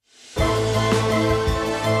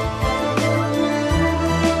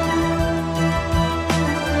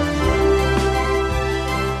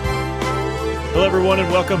everyone,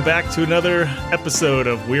 and welcome back to another episode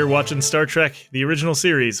of We're Watching Star Trek, the original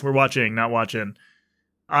series. We're watching, not watching.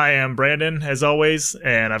 I am Brandon, as always,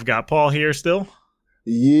 and I've got Paul here still.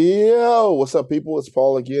 Yo, what's up, people? It's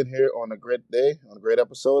Paul again here on a great day, on a great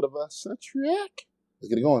episode of Star Trek. Let's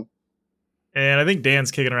get it going. And I think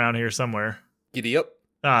Dan's kicking around here somewhere. Giddy up.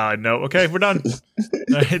 No. Okay, we're done.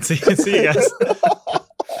 All right, see you guys.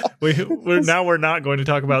 We're not going to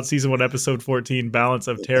talk about Season 1, Episode 14, Balance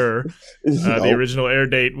of Terror. The original air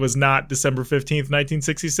date was not December 15th,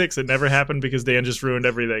 1966. It never happened because Dan just ruined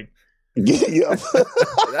everything. Yeah.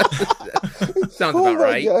 Sounds about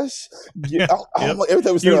right. Gosh. Yeah.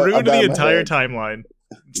 You ruined the entire timeline.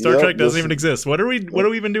 Star Trek doesn't even exist. What are we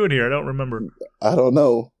even doing here? I don't remember. I don't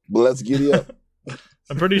know, but let's giddy up.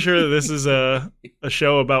 I'm pretty sure that this is a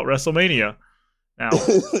show about WrestleMania now.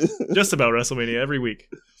 Just about WrestleMania every week.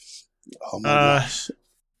 Oh my gosh.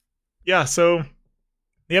 Yeah, so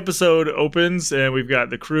the episode opens and we've got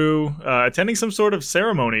the crew attending some sort of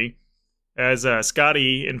ceremony as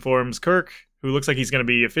Scotty informs Kirk, who looks like he's going to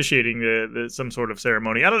be officiating some sort of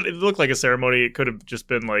ceremony. It looked like a ceremony. It could have just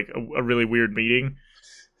been like a really weird meeting.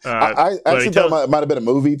 I actually thought it might have been a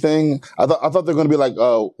movie thing. I thought they were going to be like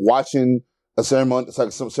watching a ceremony. It's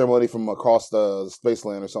like some ceremony from across the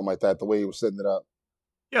spaceland or something like that, the way he was setting it up.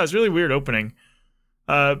 Yeah, it was a really weird opening.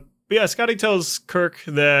 But yeah, Scotty tells Kirk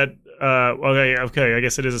that, okay, I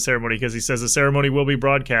guess it is a ceremony because he says the ceremony will be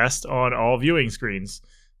broadcast on all viewing screens.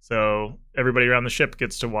 So everybody around the ship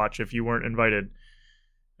gets to watch if you weren't invited.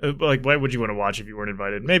 Like, why would you want to watch if you weren't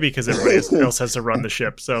invited? Maybe because everybody else has to run the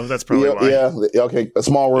ship. So that's probably why. Yeah, okay. A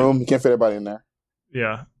small room. You can't fit everybody in there.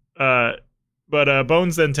 Yeah. But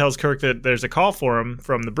Bones then tells Kirk that there's a call for him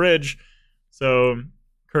from the bridge. So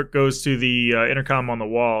Kirk goes to the intercom on the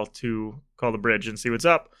wall to call the bridge and see what's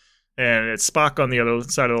up. And it's Spock on the other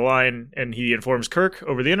side of the line, and he informs Kirk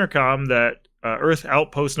over the intercom that Earth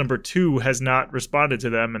Outpost number 2 has not responded to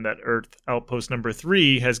them, and that Earth Outpost number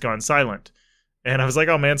 3 has gone silent. And I was like,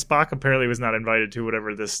 oh man, Spock apparently was not invited to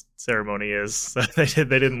whatever this ceremony is. They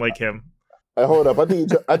didn't like him. Hold up,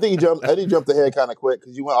 I think he jumped ahead kind of quick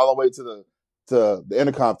because you went all the way to the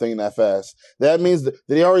intercom thing that fast. That means did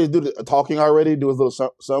he already do the talking already? Do his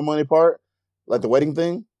little ceremony part, like the wedding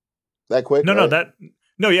thing, that quick?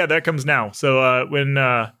 That comes now. So when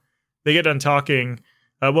they get done talking,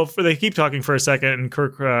 they keep talking for a second, and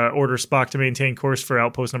Kirk orders Spock to maintain course for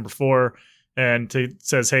Outpost number 4, and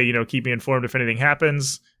says, hey, keep me informed if anything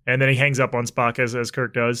happens. And then he hangs up on Spock as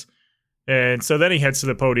Kirk does. And so then he heads to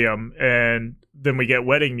the podium, and then we get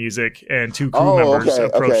wedding music, and 2 crew members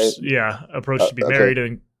approach to be married,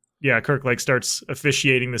 and Kirk starts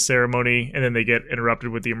officiating the ceremony, and then they get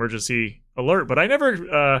interrupted with the emergency alert. But I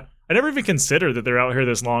never even considered that they're out here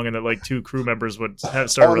this long, and that 2 crew members would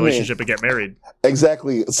start a relationship and get married.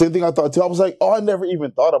 Exactly, same thing I thought too. I was like, I never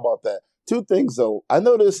even thought about that. 2 things though. I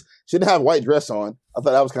noticed she didn't have a white dress on. I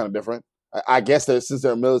thought that was kind of different. I guess that since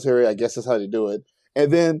they're military, I guess that's how they do it.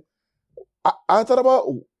 And then I thought about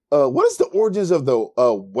what is the origins of the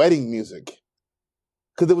wedding music?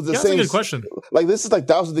 Because it was the same. That's a good question. This is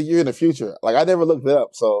thousands of years in the future. I never looked it up,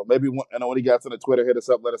 so maybe when he got to the Twitter, hit us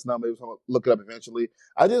up, let us know. Maybe we'll look it up eventually.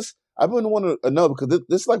 I've been wanting to know because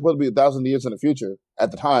this is what will be 1,000 years in the future at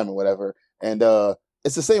the time or whatever, and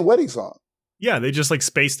it's the same wedding song. Yeah, they just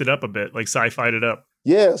spaced it up a bit, sci-fi'd it up.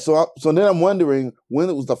 Yeah, so then I'm wondering when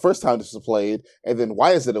it was the first time this was played, and then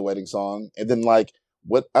why is it a wedding song, and then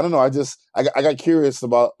what, I don't know. I got curious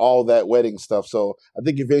about all that wedding stuff. So I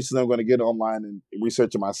think eventually I'm going to get online and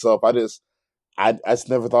research it myself. I just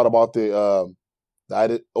never thought about the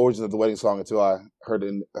origin of the wedding song until I heard it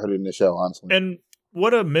in the show, honestly. And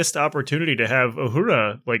what a missed opportunity to have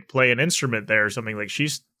Uhura play an instrument there or something.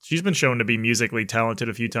 She's been shown to be musically talented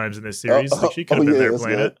a few times in this series. She could have been there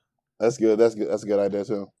playing it. That's good. That's a good idea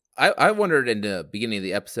too. I wondered in the beginning of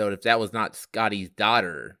the episode if that was not Scotty's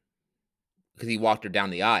daughter, because he walked her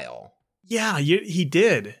down the aisle. Yeah, he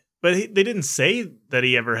did. But they didn't say that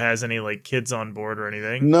he ever has any like kids on board or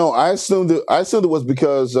anything. No, I assumed it was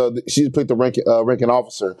because she picked the ranking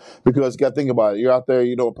officer. Because you got to think about it, you're out there,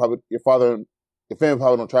 you know, probably your family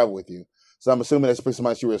probably don't travel with you. So I'm assuming that's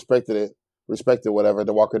somebody she respected whatever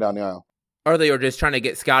to walk her down the aisle. Or they were just trying to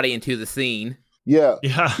get Scotty into the scene. Yeah. You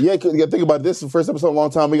got to think about it. This is the first episode in a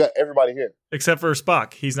long time. We got everybody here except for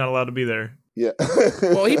Spock. He's not allowed to be there. Yeah.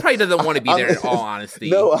 Well, he probably doesn't want to be there in all honesty.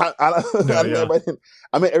 No,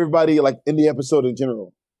 I mean everybody like in the episode in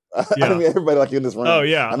general. I mean everybody like in this room. Oh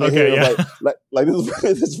yeah. I mean, okay. Yeah. Like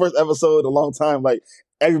this is first episode in a long time. Like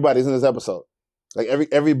everybody's in this episode. Like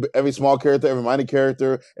every small character, every minor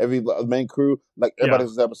character, every main crew, like everybody's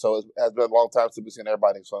in this episode has been a long time since we've seen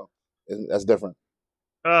everybody. So that's different.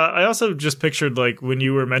 I also just pictured, like, when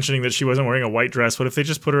you were mentioning that she wasn't wearing a white dress, what if they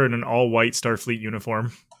just put her in an all-white Starfleet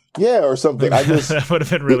uniform? Yeah, or something. I just that would have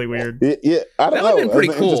been really weird. Yeah, I don't know. That would have been pretty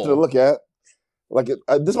cool. Interesting to look at. Like,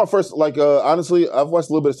 this is my first. Like, honestly, I've watched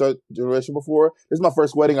a little bit of Star Generation before. This is my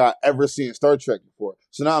first wedding I ever seen Star Trek before.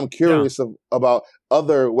 So now I'm curious about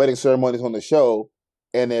other wedding ceremonies on the show,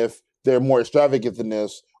 and if they're more extravagant than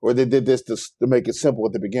this, or they did this to make it simple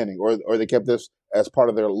at the beginning, or they kept this as part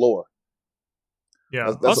of their lore. Yeah.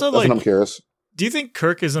 That's also, what I'm curious. Do you think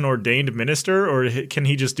Kirk is an ordained minister, or can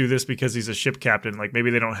he just do this because he's a ship captain? Like, maybe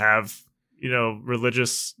they don't have,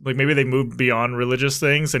 religious, like, maybe they moved beyond religious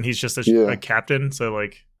things and he's just a captain. So,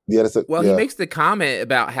 like, he makes the comment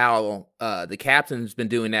about how the captain's been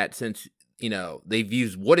doing that since, they've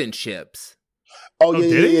used wooden ships. Oh,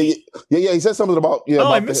 yeah. He said something about,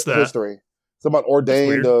 about I missed that. History. Something about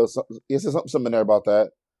ordained. He said something in there about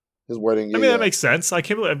that. His wording. That makes sense. I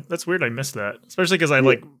can't believe that's weird. I missed that, especially because I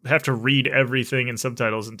have to read everything in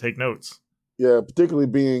subtitles and take notes. Yeah, particularly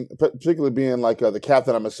being like the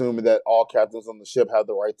captain. I'm assuming that all captains on the ship have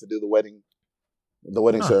the right to do the wedding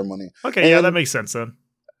ceremony. Okay, that makes sense then.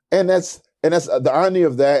 And that's the irony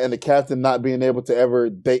of that, and the captain not being able to ever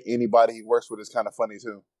date anybody he works with is kind of funny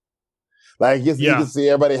too. Like you can see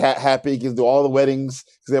everybody happy, he can do all the weddings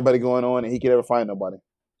because everybody going on, and he can never find nobody.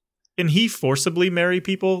 Can he forcibly marry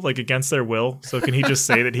people, like, against their will? So can he just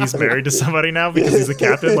say that he's married to somebody now because he's a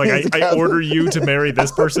captain? Like, I order you to marry this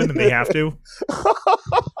person, and they have to?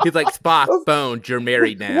 He's like, Spock, Bones, you're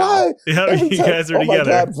married now. Why? Yeah, you guys are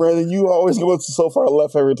together. Oh my God, Brandon, you always go so far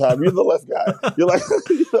left every time. You're the left guy. You're like,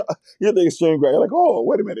 you're the extreme guy. You're like, oh,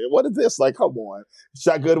 wait a minute. What is this? Like, come on.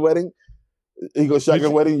 Shotgun wedding? He goes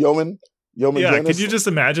shotgun wedding, yeoman. Yeah, could you just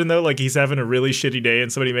imagine, though, like, he's having a really shitty day and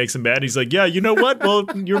somebody makes him mad. He's like, yeah, you know what? Well,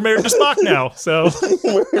 you're married to Spock now, so.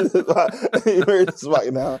 You're married to Spock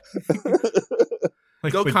now.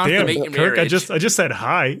 Like, go consummate your Kirk, marriage. I just said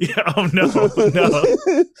hi. Yeah, oh, no.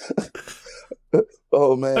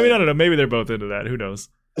 Oh, man. I mean, I don't know. Maybe they're both into that. Who knows?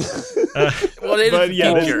 Well, it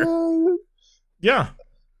is future. Yeah.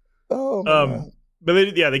 Oh, man. But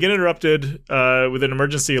they get interrupted with an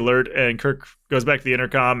emergency alert, and Kirk goes back to the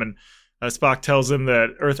intercom, and Spock tells him that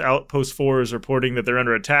Earth Outpost 4 is reporting that they're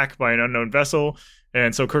under attack by an unknown vessel,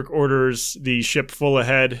 and so Kirk orders the ship full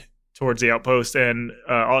ahead towards the outpost and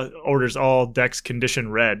orders all decks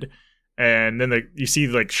condition red. And then you see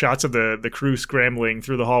like shots of the crew scrambling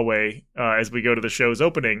through the hallway as we go to the show's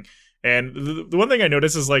opening. And the one thing I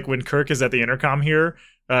notice is, like, when Kirk is at the intercom here,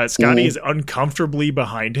 Scotty is uncomfortably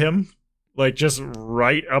behind him, like just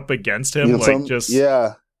right up against him,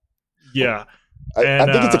 yeah. I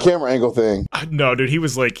think it's a camera angle thing. No, dude, he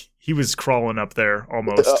was crawling up there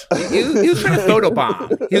almost. He was trying to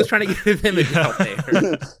photobomb. He was trying to get his image out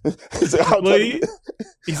there.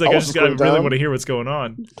 He's like, I really want to hear what's going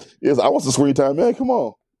on. Yes, I want some screen time, man. Come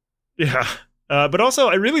on. Yeah. But also,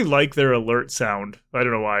 I really like their alert sound. I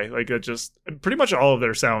don't know why. Like, pretty much all of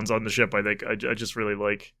their sounds on the ship, I think, I just really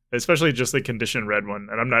like. Especially just the condition red one.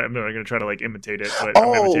 And I'm not going to try to, like, imitate it, but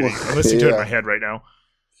I'm listening to it in my head right now.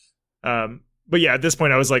 But yeah, at this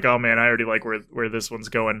point, I was like, oh man, I already like where this one's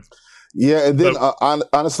going. Yeah, and then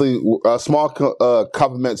honestly, a small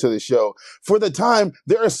compliment to the show. For the time,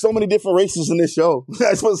 there are so many different races in this show.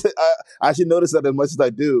 I should notice that as much as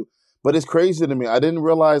I do. But it's crazy to me. I didn't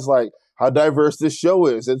realize, like, how diverse this show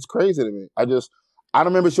is. It's crazy to me. I don't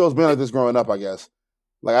remember shows being like this growing up, I guess.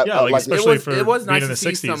 Especially it was nice in to the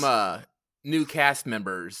see 60s. some new cast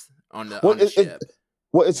members on the ship.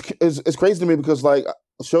 It's crazy to me because, like,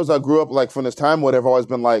 shows I grew up, like, from this time, whatever, always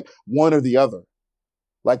been like one or the other.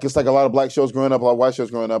 Like, it's like a lot of black shows growing up, a lot of white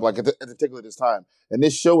shows growing up, like at particularly this time. And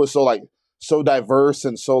this show is so diverse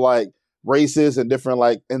and so, like, races and different,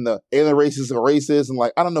 like, in the alien races and races, and,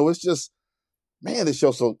 like, I don't know, it's just, man, this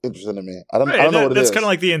show's so interesting to me. I don't know what it is. That's kind of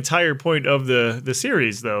like the entire point of the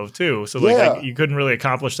series, though, too. So, like, you couldn't really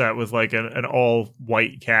accomplish that with, like, an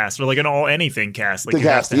all-white cast or, like, an all-anything cast. Like,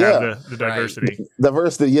 have to have the diversity. Right.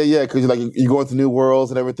 Diversity, yeah, because, like, you go into new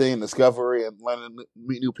worlds and everything, and discovery and learning,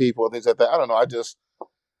 meet new people and things like that. I don't know. I guess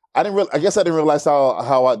I didn't realize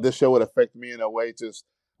how this show would affect me in a way. Just,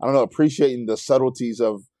 I don't know, appreciating the subtleties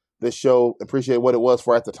of this show, appreciate what it was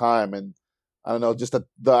for at the time, and I don't know, just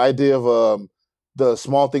the idea of the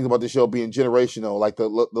small things about the show being generational, like the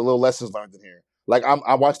little lessons learned in here. Like,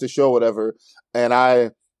 I watch the show, whatever, and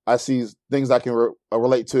I see things I can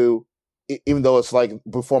relate to, even though it's like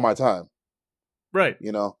before my time. Right.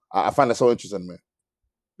 You know, I find that so interesting to me.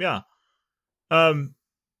 Yeah. So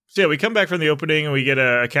yeah, we come back from the opening and we get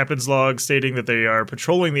a captain's log stating that they are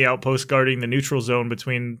patrolling the outpost guarding the neutral zone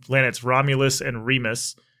between planets Romulus and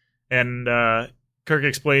Remus. And Kirk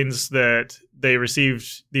explains that they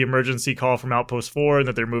received the emergency call from Outpost 4 and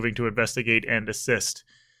that they're moving to investigate and assist.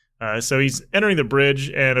 So he's entering the bridge,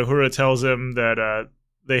 and Uhura tells him that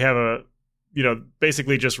they have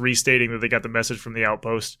basically just restating that they got the message from the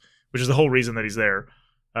outpost, which is the whole reason that he's there.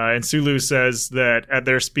 And Sulu says that at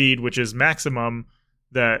their speed, which is maximum,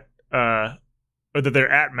 that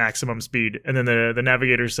they're at maximum speed. And then the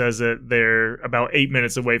navigator says that they're about 8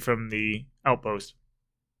 minutes away from the outpost.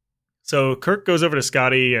 So Kirk goes over to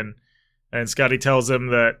Scotty, and Scotty tells him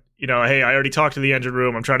that, hey, I already talked to the engine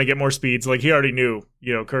room. I'm trying to get more speeds. Like, he already knew,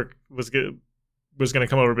 Kirk was going to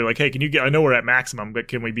come over and be like, hey, I know we're at maximum, but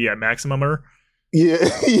can we be at maximum-er? Yeah,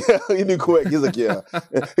 he knew quick. He's like, yeah.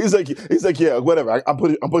 He's like, yeah, whatever. I'm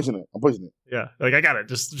pushing it. Yeah, like, I got it.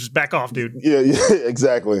 Just back off, dude. Yeah,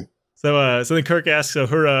 exactly. So then Kirk asks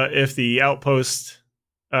Uhura if the outpost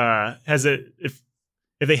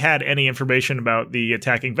if they had any information about the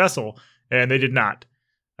attacking vessel, and they did not.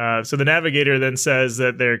 So the navigator then says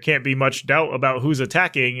that there can't be much doubt about who's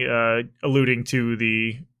attacking, alluding to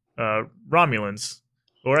the Romulans,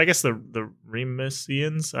 or I guess the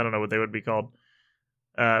Remisians. I don't know what they would be called.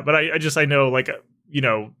 But I know, like,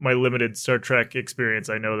 my limited Star Trek experience,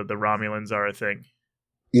 I know that the Romulans are a thing.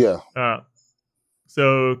 Yeah.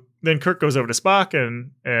 So then Kirk goes over to Spock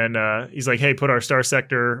and he's like, hey, put our star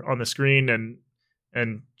sector on the screen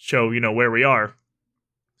and show, where we are.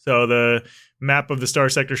 So the map of the star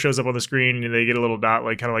sector shows up on the screen, and they get a little dot,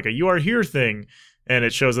 like kind of like a "you are here" thing, and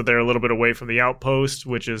it shows that they're a little bit away from the outpost,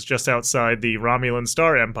 which is just outside the Romulan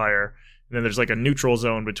Star Empire. And then there's like a neutral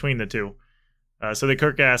zone between the two. So the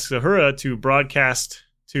Kirk asks Uhura to broadcast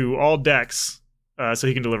to all decks so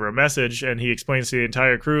he can deliver a message, and he explains to the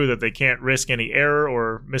entire crew that they can't risk any error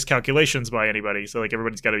or miscalculations by anybody. So, like,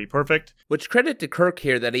 everybody's got to be perfect. Which, credit to Kirk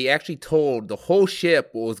here that he actually told the whole ship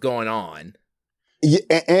what was going on.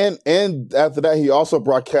 Yeah, and after that, he also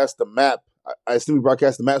broadcast the map. I assume he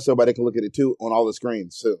broadcast the map so everybody can look at it too on all the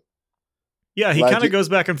screens too. Yeah, he kind of goes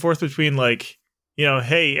back and forth between, like,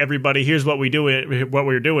 hey, everybody, here's what we're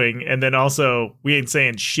doing, and then also we ain't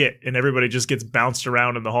saying shit, and everybody just gets bounced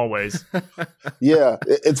around in the hallways. Yeah,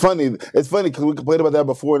 it's funny. It's funny because we complained about that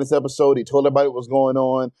before in this episode. He told everybody what was going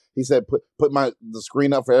on. He said, "Put the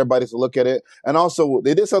screen up for everybody to look at it." And also,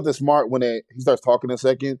 they did something smart when he starts talking in a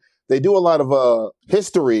second. They do a lot of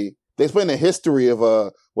history. They explain the history of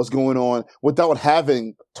what's going on without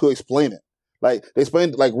having to explain it. Like, they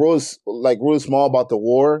explained really small about the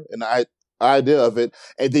war and the idea of it,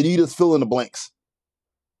 and then you just fill in the blanks.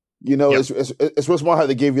 Yep. It's real smart how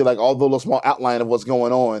they gave you like all the little small outline of what's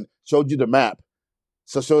going on, showed you the map,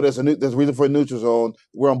 so showed there's a reason for a neutral zone.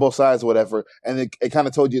 We're on both sides or whatever, and it kind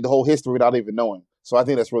of told you the whole history without even knowing. So I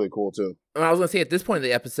think that's really cool too. I was gonna say, at this point in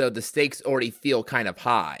the episode, the stakes already feel kind of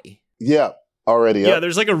high. Yeah, already. Yeah,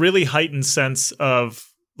 there's like a really heightened sense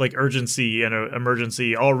of like urgency and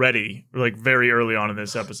emergency already, like very early on in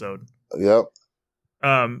this episode. Yep.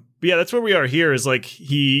 But yeah, that's where we are here, is like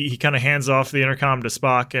he kind of hands off the intercom to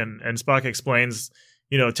Spock, and Spock explains,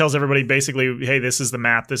 tells everybody basically, hey, this is the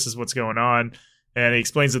map, this is what's going on. And he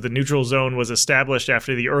explains that the neutral zone was established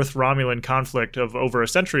after the Earth-Romulan conflict of over a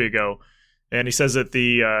century ago. And he says that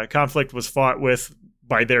the conflict was fought with,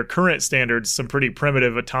 by their current standards, some pretty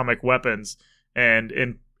primitive atomic weapons, and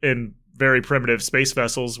in very primitive space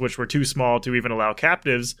vessels, which were too small to even allow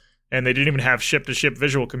captives. And they didn't even have ship-to-ship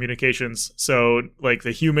visual communications. So, like,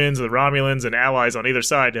 the humans, the Romulans, and allies on either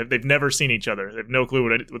side, they've never seen each other. They have no clue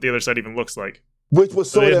what the other side even looks like. Which was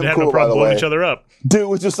so damn cool, by the way. Blowing each other up. Dude,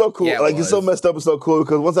 which is so cool. Yeah, it's so messed up and so cool,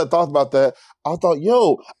 because once I thought about that, I thought,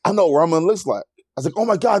 yo, I know what Romulan looks like. I was like, oh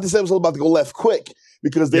my God, this episode's about to go left quick,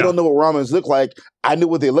 because they don't know what Romulans look like. I knew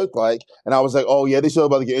what they looked like, and I was like, oh yeah, this show's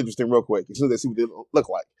about to get interesting real quick as soon as they see what they look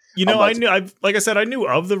like. I knew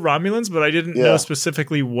of the Romulans, but I didn't know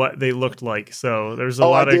specifically what they looked like. So there's a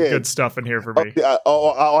lot of good stuff in here for me.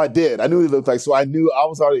 I did. I knew what they looked like. So I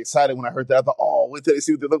was already excited when I heard that. I thought, oh, wait till they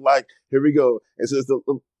see what they look like. Here we go. And so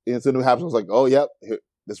it's the new happens. I was like, oh, yep.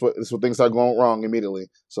 This what things start going wrong immediately.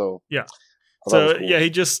 So yeah. So cool. Yeah,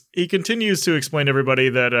 he continues to explain to everybody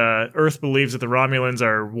that Earth believes that the Romulans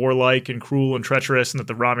are warlike and cruel and treacherous, and that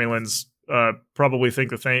the Romulans probably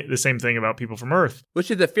think the same thing about people from Earth.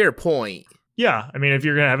 Which is a fair point. Yeah, I mean, if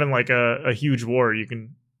you're having like a huge war, you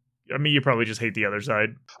probably just hate the other side.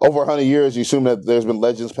 Over 100 years, you assume that there's been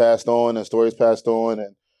legends passed on and stories passed on,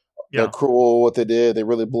 and they're cruel what they did. They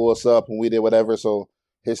really blew us up, and we did whatever. So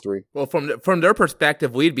history. Well, from their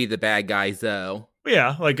perspective, we'd be the bad guys, though.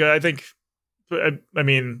 Yeah, like I think. I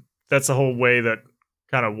mean, that's the whole way that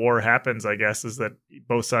kind of war happens, I guess, is that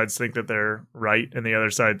both sides think that they're right and the other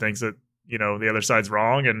side thinks that, the other side's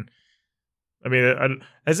wrong. And I mean,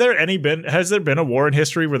 has there been a war in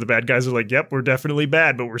history where the bad guys are like, "Yep, we're definitely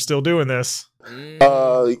bad, but we're still doing this"?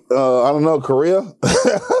 I don't know. Korea?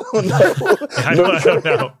 I don't know. I don't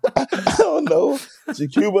know. I don't know.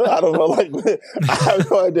 Cuba? I don't know. Like, I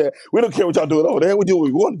have no idea. We don't care what y'all doing over there. We do what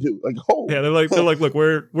we want to do. Like, yeah, they're like, look,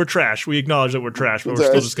 we're trash. We acknowledge that we're trash, but we're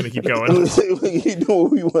still just going to keep going. We do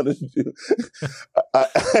what we want to do. I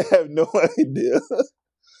have no idea.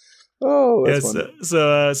 Oh, that's funny.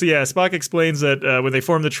 So Spock explains that when they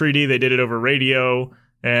formed the treaty, they did it over radio,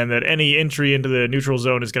 and that any entry into the neutral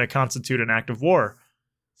zone is going to constitute an act of war.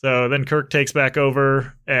 So then Kirk takes back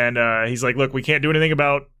over, and he's like, look, we can't do anything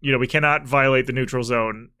about, we cannot violate the neutral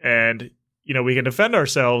zone, and, we can defend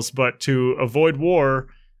ourselves, but to avoid war,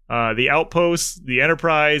 the outposts, the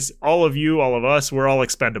Enterprise, all of you, all of us, we're all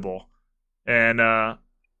expendable. And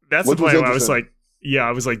that's the point where I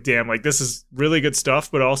was like, damn, like, this is really good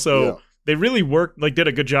stuff, but also they really did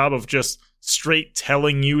a good job of just straight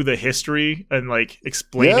telling you the history and, like,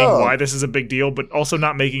 explaining why this is a big deal, but also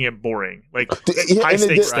not making it boring. Like,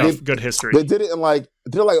 high-stakes stuff, good history. They did it in, like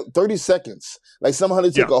 30 seconds. Like, somehow they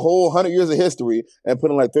took a whole 100 years of history and put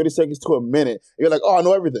in, like, 30 seconds to a minute. And you're like, oh, I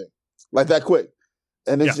know everything. Like, that quick.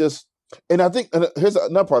 And it's just... And I think... And here's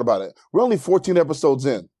another part about it. We're only 14 episodes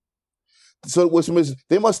in. So, which means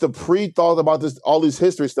they must have pre-thought about all this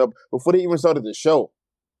history stuff before they even started the show.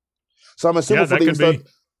 So I'm assuming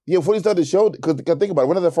before they started the show, because think about it,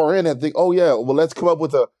 when they're far in, and think, oh yeah, well, let's come up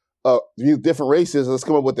with different races. Let's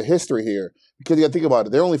come up with the history here, because you got to think about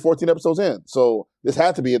it. They're only 14 episodes in, so this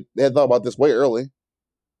had to be. They had thought about this way early.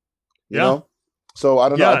 You know? So I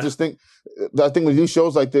don't know. I think when you do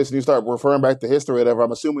shows like this and you start referring back to history, or whatever,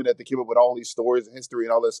 I'm assuming that they keep up with all these stories and history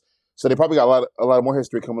and all this. So they probably got a lot more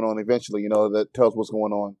history coming on eventually, that tells what's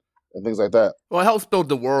going on and things like that. Well, it helps build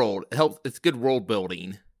the world. It's good world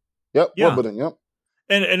building. Yep, world building, yep.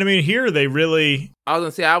 And I mean, here they really... I was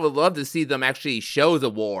going to say, I would love to see them actually show the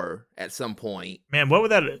war at some point. Man, what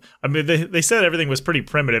would that... I mean, they said everything was pretty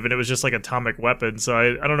primitive and it was just like atomic weapons, so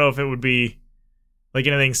I don't know if it would be like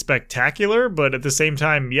anything spectacular, but at the same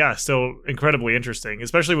time, still incredibly interesting.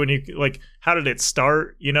 Especially when you, like, how did it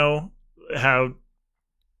start, how...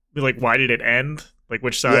 Like, why did it end? Like,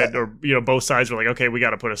 which side, or, both sides were like, okay, we got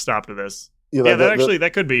to put a stop to this.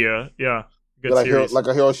 That could be a good series. Like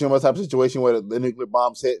a Hiroshima type situation where the nuclear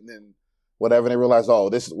bombs hit and then whatever, and they realized,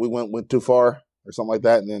 we went too far or something like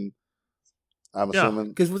that, and then I'm assuming.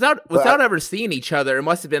 Because without ever seeing each other, it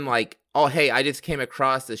must have been like, oh, hey, I just came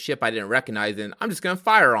across a ship I didn't recognize, and I'm just going to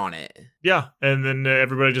fire on it. Yeah, and then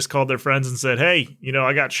everybody just called their friends and said, hey,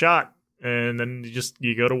 I got shot, and then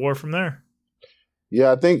you go to war from there.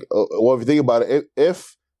 Yeah, I think, if you think about it,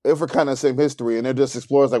 if we're kind of the same history and they're just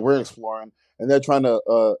explorers like we're exploring, and they're trying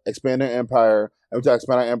to expand their empire, and we're trying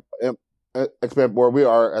to expand where we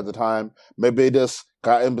are at the time, maybe they just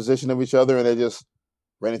got in position of each other and they just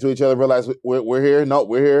ran into each other, realized we're here. No,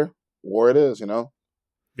 we're here. War it is,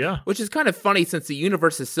 Yeah. Which is kind of funny since the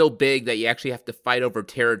universe is so big that you actually have to fight over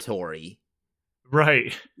territory.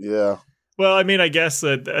 Right. Yeah. Well, I mean, I guess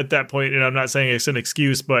at that point, I'm not saying it's an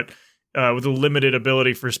excuse, but... with a limited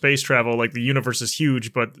ability for space travel, like the universe is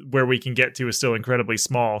huge, but where we can get to is still incredibly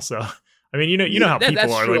small. So, I mean, you know how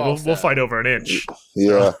people are. Like, we'll fight over an inch.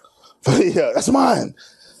 Yeah, yeah, that's mine.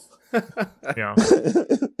 Yeah.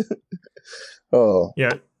 Oh.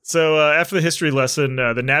 Yeah. So after the history lesson,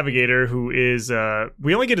 the navigator, who is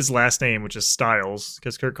we only get his last name, which is Styles,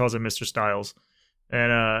 because Kirk calls him Mr. Styles.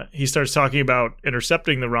 And he starts talking about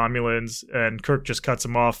intercepting the Romulans, and Kirk just cuts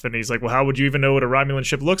him off. And he's like, well, how would you even know what a Romulan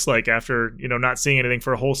ship looks like after, not seeing anything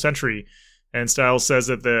for a whole century? And Styles says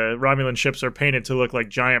that the Romulan ships are painted to look like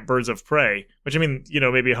giant birds of prey, which, I mean,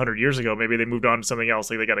 maybe 100 years ago, maybe they moved on to something else.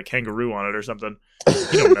 Like they got a kangaroo on it or something.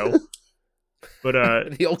 You don't know. But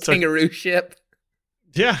the old kangaroo ship.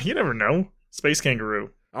 Yeah, you never know. Space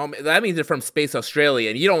kangaroo. That means they're from Space Australia,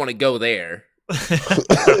 and you don't want to go there.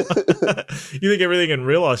 You think everything in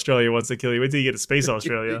real Australia wants to kill you? Wait till you get to Space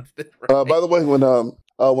Australia. Right. By the way,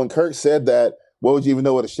 when Kirk said that, what would you even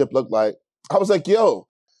know what a ship looked like? I was like, yo,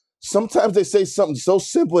 sometimes they say something so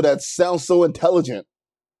simple that sounds so intelligent.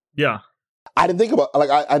 Yeah. I didn't think about it.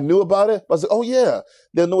 Like, I knew about it. But I was like, oh, yeah.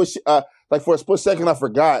 They'll know like, for a split second, I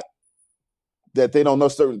forgot that they don't know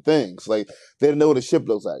certain things. Like, they don't know what a ship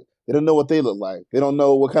looks like. They don't know what they look like. They don't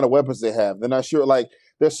know what kind of weapons they have. They're not sure, like,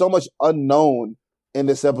 there's so much unknown in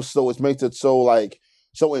this episode, which makes it so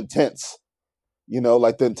intense.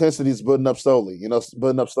 Like the intensity is building up slowly, right.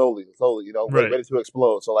 Ready to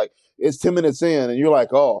explode. So like it's 10 minutes in and you're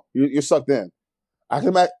like, oh, you're sucked in. I can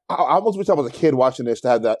imagine, I almost wish I was a kid watching this to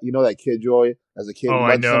have that, that kid joy as a kid. Oh,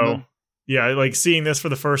 I know. Something. Yeah, like seeing this for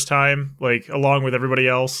the first time, like along with everybody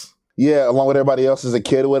else. Yeah, along with everybody else as a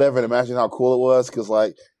kid or whatever, and imagine how cool it was. Because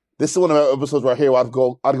like, this is one of the episodes right here where I'd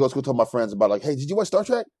go to school, tell my friends about like, hey, did you watch Star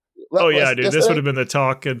Trek? Oh yeah, dude, this would have been the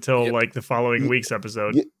talk until like the following week's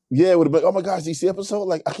episode. Yeah, it would have been. Oh my gosh, do you see the episode?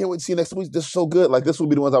 Like, I can't wait to see next week. This is so good. Like, this would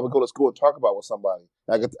be the ones I would go to school and talk about with somebody.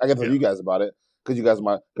 I get to tell you guys about it because you guys are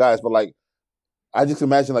my guys. But like, I just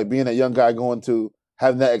imagine like being a young guy going to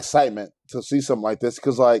having that excitement to see something like this.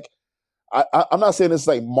 Because like, I'm not saying it's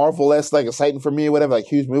like Marvel-esque, like exciting for me or whatever, like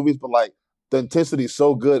huge movies, but like the intensity is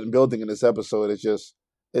so good in building in this episode. It's just,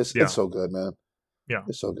 it's so good, man. Yeah,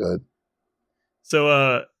 it's so good.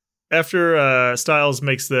 So after Styles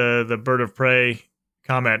makes the bird of prey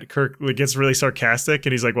comment, Kirk gets really sarcastic,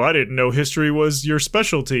 and he's like, "Well, I didn't know history was your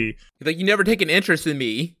specialty." He's like, "You never take an interest in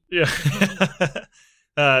me." Yeah.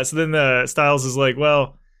 So then Styles is like,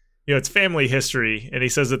 "Well, you know, it's family history," and he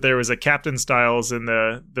says that there was a Captain Styles in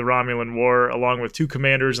the Romulan War, along with 2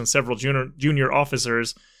 commanders and several junior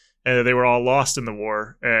officers, and they were all lost in the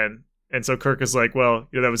war. And so Kirk is like, "Well,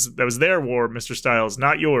 you know, that was their war, Mr. Styles,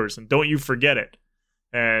 not yours, and don't you forget it."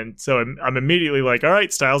 And so I'm immediately like, all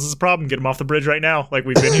right, Styles is a problem. Get him off the bridge right now. Like,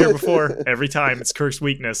 we've been here before. Every time. It's Kirk's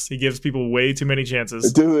weakness. He gives people way too many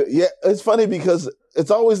chances. Dude, yeah, it's funny because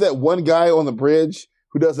it's always that one guy on the bridge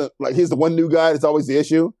who doesn't, like, he's the one new guy that's always the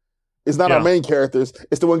issue. It's not our main characters.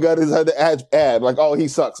 It's the one guy that's had to add, like, oh, he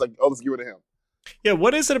sucks. Like, oh, let's get rid of him. Yeah,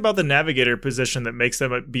 what is it about the navigator position that makes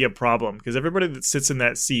them be a problem? Because everybody that sits in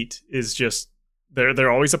that seat is just...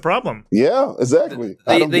 They're always a problem. Yeah, exactly.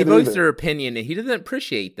 They voice their opinion, and he doesn't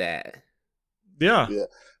appreciate that. Yeah.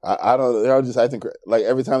 I don't. I think like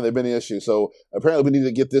every time they've been an issue. So apparently we need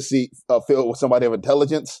to get this seat filled with somebody of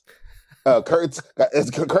intelligence. Kurt's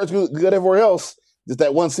good everywhere else. Just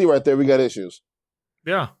that one seat right there, we got issues.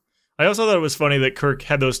 Yeah. I also thought it was funny that Kirk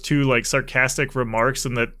had those 2 like sarcastic remarks,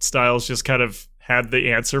 and that Styles just kind of had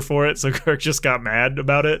the answer for it. So Kirk just got mad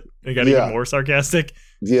about it and got even more sarcastic.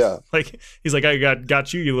 Yeah. Like, he's like, I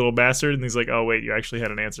got you, you little bastard. And he's like, oh, wait, you actually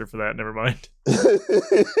had an answer for that. Never mind.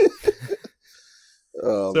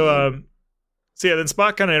 So yeah, then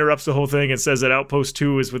Spock kind of interrupts the whole thing and says that Outpost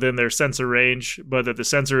 2 is within their sensor range, but that the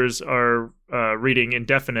sensors are reading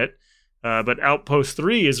indefinite. But Outpost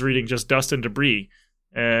 3 is reading just dust and debris.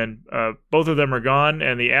 And both of them are gone,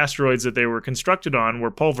 and the asteroids that they were constructed on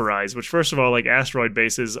were pulverized, which, first of all, like, asteroid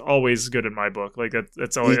base is always good in my book. Like,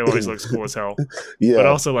 that's always, it always looks cool as hell. Yeah. But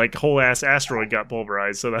also, like, whole ass asteroid got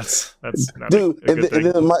pulverized, so that's not dude. a good thing.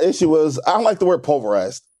 And then my issue was I don't like the word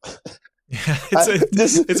pulverized. Yeah,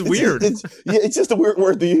 it's weird. It's just a weird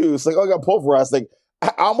word to use. Like, oh, I got pulverized. Like,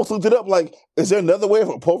 I almost looked it up. Like, is there another way of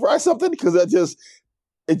pulverize something? Because it's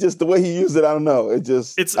just the way he used it. I don't know.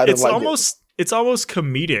 It's almost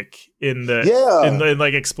comedic in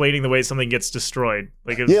like explaining the way something gets destroyed.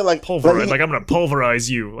 Like, like pulverized. Like, I'm gonna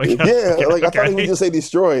pulverize you. Like, I thought he would just say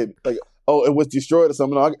destroyed. Like, oh, it was destroyed or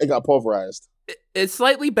something. No, it got pulverized. It's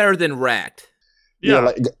slightly better than wrecked.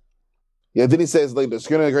 Yeah. Then he says like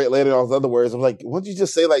disintegrate later. All those other words. I'm like, why don't you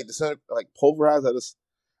just say like like pulverize? I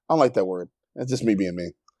don't like that word. That's just me being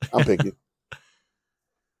me. I'm picky.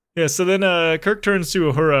 Yeah, so then Kirk turns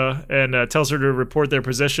to Uhura and tells her to report their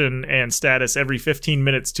position and status every 15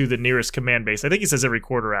 minutes to the nearest command base. I think he says every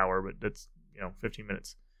quarter hour, but that's 15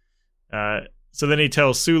 minutes. So then he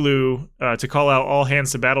tells Sulu to call out all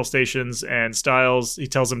hands to battle stations, and Styles, he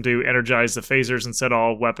tells him to energize the phasers and set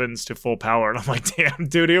all weapons to full power. And I'm like, damn,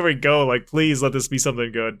 dude, here we go. Like, please let this be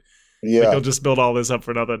something good. Yeah. Like, he'll just build all this up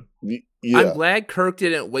for nothing. Yeah. I'm glad Kirk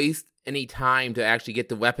didn't waste any time to actually get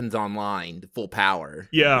the weapons online to full power.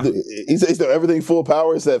 Yeah. He says everything full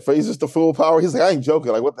power. Is that phasers to full power? He's like, I ain't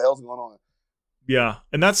joking. Like, what the hell's going on? Yeah.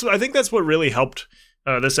 And I think that's what really helped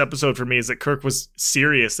this episode for me, is that Kirk was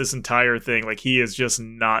serious this entire thing. Like, he is just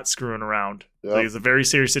not screwing around. Yep. Like, it's a very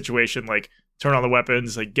serious situation. Like, turn on the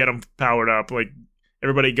weapons, like, get them powered up. Like,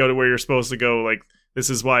 everybody go to where you're supposed to go. Like, this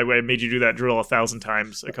is why I made you do that drill 1,000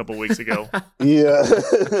 times a couple weeks ago. Yeah.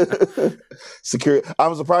 Security.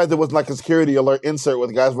 I'm surprised there wasn't like a security alert insert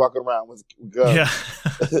with guys walking around with yeah.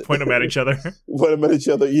 Point them at each other. Point them at each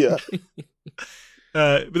other, yeah.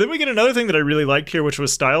 But then we get another thing that I really liked here, which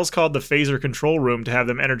was Styles called the phaser control room to have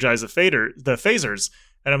them energize the phasers.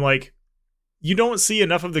 And I'm like, you don't see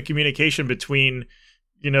enough of the communication between,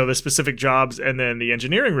 the specific jobs and then the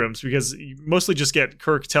engineering rooms, because you mostly just get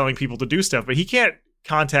Kirk telling people to do stuff, but he can't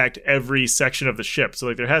contact every section of the ship. So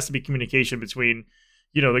like, there has to be communication between,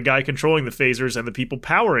 the guy controlling the phasers and the people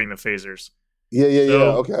powering the phasers. Yeah.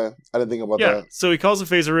 Okay. I didn't think about that. So he calls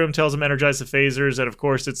the phaser room, tells them energize the phasers, and of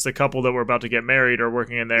course it's the couple that were about to get married or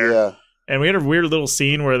working in there. And we had a weird little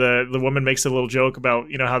scene where the woman makes a little joke about,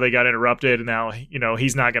 how they got interrupted and now,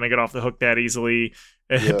 he's not going to get off the hook that easily.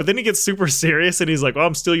 Yeah. But then he gets super serious and he's like, well,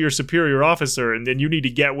 I'm still your superior officer and then you need to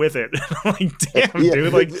get with it. I'm like, damn,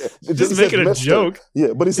 dude. Like, just making a joke.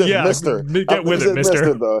 Yeah, but he says mister. Get with it,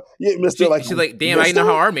 mister. Yeah, mister. She's like, damn, mister? I know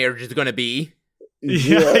how our marriage is going to be.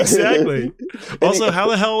 Yeah, exactly. Also, how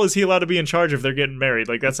the hell is he allowed to be in charge if they're getting married?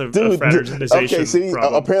 Like, that's a fraternization okay, see,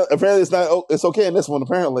 problem. Apparently it's okay in this one,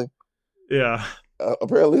 apparently. Yeah.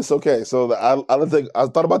 Apparently it's okay. So I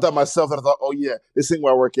thought about that myself, and I thought, oh yeah, this ain't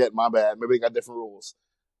where I work at. My bad. Maybe they got different rules.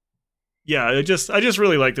 Yeah, I just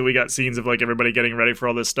really like that we got scenes of like everybody getting ready for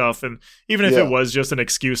all this stuff, and even if it was just an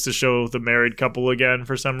excuse to show the married couple again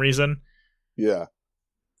for some reason. Yeah.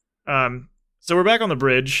 So we're back on the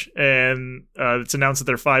bridge, and it's announced that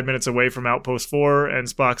they're 5 minutes away from Outpost 4, and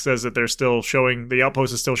Spock says that the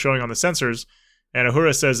outpost is still showing on the sensors, and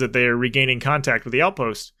Uhura says that they are regaining contact with the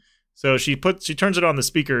outpost. So she turns it on the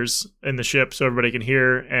speakers in the ship so everybody can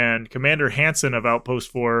hear, and Commander Hansen of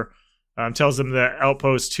Outpost 4 tells them that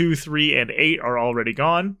Outposts 2, 3, and 8 are already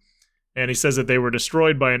gone, and he says that they were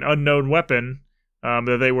destroyed by an unknown weapon,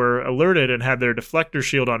 that they were alerted and had their deflector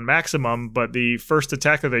shield on maximum, but the first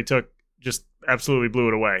attack that they took just absolutely blew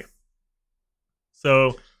it away.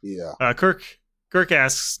 So Kirk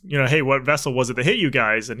asks, hey, what vessel was it that hit you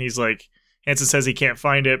guys? And he's like, Hansen says he can't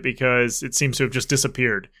find it because it seems to have just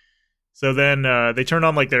disappeared. So then they turn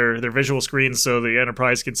on like their visual screens so the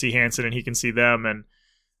Enterprise can see Hansen and he can see them,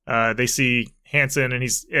 and they see Hansen and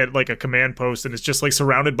he's at like a command post and it's just like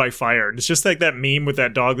surrounded by fire. And it's just like that meme with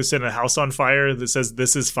that dog that's in a house on fire that says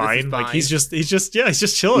 "This is fine." Like he's just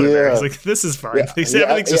chilling in there. He's like, "This is fine." Everything's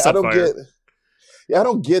just on fire. I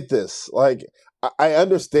don't get this. Like, I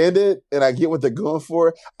understand it and I get what they're going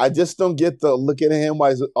for. I just don't get the look at him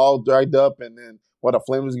while he's all dragged up and then while the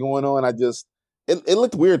flame is going on. It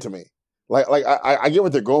looked weird to me. Like I get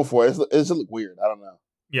what they're going for. It just looked weird. I don't know.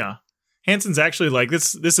 Yeah. Hansen's actually like,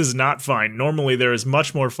 this is not fine. Normally there is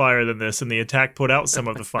much more fire than this, and the attack put out some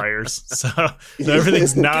of the fires. So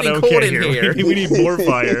everything's not okay here. We need more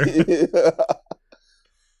fire.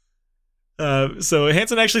 So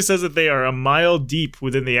Hansen actually says that they are a mile deep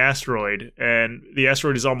within the asteroid, and the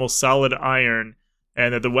asteroid is almost solid iron,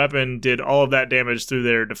 and that the weapon did all of that damage through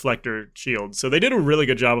their deflector shield. So they did a really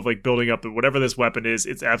good job of like building up that whatever this weapon is,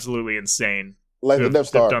 it's absolutely insane. Like the Death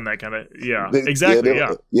Star. They've done that kind of, exactly,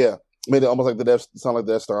 yeah. Made it almost like sound like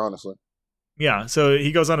the Death Star, honestly. Yeah, so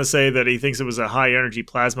he goes on to say that he thinks it was a high energy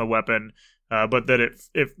plasma weapon, but that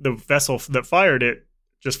if the vessel that fired it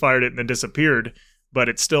just fired it and then disappeared, but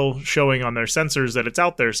it's still showing on their sensors that it's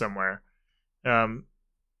out there somewhere.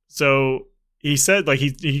 So he said, like,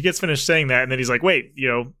 he gets finished saying that, and then he's like, wait,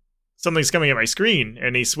 something's coming at my screen,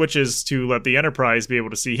 and he switches to let the Enterprise be able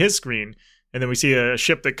to see his screen, and then we see a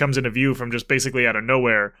ship that comes into view from just basically out of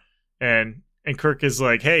nowhere, and Kirk is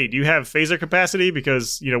like, hey, do you have phaser capacity?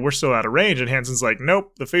 Because, we're still out of range. And Hansen's like,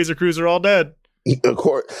 nope, the phaser crews are all dead. Of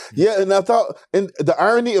course. Yeah, and I thought, and the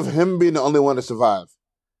irony of him being the only one to survive.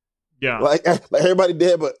 Yeah. Like everybody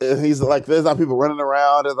dead, but he's like, there's not people running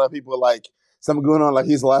around. There's not people like something going on. Like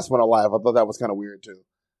he's the last one alive. I thought that was kind of weird too.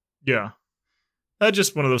 Yeah.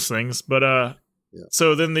 Just one of those things. But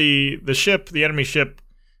so then the enemy ship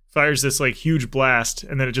fires this like huge blast,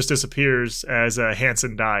 and then it just disappears as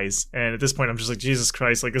Hansen dies. And at this point, I'm just like, Jesus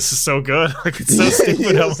Christ! Like this is so good. Like it's so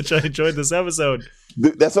stupid how much I enjoyed this episode.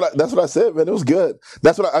 That's what I said, man. It was good.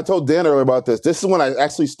 That's what I told Dan earlier about this. This is when I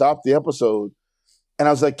actually stopped the episode, and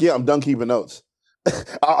I was like, yeah, I'm done keeping notes.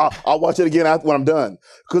 I'll watch it again when I'm done,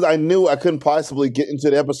 because I knew I couldn't possibly get into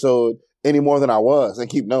the episode any more than I was and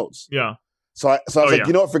keep notes. Yeah. So I was like,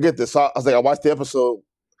 you know what? Forget this. So I was like, I watched the episode.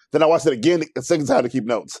 Then I watched it again a second time to keep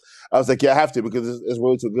notes. I was like, yeah, I have to, because it's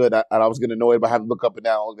really too good. And I was getting annoyed by having to look up and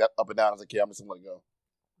down. I was like, yeah, I'm just going to let it go.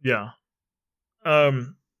 Yeah.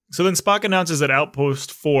 So then Spock announces that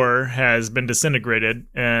Outpost 4 has been disintegrated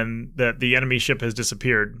and that the enemy ship has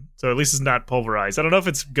disappeared. So at least it's not pulverized. I don't know if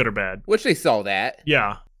it's good or bad. Which they saw that.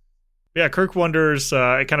 Yeah. Yeah, Kirk wonders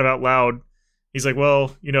kind of out loud. He's like,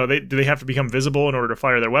 well, do they have to become visible in order to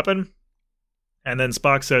fire their weapon? And then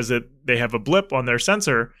Spock says that they have a blip on their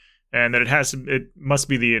sensor and that it must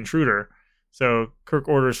be the intruder. So Kirk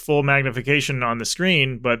orders full magnification on the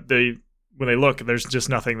screen, but when they look, there's just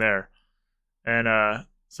nothing there. And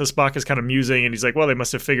so Spock is kind of musing, and he's like, well, they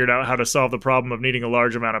must have figured out how to solve the problem of needing a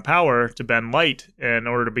large amount of power to bend light in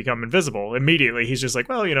order to become invisible. Immediately, he's just like,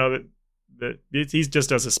 well, he just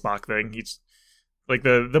does a Spock thing. He's like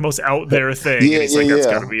the most out there thing. And he's like, that's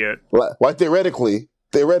got to be it. Well, theoretically,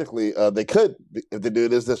 they could, if they do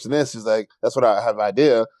this, and this. He's like, that's what I have an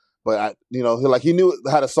idea. But he knew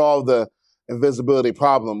how to solve the invisibility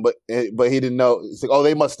problem, but he didn't know. It's like, oh,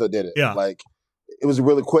 they must have did it. Yeah. Like, it was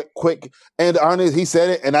really quick. And honestly, he said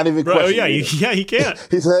it, and not even question. Oh, yeah, he can't.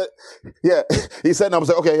 he said, and I was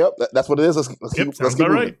like, okay, yep, that's what it is. Let's keep moving.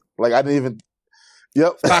 Right. Like, I didn't even.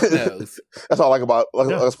 Yep. Spock knows. That's all I like about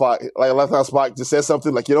Spock. Like, I love how Spock just says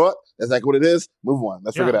something like, you know what? That's like what it is. Move on.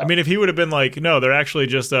 Let's figure it out. I mean, if he would have been like, no, they're actually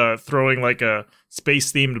just throwing like a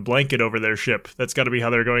space-themed blanket over their ship. That's got to be how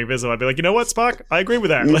they're going invisible. I'd be like, you know what, Spock? I agree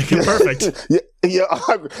with that. Like, perfect.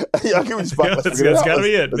 I agree with Spock. That's got to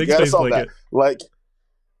be it. Big space blanket. Like,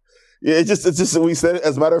 yeah, it's just we said it.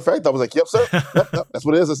 As a matter of fact, I was like, yep, sir. Yep, that's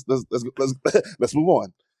what it is. Let's move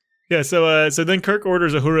on. Yeah, so then Kirk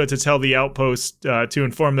orders Uhura to tell the outpost to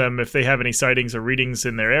inform them if they have any sightings or readings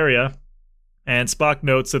in their area. And Spock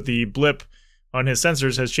notes that the blip on his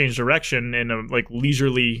sensors has changed direction in a like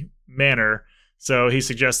leisurely manner. So he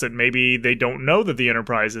suggests that maybe they don't know that the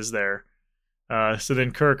Enterprise is there. So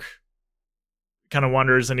then Kirk kind of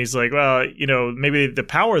wonders, and he's like, well, maybe the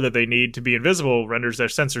power that they need to be invisible renders their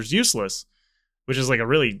sensors useless, which is like a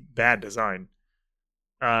really bad design.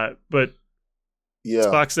 But yeah.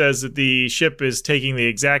 Spock says that the ship is taking the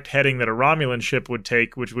exact heading that a Romulan ship would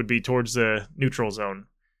take, which would be towards the neutral zone.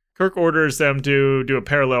 Kirk orders them to do a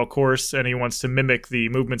parallel course, and he wants to mimic the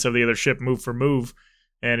movements of the other ship move for move.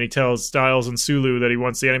 And he tells Styles and Sulu that he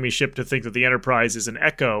wants the enemy ship to think that the Enterprise is an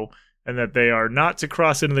Echo, and that they are not to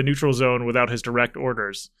cross into the neutral zone without his direct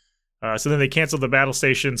orders. So then they cancel the battle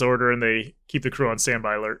station's order, and they keep the crew on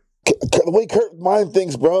standby alert. The way Kirk mind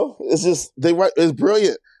thinks, bro, it's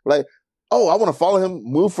brilliant. Like, oh, I want to follow him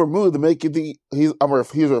move for move to make it he's a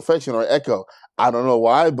reflection or an echo. I don't know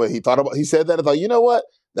why, but he said that. I thought, you know what?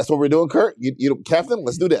 That's what we're doing, Kirk. You Captain,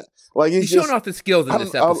 let's do that. Like he's showing off the skills in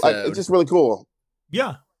this episode. It's just really cool.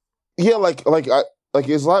 Yeah. Yeah, like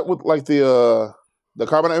it's like with like the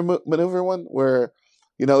carbonite maneuver one where,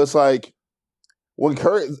 it's like when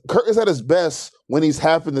Kirk is at his best when he's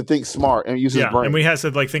having to think smart and use his brain. And when he has to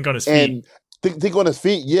like think on his feet. And think on his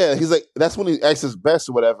feet, yeah. He's like, that's when he acts his best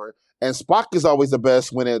or whatever. And Spock is always the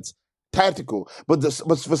best when it's tactical. But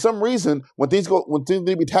for some reason, when things need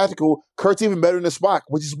to be tactical, Kirk's even better than Spock,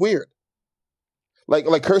 which is weird.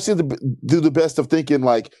 Like Kirk seems to do the best of thinking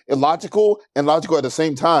like illogical and logical at the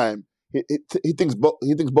same time. He thinks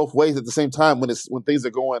both ways at the same time when things are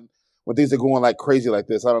going like crazy like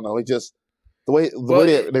this. I don't know. He just the way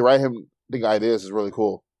they write him the ideas is really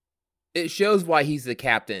cool. It shows why he's the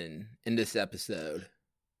captain in this episode.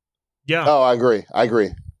 Yeah. Oh, I agree.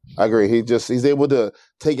 He's able to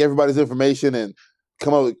take everybody's information and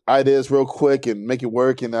come up with ideas real quick and make it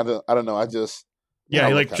work. And I don't know.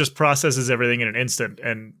 He just processes everything in an instant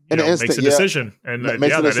and makes a decision. And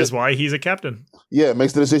that is why he's a captain. Yeah,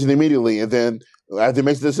 makes the decision immediately. And then after he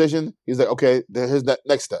makes the decision, he's like, okay, here's the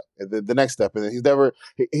next step. And the next step. And then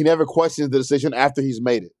he never questions the decision after he's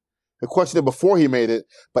made it. He questioned it before he made it,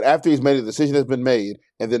 but after he's made it, the decision has been made.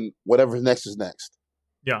 And then whatever's next is next.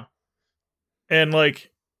 Yeah. And like,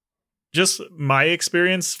 just my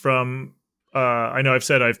experience from, I know I've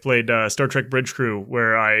said I've played Star Trek Bridge Crew,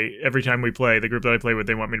 where every time we play, the group that I play with,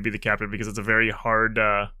 they want me to be the captain because it's a very hard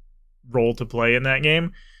role to play in that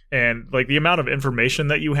game. And like the amount of information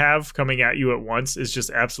that you have coming at you at once is just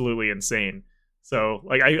absolutely insane. So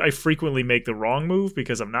like I frequently make the wrong move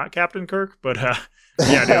because I'm not Captain Kirk, but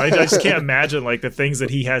yeah, dude, I just can't imagine like the things that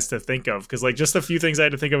he has to think of, because like just a few things I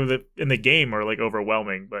had to think of in the game are like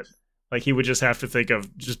overwhelming, but like he would just have to think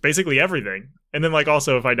of just basically everything. And then like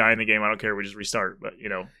also if I die in the game, I don't care, we just restart. But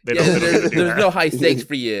there's no high stakes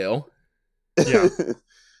for you. Yeah.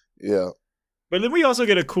 Yeah. But then we also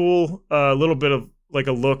get a cool little bit of like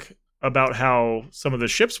a look about how some of the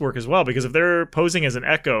ships work as well, because if they're posing as an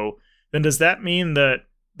echo, then does that mean that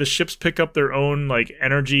the ships pick up their own like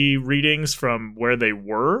energy readings from where they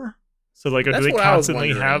were? So like do they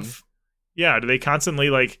constantly have do they constantly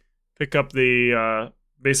like pick up the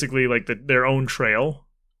basically like their own trail?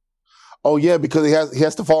 Oh yeah, because he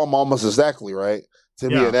has to follow them almost exactly, right? To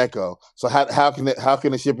be an echo. So how can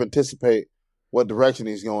the ship anticipate what direction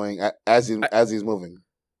he's going as he's moving?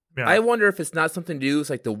 Yeah. I wonder if it's not something to do with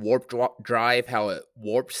like the warp drive, how it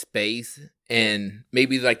warps space, and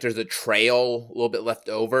maybe like there's a trail a little bit left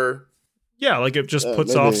over. Yeah, like it just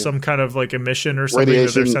puts off some kind of like emission or something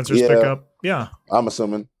that their sensors pick up. Yeah, I'm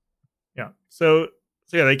assuming. Yeah. So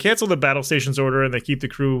yeah, they cancel the battle station's order and they keep the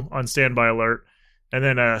crew on standby alert. And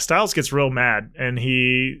then Styles gets real mad and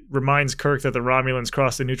he reminds Kirk that the Romulans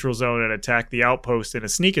crossed the neutral zone and attacked the outpost in a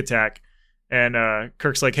sneak attack. And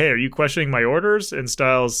Kirk's like, hey, are you questioning my orders? And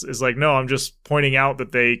Styles is like, no, I'm just pointing out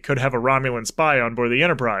that they could have a Romulan spy on board the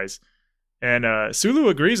Enterprise. And Sulu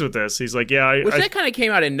agrees with this. He's like, yeah. That kind of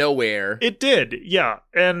came out of nowhere. It did, yeah.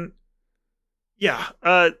 And Yeah.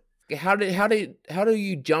 How do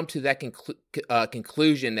you jump to that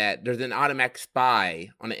conclusion that there's an automatic spy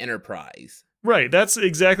on the Enterprise? Right. That's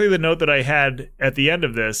exactly the note that I had at the end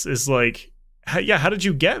of this. Is like, how did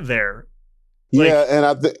you get there? Like, yeah, and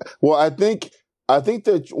I think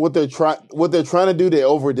that what they're trying to do, they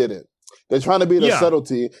overdid it. They're trying to be the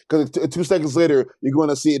subtlety, because 2 seconds later you're going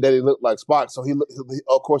to see that he looked like Spock, so he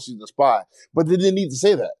of course he's a spy. But they didn't need to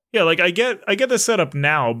say that. Yeah, like I get the setup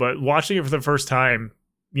now, but watching it for the first time,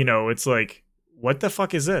 it's like, what the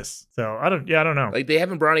fuck is this? So I don't know. Like, they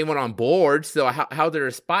haven't brought anyone on board, so how they're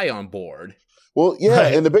a spy on board? Well, yeah,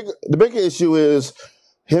 right. And the bigger issue is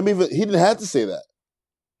he didn't have to say that.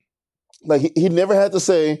 Like, he never had to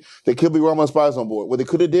say there could be Romulan spies on board. What they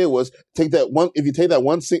could have did was take that one. If you take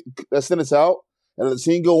that sentence out and let the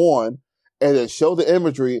scene go on, and then show the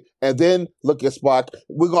imagery, and then look at Spock,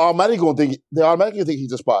 we're automatically think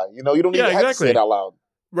he's a spy. You don't even have to say it out loud.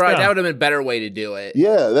 Right, that would have been a better way to do it.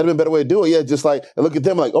 Yeah, that'd have been a better way to do it. Yeah, just like, and look at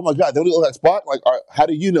them like, oh my God, they look like Spock. Like, how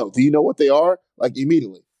do you know? Do you know what they are? Like,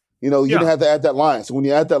 immediately. You didn't have to add that line. So when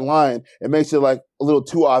you add that line, it makes it like a little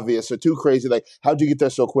too obvious or too crazy. Like, how'd you get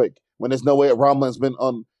there so quick when there's no way Romulan's been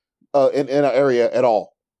in an area at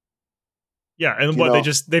all? Yeah, and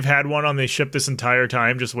they've had one on the ship this entire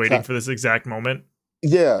time, just waiting for this exact moment.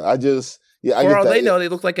 Yeah, I get all that. They know, they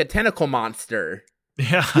look like a tentacle monster.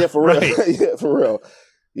 Yeah, for real. Right. Yeah, for real.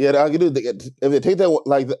 Yeah, I can do. If they take that,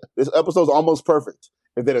 like, this episode's almost perfect.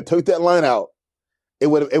 If they had took that line out, it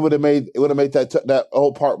would have made that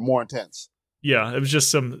whole part more intense. Yeah, it was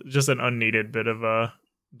just an unneeded bit of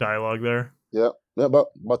dialogue there. Yeah, about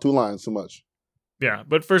 2 lines too much. Yeah,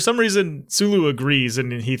 but for some reason Sulu agrees,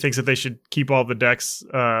 and he thinks that they should keep all the decks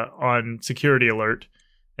on security alert,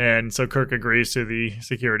 and so Kirk agrees to the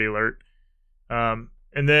security alert.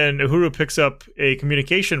 And then Uhura picks up a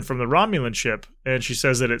communication from the Romulan ship, and she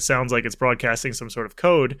says that it sounds like it's broadcasting some sort of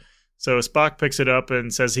code. So Spock picks it up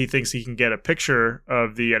and says he thinks he can get a picture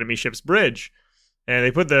of the enemy ship's bridge. And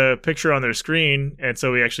they put the picture on their screen, and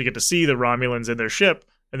so we actually get to see the Romulans in their ship.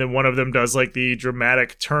 And then one of them does like the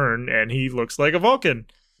dramatic turn, and he looks like a Vulcan.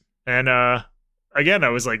 And again, I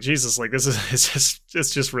was like, Jesus, like it's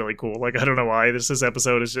just really cool. Like, I don't know why this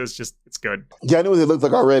episode is just it's good. Yeah, I knew what they looked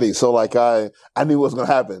like already, so like I knew what was gonna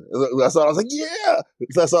happen. That's all. I was like, yeah.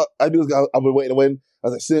 That's all I knew. I've been waiting to win. I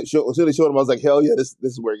was like, as soon as they showed him, I was like, hell yeah, this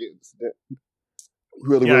is where it gets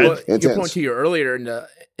really intense. Your point to you earlier in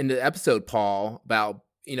the episode, Paul, about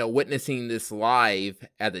witnessing this live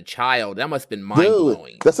as a child, that must have been mind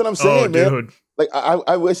blowing. That's what I'm saying, man. Dude. Like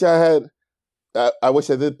I wish I had. I wish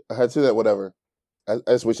I had seen that. Whatever. I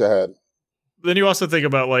just wish I had. Then you also think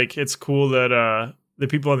about, like, it's cool that the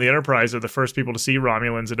people on the Enterprise are the first people to see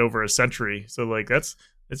Romulans in over a century. So, like, it's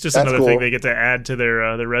just another thing they get to add to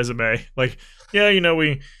their resume. Like, yeah,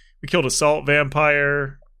 we killed a salt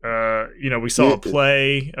vampire. We saw a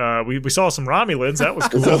play. We saw some Romulans. That was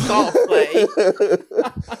cool. Salt play.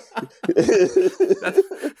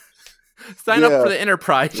 Sign up for the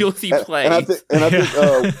Enterprise. You'll see plays. And I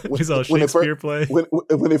think we saw a Shakespeare play.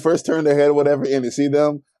 When they first turned their head or whatever, and they see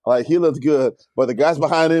them, like, he looked good, but the guys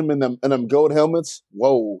behind him in them gold helmets,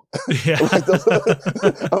 whoa! Yeah.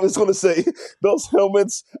 I was going to say those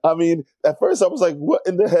helmets. I mean, at first I was like, "What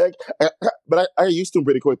in the heck?" But I got used to them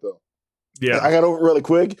pretty quick, though. Yeah, I got over it really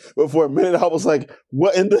quick, but for a minute I was like,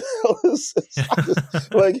 "What in the hell is this?"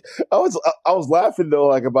 Like, I was laughing though,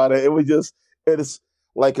 like, about it. It's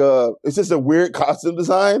like it's just a weird costume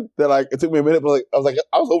design that, like, it took me a minute, but, like,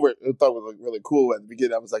 I was over it. I thought it was, like, really cool at the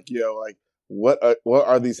beginning. I was like, yo, like, what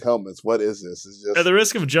are these helmets? What is this? It's just... At the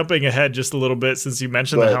risk of jumping ahead just a little bit, since you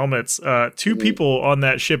mentioned the helmets, 2 people on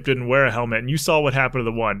that ship didn't wear a helmet, and you saw what happened to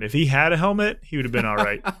the one. If he had a helmet, he would have been all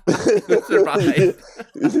right.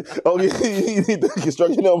 Oh, you need the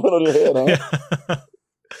construction helmet on your head, huh? Yeah.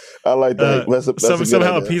 I like that. That's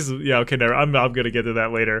somehow a piece of... Yeah, okay, never. I'm going to get to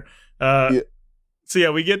that later. So yeah,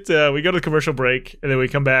 we go to commercial break, and then we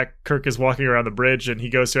come back. Kirk is walking around the bridge, and he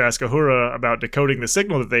goes to ask Uhura about decoding the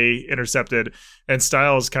signal that they intercepted. And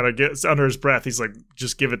Styles kind of gets under his breath. He's like,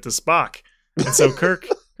 "Just give it to Spock." And so Kirk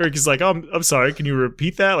is like, "Oh, I'm sorry. Can you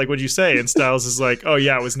repeat that? Like, what'd you say?" And Styles is like, "Oh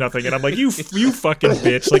yeah, it was nothing." And I'm like, "You fucking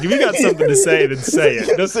bitch! Like, if you got something to say, then say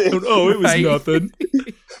it. Oh, it was nothing."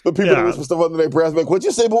 But people that whisper stuff under their breath, like, "What'd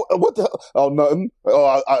you say? What the hell? Oh, nothing.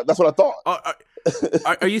 Oh, that's what I thought."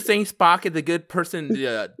 Are you saying Spock is a good person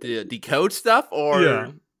to decode stuff, or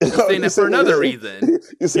you're saying that for another reason?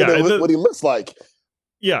 You're saying what he looks like.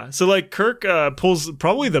 Yeah, so, like, Kirk pulls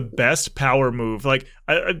probably the best power move. Like,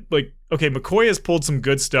 okay, McCoy has pulled some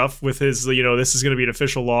good stuff with his, this is going to be an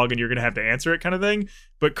official log and you're going to have to answer it kind of thing.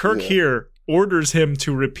 But Kirk here orders him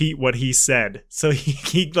to repeat what he said. So he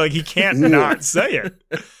can't not say it.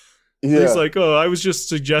 Yeah. He's like, oh, I was just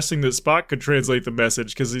suggesting that Spock could translate the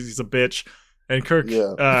message because he's a bitch. And Kirk, he's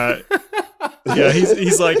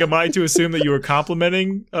like, am I to assume that you were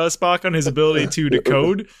complimenting Spock on his ability to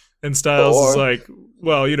decode? And Styles is like,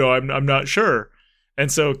 well, I'm not sure.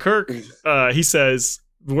 And so Kirk, he says,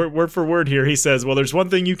 word for word here, he says, well, there's one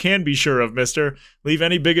thing you can be sure of, mister. Leave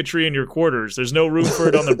any bigotry in your quarters. There's no room for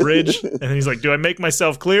it on the bridge. And then he's like, do I make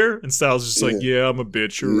myself clear? And Styles is just like, yeah, I'm a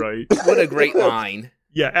bitch. You're right. What a great line.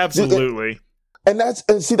 Yeah, absolutely. And that's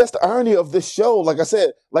the irony of this show. Like I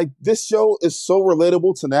said, like this show is so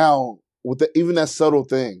relatable to now with even that subtle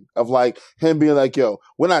thing of like him being like, yo,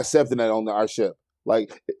 we're not accepting that on our ship.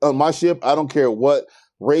 Like on my ship, I don't care what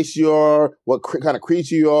race you are, what kind of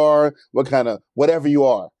creature you are, what kind of whatever you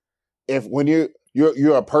are. When you're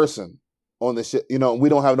a person on the ship, we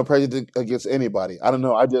don't have no prejudice against anybody. I don't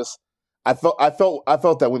know. I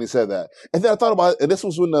felt that when he said that, and then I thought about it. And this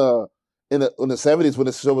was when in the 70s when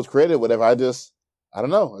this show was created, whatever. I don't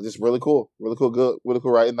know. It's just really cool, good, really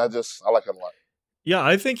cool writing. I like it a lot. Yeah,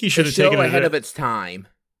 I think he should have taken it ahead of its time.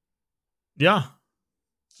 Yeah.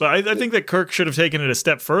 But I think that Kirk should have taken it a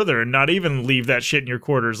step further and not even leave that shit in your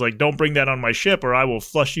quarters. Like, don't bring that on my ship or I will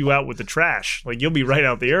flush you out with the trash. Like, you'll be right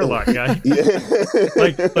out the airlock, guy.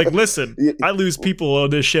 Like, listen, I lose people on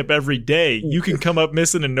this ship every day. You can come up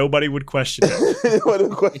missing and nobody would question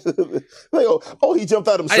it. Like, he jumped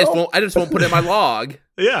out himself. I just won't put it in my log.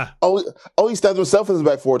 Yeah. He stabbed himself in his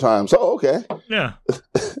back 4 times. Oh, okay. Yeah.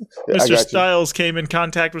 Mr. Styles came in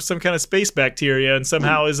contact with some kind of space bacteria and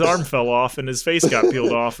somehow his arm fell off and his face got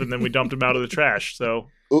peeled off and then we dumped him out of the trash. So,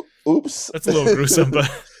 oops. That's a little gruesome,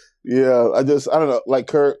 but yeah, I don't know. Like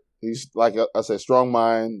Kurt, he's like I said, strong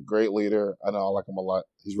mind, great leader. I know I like him a lot.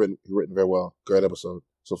 He's written very well. Great episode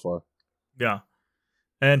so far. Yeah.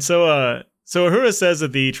 And so Uhura says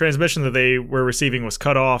that the transmission that they were receiving was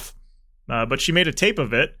cut off, but she made a tape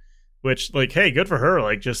of it, which, like, hey, good for her.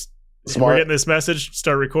 Like, just smart. We're getting this message,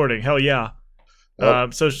 start recording. Hell yeah.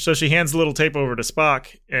 Yep. So she hands the little tape over to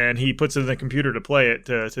Spock, and he puts it in the computer to play it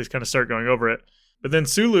to kind of start going over it. But then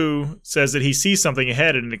Sulu says that he sees something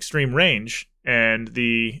ahead at an extreme range, and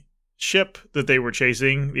the ship that they were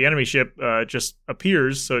chasing, the enemy ship, just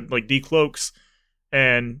appears, so it like decloaks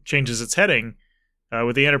and changes its heading,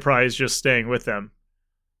 with the Enterprise just staying with them.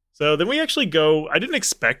 So then we actually go. I didn't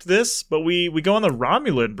expect this, but we go on the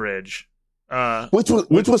Romulan bridge, which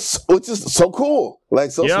is so cool.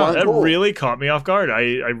 Like so smart. Yeah, cool. That really caught me off guard.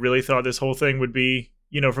 I really thought this whole thing would be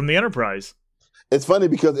from the Enterprise. It's funny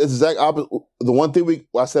because it's exact opposite. The one thing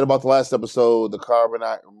I said about the last episode, the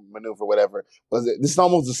carbonite maneuver, whatever, was this is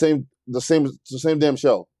almost the same damn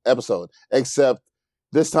episode, except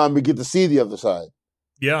this time we get to see the other side.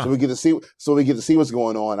 Yeah. So we get to see what's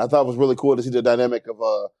going on. I thought it was really cool to see the dynamic of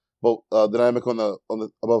dynamic on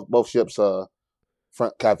both ships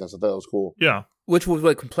front captains. I thought it was cool. Yeah. Which was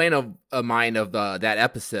a complaint of mine of that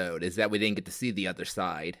episode, is that we didn't get to see the other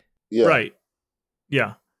side. Yeah. Right.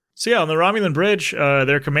 Yeah. So yeah, on the Romulan bridge,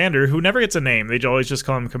 their commander, who never gets a name, they always just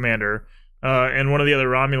call him Commander, and one of the other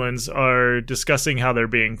Romulans are discussing how they're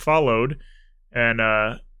being followed, and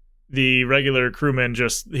the regular crewman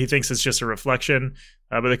he thinks it's just a reflection,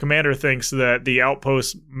 but the commander thinks that the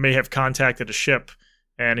outpost may have contacted a ship,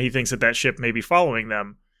 and he thinks that ship may be following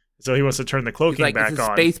them. So he wants to turn the cloaking back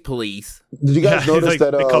on. Space police. Did you guys notice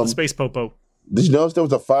that they call it Space Popo? Did you notice there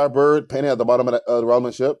was a Firebird painted at the bottom of the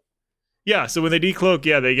Romulan ship? Yeah, so when they decloak,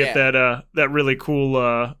 they get that really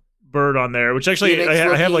cool bird on there, which actually I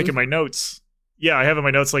have like in my notes. Yeah, I have in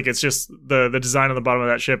my notes like it's just the design on the bottom of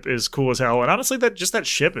that ship is cool as hell, and honestly, that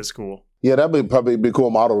ship is cool. Yeah, that'd be probably be a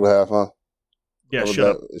cool model to have, huh? Yeah,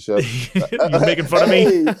 shut up. You're making fun of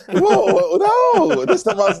me? Whoa, no, this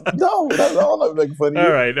time I'm not making fun of you.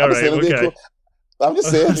 All right, okay. I'm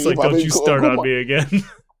just saying. It's like, don't you start on me again.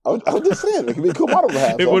 I'm just saying, it could be a cool model to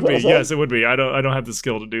have. It would be, yes, it would be. I don't have the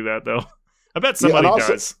skill to do that though. I bet somebody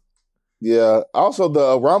does. Yeah. Also,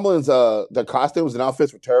 the Romulans, their costumes and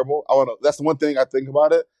outfits were terrible. That's the one thing I think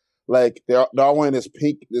about it. Like they're all wearing this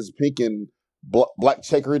pink and black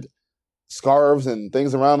checkered scarves and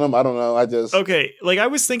things around them. I don't know. Okay. Like I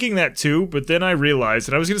was thinking that too, but then I realized,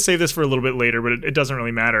 and I was going to save this for a little bit later, but it doesn't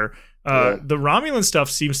really matter. The Romulan stuff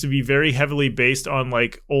seems to be very heavily based on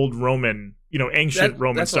like old Roman, ancient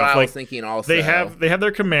Roman that's stuff. What I like was thinking also. They have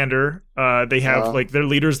their commander. They have like their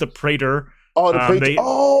leader's the Praetor. Oh, the Praetor.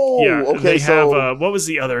 Okay. They have what was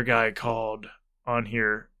the other guy called on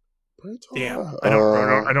here? Damn, I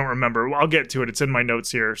don't remember. I'll get to it. It's in my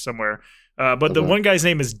notes here somewhere. But the one guy's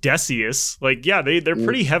name is Decius. Like, yeah, they're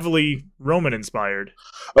pretty heavily Roman inspired.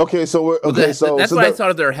 Okay, so that's why I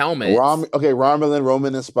thought of their helmets. Romulan,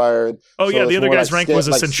 Roman inspired. Oh yeah, the other guy's rank was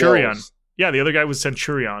a centurion. Scales. Yeah, the other guy was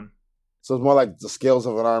centurion. So it's more like the scales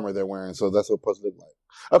of an armor they're wearing. So that's what it's supposed to look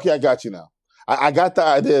like. Okay, I got you now. I got the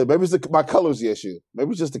idea. Maybe it's my color's the issue.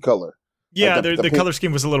 Maybe it's just the color. Yeah, like the color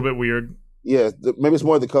scheme was a little bit weird. Yeah, maybe it's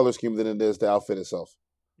more the color scheme than it is the outfit itself.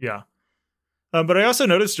 Yeah. But I also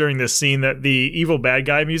noticed during this scene that the evil bad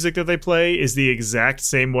guy music that they play is the exact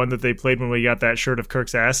same one that they played when we got that shirt of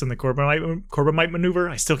Kirk's ass in the Corbomite maneuver.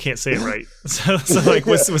 I still can't say it right. So like,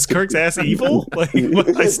 was Kirk's ass evil? Like,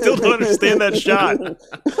 I still don't understand that shot.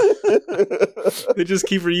 They just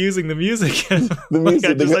keep reusing the music.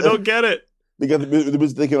 I don't get it. Because the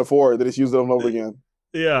music they can afford, they just use it over and over again.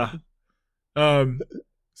 Yeah. So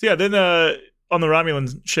yeah, then on the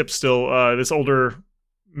Romulan ship still, this older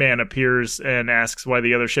man appears and asks why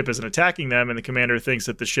the other ship isn't attacking them, and the commander thinks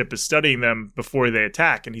that the ship is studying them before they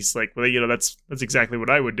attack, and he's like, well, that's exactly what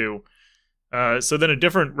I would do. So then a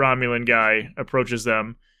different Romulan guy approaches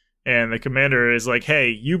them, and the commander is like, hey,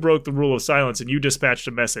 you broke the rule of silence and you dispatched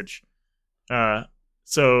a message. That's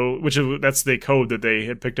the code that they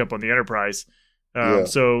had picked up on the Enterprise.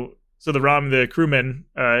 So the crewman,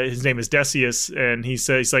 his name is Decius, and he's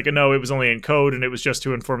like, no, it was only in code, and it was just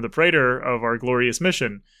to inform the Praetor of our glorious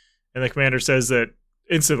mission. And the commander says that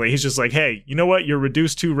instantly. He's just like, hey, you know what? You're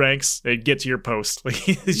reduced 2 ranks and get to your post. Like,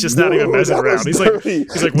 he's just not even messing around. He's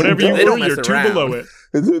like, whatever you roll, you're 2 below it.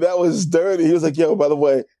 Dude, that was dirty. He was like, yo, by the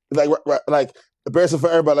way, like embarrassing for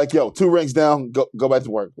everybody. Like, yo, 2 ranks down, go back to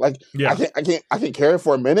work. Like, yeah. I can't carry it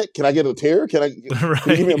for a minute. Can I get a tear? Can you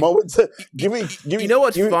give me a moment? Give me. You know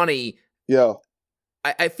what's funny? Yeah.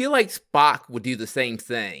 I feel like Spock would do the same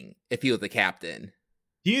thing if he was the captain.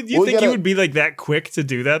 Do you think he would be like that quick to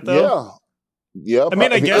do that though? Yeah. I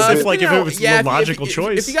mean, I guess if it was a logical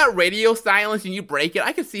choice. If you got radio silence and you break it,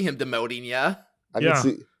 I could see him demoting you. I can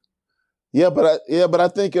see. Yeah, but I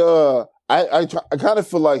think I kind of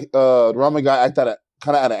feel like the Ramen guy acted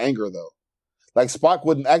kind of out of anger though. Like Spock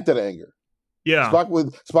wouldn't act out of anger. Yeah.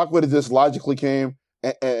 Spock would have just logically came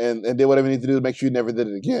and did whatever he needed to do to make sure he never did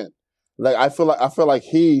it again. Like I feel like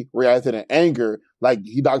he reacted in anger, like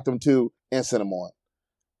he docked him too and sent him on.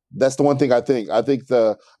 That's the one thing I think. I think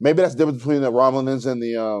maybe that's the difference between the Romulans and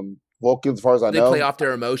the Vulcans, as far as I know. They play off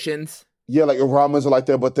their emotions. Yeah, like Romulans are like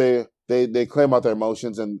that, but they claim out their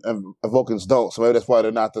emotions, and Vulcans don't. So maybe that's why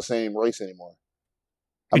they're not the same race anymore.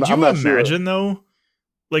 Could you imagine though?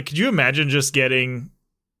 Like, could you imagine just getting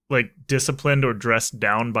like disciplined or dressed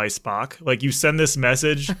down by Spock? Like, you send this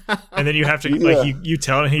message, and then you have to like you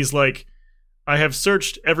tell him, and he's like, I have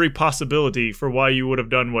searched every possibility for why you would have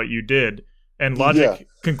done what you did. And logic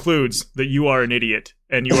concludes that you are an idiot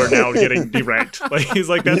and you are now getting deranked. Like, he's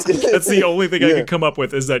like, that's the only thing I can come up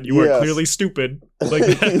with is that you are clearly stupid. Like,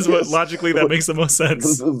 that's what logically that makes the most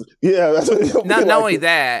sense. Yeah, that's what not only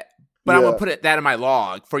that, but I'm gonna put that in my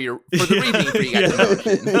log for the reasoning for you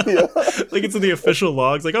guys. Like, it's in the official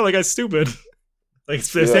logs. Like, oh, that guy's stupid. Like,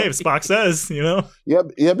 hey, if Spock says, you know.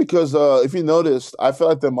 Yeah, because if you noticed, I feel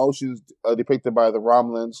like the emotions depicted by the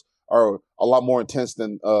Romulans are a lot more intense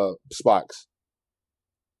than Spock's.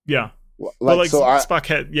 Yeah. Spock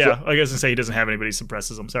had, I was gonna say he doesn't have anybody who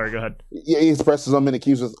suppresses them. Sorry, go ahead. Yeah, he suppresses them and he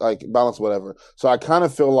keeps us like balance, whatever. So I kind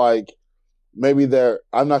of feel like maybe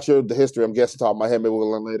I'm not sure the history, I'm guessing top of my head, maybe we'll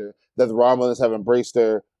learn later, that the Romulans have embraced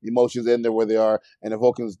their emotions in there where they are, and the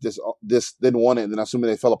Vulcans just didn't want it, and then assuming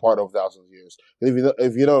they fell apart over thousands of years. And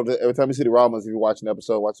if you know, every time you see the Romulans, if you watch an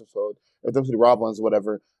episode, every time you see the Romulans or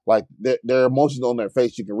whatever, like their emotions on their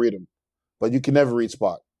face, you can read them. But you can never read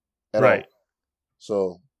Spock at all.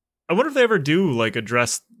 So I wonder if they ever do like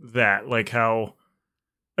address that, like how.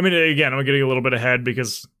 I mean, again, I'm getting a little bit ahead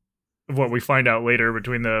because of what we find out later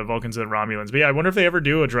between the Vulcans and Romulans. But yeah, I wonder if they ever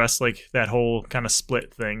do address like that whole kind of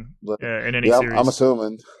split thing in any series.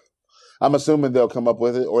 I'm assuming they'll come up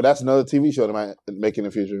with it, or that's another TV show they might make in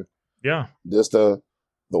the future. Yeah, just the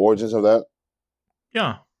origins of that.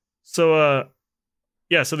 Yeah. So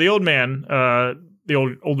so the old man,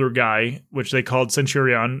 the older guy, which they called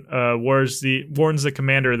Centurion, warns the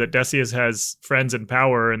commander that Decius has friends in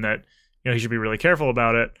power and that he should be really careful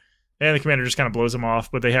about it. And the commander just kind of blows him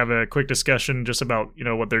off, but they have a quick discussion just about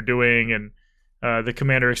what they're doing, and the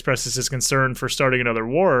commander expresses his concern for starting another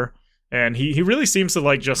war, and he really seems to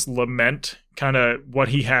like just lament kind of what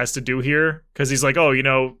he has to do here, because he's like, oh,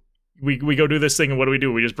 we go do this thing, and what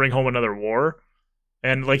do? We just bring home another war.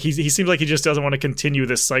 And like he seems like he just doesn't want to continue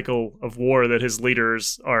this cycle of war that his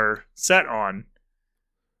leaders are set on.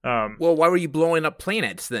 Well, why were you blowing up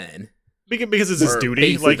planets then? Because it's his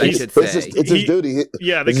duty. Like it's his duty.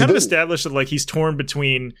 Yeah, they kind of established that like he's torn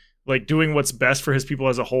between like doing what's best for his people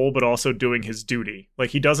as a whole, but also doing his duty.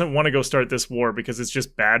 Like he doesn't want to go start this war because it's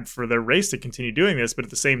just bad for their race to continue doing this. But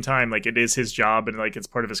at the same time, like it is his job and like it's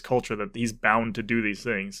part of his culture that he's bound to do these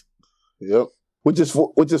things. Yep. Which is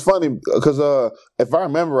funny because if I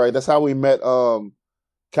remember right, that's how we met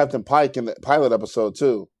Captain Pike in the pilot episode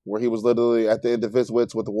too, where he was literally at the end of his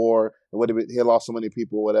wits with the war and he had lost so many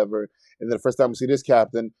people or whatever. And then the first time we see this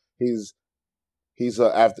captain, he's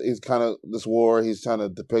after he's kind of this war, he's trying to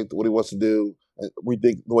depict what he wants to do and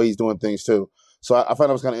rethink the way he's doing things too. So I find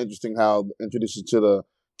it was kind of interesting how introduced to the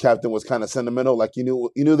captain was kind of sentimental, like you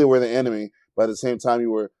knew they were the enemy, but at the same time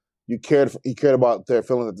he cared about their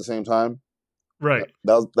feelings at the same time. Right.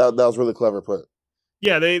 That was really clever put.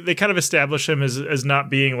 Yeah, they kind of establish him as not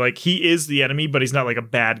being like he is the enemy, but he's not like a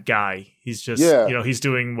bad guy. He's just he's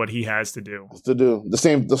doing what he has to do. The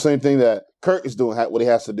same thing that Kirk is doing what he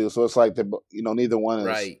has to do. So it's like neither one is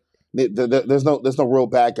right. There's no real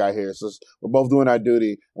bad guy here. So we're both doing our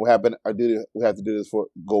duty. We have to do this for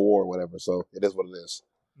go war or whatever. So it is what it is.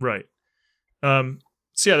 Right.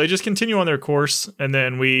 So yeah, they just continue on their course, and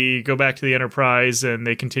then we go back to the Enterprise, and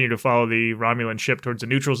they continue to follow the Romulan ship towards the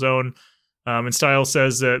neutral zone. And Styles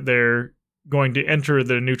says that they're going to enter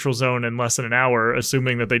the neutral zone in less than an hour,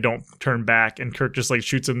 assuming that they don't turn back. And Kirk just like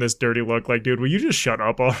shoots him this dirty look, like, "Dude, will you just shut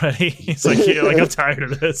up already?" He's like, "Yeah, like I'm tired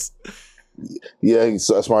of this." Yeah, he's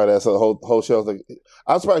so smart ass. So the whole show's like,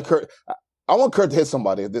 I'm surprised Kirk. I want Kurt to hit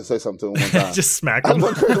somebody if they say something to him one time. Just smack him.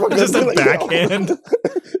 Just a backhand.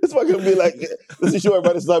 It's not gonna be like, this is sure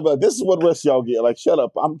everybody's not like, this is what rest y'all get. Like, shut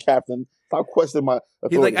up, I'm captain. Stop questioning my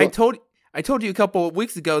authority. He's like, I told you a couple of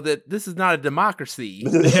weeks ago that this is not a democracy.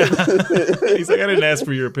 Yeah. He's like, I didn't ask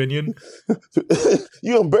for your opinion.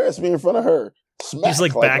 You embarrassed me in front of her. Smack. He's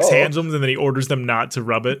like backhands them, and then he orders them not to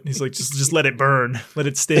rub it. He's like, just let it burn, let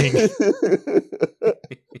it sting.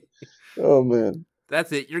 Oh man,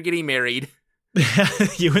 that's it. You're getting married.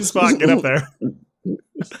 You and Spock get up there.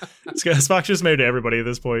 Spock's just married to everybody at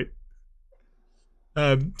this point.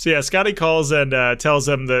 So yeah, Scotty calls and tells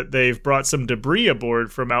them that they've brought some debris aboard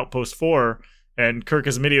from Outpost 4, and Kirk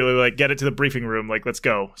is immediately like, get it to the briefing room, like, let's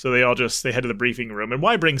go. So they head to the briefing room. And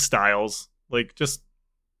why bring Styles? Like, just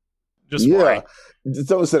why? Just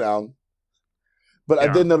don't sit down. But yeah.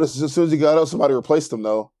 I did notice as soon as he got out, somebody replaced him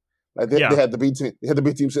though. Like they had the B team. They had the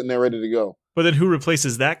B team sitting there ready to go. But then who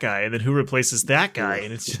replaces that guy? And then who replaces that guy?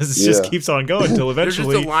 And it just keeps on going until eventually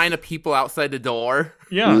there's just a line of people outside the door.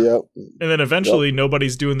 Yeah. Yep. And then eventually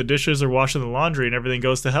nobody's doing the dishes or washing the laundry, and everything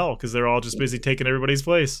goes to hell because they're all just busy taking everybody's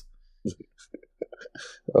place.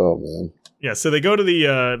 Oh man. Yeah. So they go to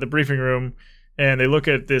the briefing room and they look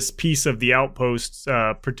at this piece of the Outpost's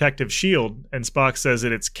protective shield, and Spock says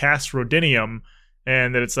that it's cast rhodinium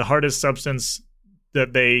and that it's the hardest substance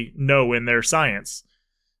that they know in their science.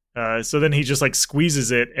 So then he just like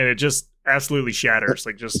squeezes it and it just absolutely shatters,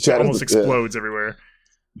 like just almost explodes everywhere.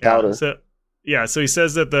 Powder. So he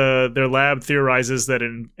says that their lab theorizes that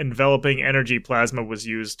an enveloping energy plasma was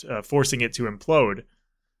used, forcing it to implode.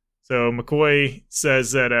 So McCoy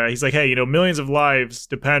says that he's like, hey, millions of lives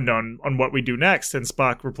depend on what we do next. And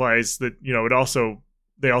Spock replies that,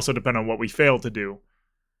 they also depend on what we fail to do.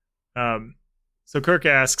 So Kirk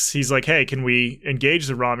asks, he's like, hey, can we engage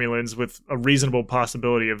the Romulans with a reasonable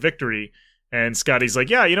possibility of victory? And Scotty's like,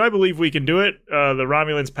 yeah, I believe we can do it. The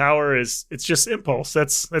Romulans' power it's just impulse.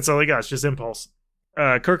 That's all they got. It's just impulse.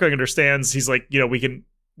 Kirk understands. He's like, we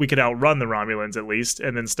could outrun the Romulans at least.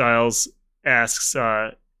 And then Styles asks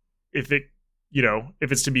if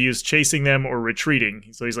it's to be used chasing them or retreating.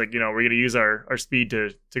 So he's like, we're going to use our speed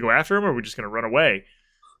to go after them, or we're just going to run away.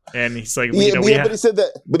 And he's like, but he said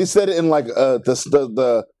that. But he said it in like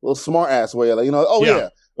the little smart ass way, like we're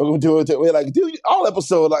gonna do it. We're like, dude, all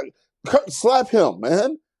episode, like, Kirk, slap him,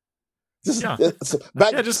 man. Smack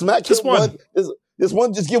just one. Just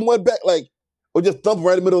one, just give him one back, like, or just thump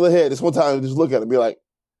right in the middle of the head. Just one time, just look at him, and be like,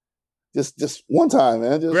 just one time,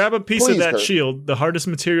 man. Just, grab a piece of that shield, the hardest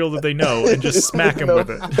material that they know, and just smack him with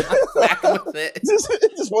it. Smack him with it.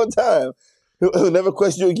 Just one time. He'll never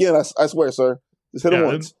question you again. I swear, sir. Just hit him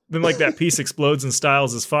once. Then like that piece explodes and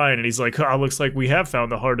Styles is fine, and he's like, looks like we have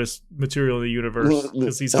found the hardest material in the universe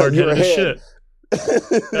because he's hard-headed as shit.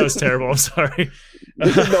 That was terrible. I'm sorry.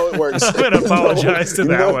 No, it works. I'm going to apologize to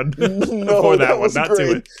that one. Before that one, not great.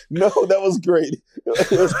 to it. No, that was great.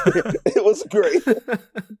 It was great.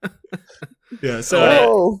 Yeah,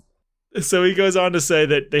 so he goes on to say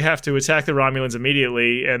that they have to attack the Romulans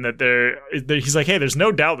immediately, and that he's like, hey, there's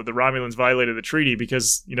no doubt that the Romulans violated the treaty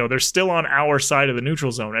because, they're still on our side of the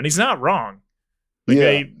neutral zone. And he's not wrong.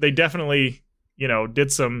 Like they definitely,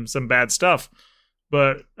 did some bad stuff.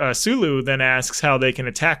 But Sulu then asks how they can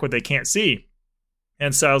attack what they can't see.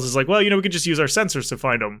 And Styles is like, well, we could just use our sensors to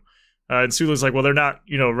find them. And Sulu's like, well, they're not,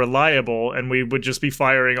 reliable, and we would just be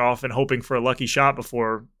firing off and hoping for a lucky shot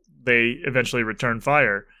before they eventually return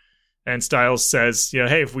fire. And Styles says,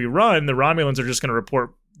 hey, if we run, the Romulans are just going to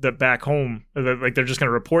report that back home. Like, they're just going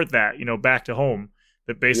to report that, back to home.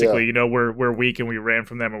 That basically, we're weak and we ran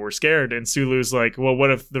from them and we're scared. And Sulu's like, well, what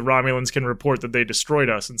if the Romulans can report that they destroyed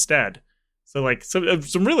us instead? So, like,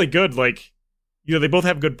 some really good, like, they both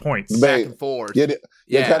have good points. Back and forth.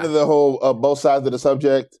 Yeah, kind of the whole both sides of the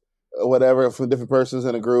subject, or whatever, from different persons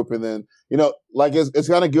in a group. And then, like, it's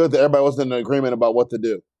kind of good that everybody wasn't in agreement about what to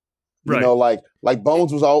do. Right. Like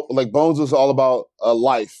Bones was all about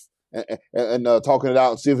life and talking it out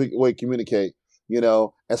and see if we communicate,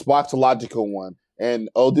 and Spock's a logical one. And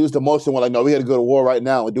dude's the emotional one, like, no, we had to go to war right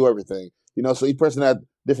now and do everything. So each person had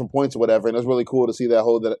different points or whatever, and it was really cool to see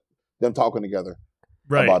them talking together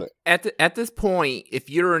about it. At this point, if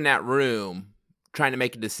you're in that room trying to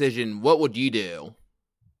make a decision, what would you do?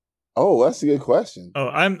 Oh, that's a good question. Oh,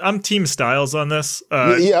 I'm Team Styles on this.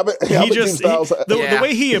 The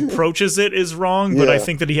way he approaches it is wrong, but I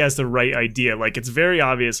think that he has the right idea. Like, it's very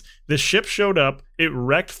obvious. The ship showed up. It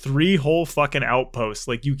wrecked 3 whole fucking outposts.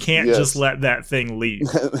 Like, you can't just let that thing leave.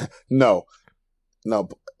 No.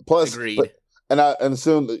 Plus, agreed. And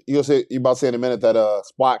soon you're about to say in a minute that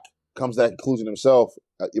Spock comes to that conclusion himself.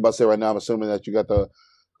 You're about to say right now, I'm assuming that you got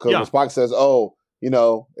because Spock says,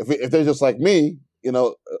 if they're just like me,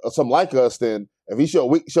 something like us, then if he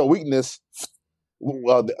show weakness,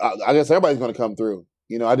 well, I guess everybody's going to come through.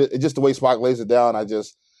 It's just the way Spock lays it down. I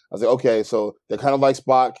was like, okay, so they're kind of like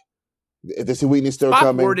Spock. If they see weakness still Spock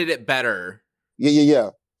coming, worded it better.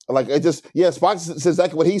 Yeah. Like, Spock says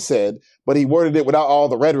exactly what he said, but he worded it without all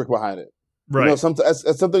the rhetoric behind it. Right. It's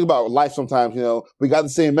something about life. Sometimes, we got the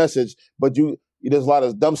same message, but there's a lot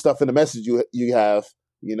of dumb stuff in the message you have.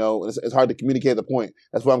 It's hard to communicate the point.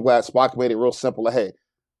 That's why I'm glad Spock made it real simple. Like, hey,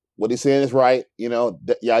 what he's saying is right. Yada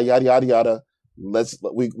yada yada yada.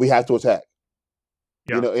 We have to attack.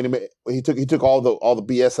 Yeah. And he took all the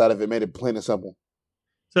BS out of it, made it plain and simple.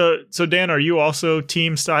 So Dan, are you also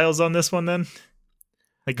Team Styles on this one then?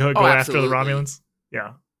 Like, go after the Romulans?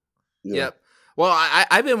 Yeah. Yep. Well,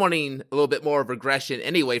 I've been wanting a little bit more of regression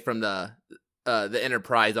anyway from the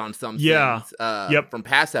Enterprise on some things. From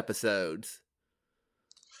past episodes.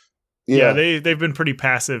 Yeah, they've been pretty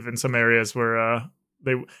passive in some areas where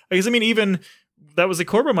even that was a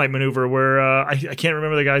Corbomite maneuver where I can't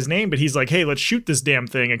remember the guy's name, but he's like, hey, let's shoot this damn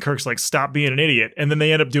thing. And Kirk's like, stop being an idiot. And then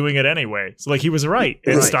they end up doing it anyway. So, like, he was right.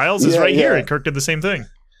 And Styles is right here. And Kirk did the same thing.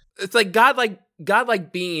 It's like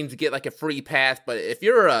godlike beings get like a free pass, but if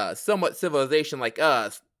you're a somewhat civilization like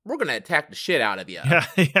us, we're going to attack the shit out of you. Yeah.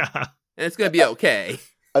 And it's going to be okay.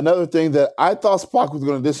 Another thing that I thought Spock was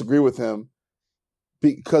going to disagree with him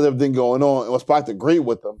because of everything going on, and when Spock agreed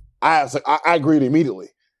with him, I was like, I agreed immediately.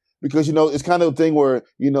 Because, it's kind of a thing where,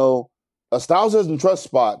 Styles doesn't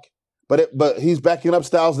trust Spock, but he's backing up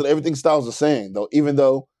Styles and everything Styles is saying, though, even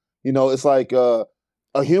though, it's like a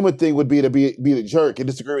human thing would be to be the jerk and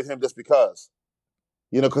disagree with him just because,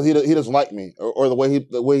 because he doesn't like me or the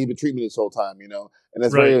way he been treating me this whole time, and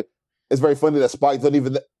it's very funny that Spock doesn't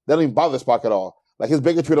even bother Spock at all. Like, his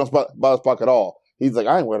bigotry don't bother Spock at all. He's like,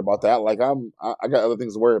 I ain't worried about that. Like, I got other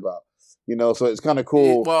things to worry about, so it's kind of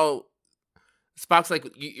cool. Well, Spock's like,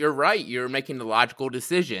 you're right. You're making the logical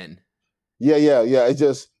decision. Yeah. It's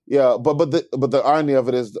just, but the irony of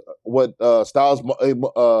it is what Styles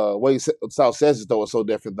says it though is so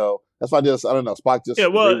different though. That's why I don't know. Spock just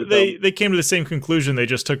they came to the same conclusion. They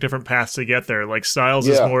just took different paths to get there. Like, Styles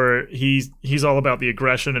is more he's all about the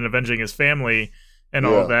aggression and avenging his family and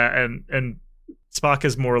all of that, and Spock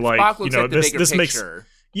is more like, Spock looks like this makes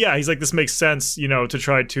he's like, this makes sense, to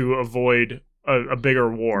try to avoid a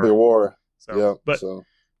bigger war. Big war. So,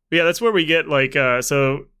 that's where we get like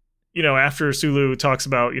after Sulu talks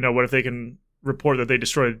about what if they can report that they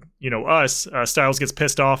destroyed us, Styles gets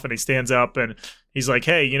pissed off and he stands up and he's like,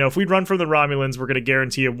 hey, if we run from the Romulans, we're going to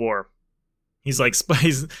guarantee a war. He's like,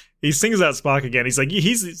 he sings out Spock again. He's like,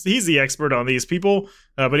 he's the expert on these people,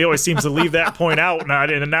 but he always seems to leave that point out.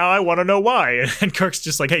 And now I want to know why. And Kirk's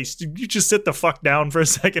just like, hey, you just sit the fuck down for a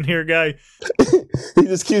second here, guy. He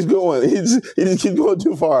just keeps going. He just keeps going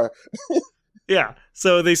too far. Yeah.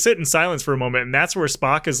 So they sit in silence for a moment, and that's where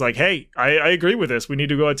Spock is like, hey, I agree with this. We need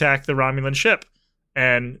to go attack the Romulan ship.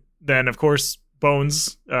 And then, of course,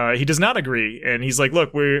 Bones, he does not agree. And he's like,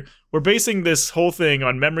 look, we're basing this whole thing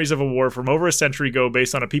on memories of a war from over a century ago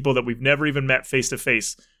based on a people that we've never even met face to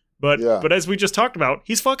face. But as we just talked about,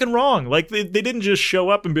 he's fucking wrong. Like they didn't just show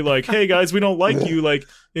up and be like, "Hey guys, we don't like you," like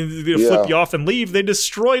flip you off and leave. They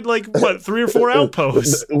destroyed 3 or 4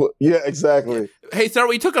 outposts. Yeah, exactly. Hey, sir,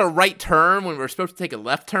 we took a right turn when we were supposed to take a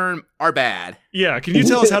left turn. Our bad. Yeah, can you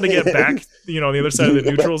tell us how to get back? On the other side of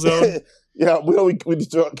the neutral zone. Yeah, we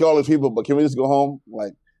just kill all these people, but can we just go home?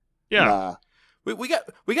 Nah. We got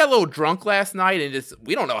a little drunk last night and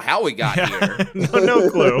we don't know how we got here. no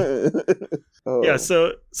clue. Yeah,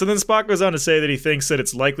 so then Spock goes on to say that he thinks that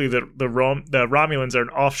it's likely that the Romulans are an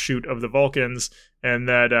offshoot of the Vulcans, and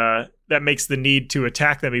that makes the need to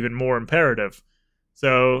attack them even more imperative.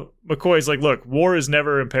 So McCoy's like, look, war is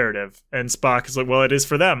never imperative, and Spock is like, well, it is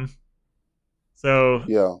for them.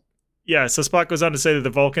 So yeah, so Spock goes on to say that the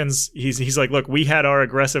Vulcans, he's like, look, we had our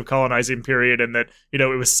aggressive colonizing period, and that, it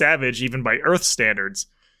was savage even by Earth standards.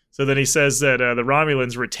 So then he says that the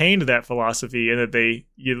Romulans retained that philosophy, and that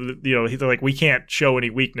they're like, we can't show any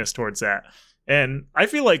weakness towards that. And I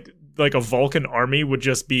feel like a Vulcan army would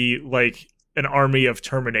just be like an army of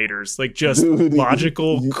Terminators, like just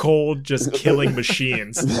logical, cold, just killing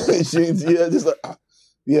machines. That'd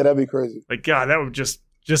be crazy. Like, God, that would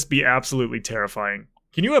just be absolutely terrifying.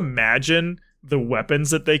 Can you imagine the weapons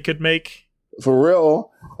that they could make? For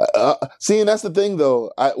real. See, and that's the thing,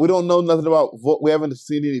 though. We don't know nothing about. We haven't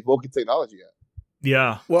seen any Vulcan technology yet.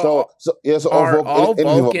 Yeah. Well, so are all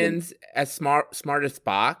Vulcans as smart as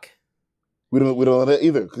Spock? We don't know that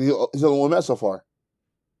either, because he's the only one met so far.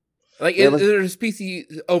 Like, is a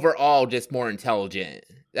species overall just more intelligent?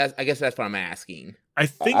 I guess that's what I'm asking. I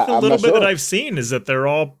think the little bit that I've seen is that they're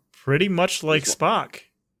all pretty much like Spock.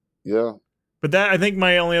 Yeah. But I think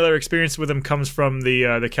my only other experience with him comes from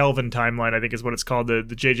the Kelvin timeline, I think is what it's called, the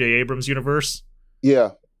J.J. Abrams universe.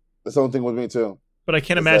 Yeah, that's the only thing with me too. But I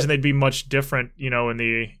can't imagine they'd be much different, in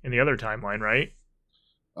the other timeline, right?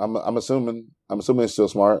 I'm assuming it's still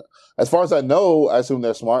smart. As far as I know, I assume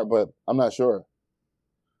they're smart, but I'm not sure.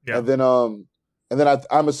 Yeah. And then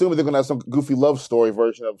I'm assuming they're gonna have some goofy love story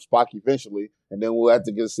version of Spock eventually, and then we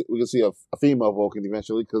can see a female Vulcan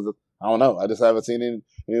eventually, because I don't know. I just haven't seen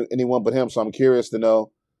anyone but him, so I'm curious to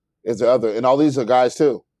know, is there other? And all these are guys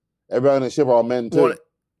too. Everybody on the ship are all men too. Well,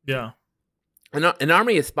 yeah. An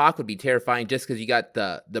army of Spock would be terrifying just because you got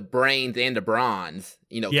the brains and the bronze.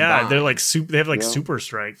 Yeah, combined. They're like they have super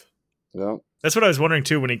strength. Yeah. That's what I was wondering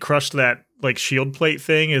too when he crushed that shield plate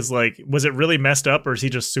thing. Is was it really messed up, or is he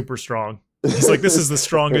just super strong? He's like, this is the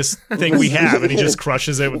strongest thing we have, and he just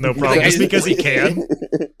crushes it with no problem, just because he can.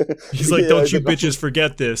 He's like, don't you bitches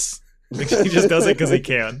forget this. He just does it because he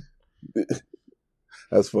can.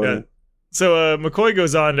 That's funny. Yeah. So McCoy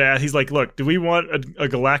goes on to ask, he's like, look, do we want a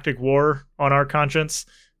galactic war on our conscience?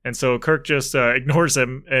 And so Kirk just ignores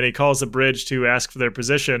him, and he calls the bridge to ask for their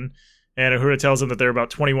position. And Uhura tells him that they're about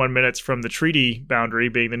 21 minutes from the treaty boundary,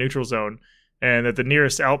 being the neutral zone, and that the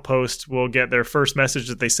nearest outpost will get their first message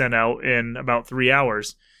that they send out in about 3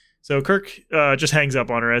 hours. So Kirk just hangs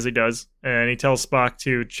up on her, as he does, and he tells Spock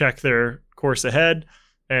to check their course ahead.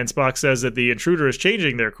 And Spock says that the intruder is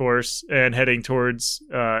changing their course and heading towards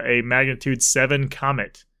a magnitude 7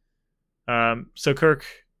 comet. So Kirk,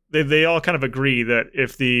 they all kind of agree that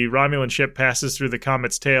if the Romulan ship passes through the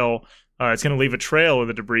comet's tail, it's going to leave a trail of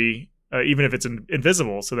the debris, even if it's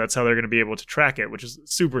invisible. So that's how they're going to be able to track it, which is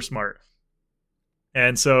super smart.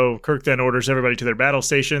 And so Kirk then orders everybody to their battle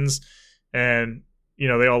stations, and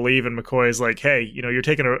they all leave, and McCoy is like, hey, you're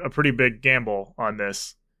taking a pretty big gamble on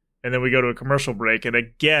this. And then we go to a commercial break, and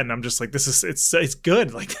again, I'm just like, it's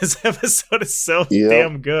good. Like, this episode is so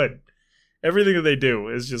damn good. Everything that they do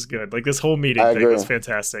is just good. Like, this whole meeting thing was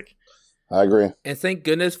fantastic. I agree. And thank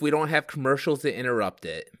goodness we don't have commercials to interrupt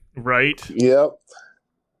it. Right? Yep.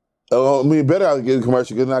 Oh, I mean, better I get a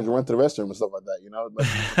commercial because then I can run to the restroom and stuff like that,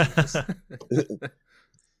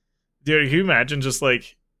 Dude, can you imagine just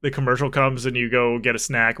like the commercial comes and you go get a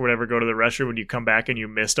snack or whatever, go to the restroom, and you come back and you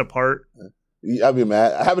missed a part? I'd be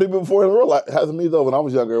mad. It happened to me before in real life. It happened to me though when I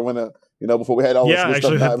was younger. When before we had all this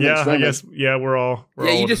stuff. I guess. Yeah, we're all.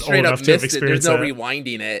 You just straight up missed it. There's no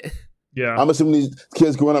rewinding it. Yeah, I'm assuming these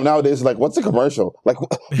kids growing up nowadays are like, "What's a commercial? Like,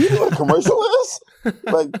 you know what a commercial is?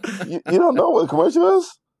 Like, you don't know what a commercial is?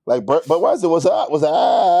 Like, Budweiser was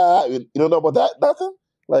you don't know about that? Nothing?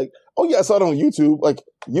 Like, oh yeah, I saw it on YouTube. Like,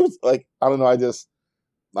 I don't know. I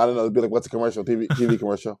don't know. It'd be like, what's a commercial? TV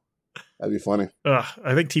commercial. That'd be funny.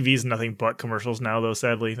 I think TV is nothing but commercials now, though,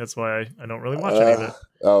 sadly. That's why I don't really watch any of it.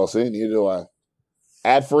 Oh, see? Neither do I.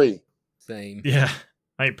 Ad-free. Same. Yeah.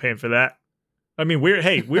 I ain't paying for that. I mean, we're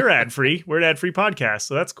ad-free. We're an ad-free podcast,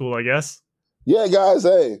 so that's cool, I guess. Yeah, guys,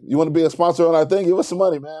 hey, you want to be a sponsor on our thing? Give us some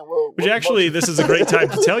money, man. Which actually, this is a great time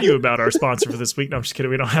to tell you about our sponsor for this week. No, I'm just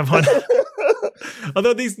kidding. We don't have one.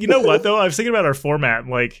 Although these, you know what though, I was thinking about our format.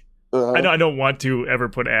 Like, I don't want to ever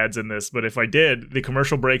put ads in this, but if I did, the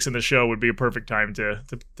commercial breaks in the show would be a perfect time to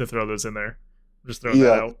throw those in there. Just throw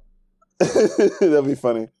that out. That'd be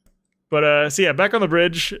funny. But so yeah, back on the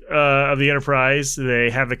bridge of the Enterprise, they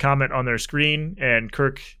have the comet on their screen, and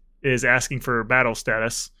Kirk is asking for battle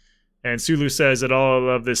status. And Sulu says that all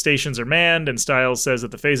of the stations are manned, and Styles says that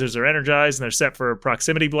the phasers are energized and they're set for a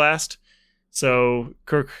proximity blast. So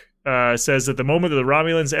Kirk says that the moment the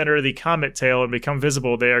Romulans enter the comet tail and become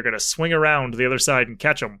visible, they are going to swing around to the other side and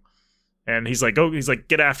catch them. And he's like,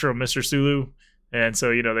 get after him, Mr. Sulu. And so,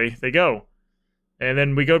 they go. And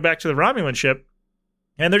then we go back to the Romulan ship,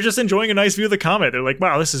 and they're just enjoying a nice view of the comet. They're like,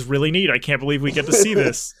 wow, this is really neat. I can't believe we get to see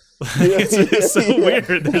this. It's so weird.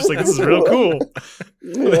 They're just like, this is real cool.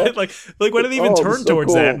 like why did they even turn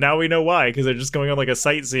towards that? Now we know why, because they're just going on like a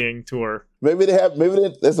sightseeing tour. Maybe that's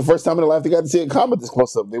the first time in their life they got to see a comet this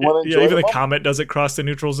close up. They want to enjoy even the comet doesn't cross the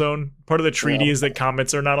neutral zone. Part of the treaty is that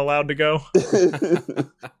comets are not allowed to go.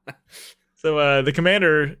 So the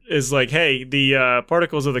commander is like, hey, the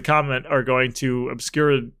particles of the comet are going to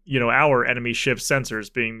obscure, our enemy ship's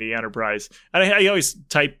sensors, being the Enterprise. And I always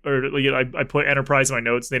type, or I put Enterprise in my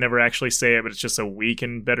notes. They never actually say it, but it's just so we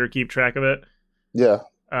can better keep track of it. Yeah.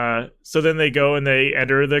 So then they go and they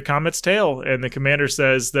enter the comet's tail, and the commander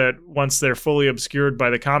says that once they're fully obscured by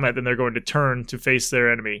the comet, then they're going to turn to face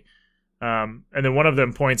their enemy. And then one of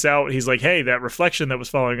them points out, he's like, hey, that reflection that was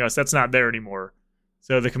following us, that's not there anymore.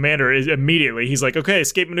 So the commander is immediately, he's like, okay,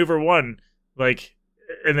 escape maneuver 1. Like,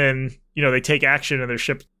 and then, they take action and their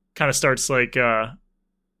ship kind of starts like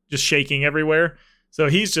just shaking everywhere. So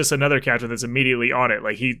he's just another captain that's immediately on it.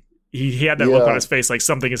 Like he had that look on his face, like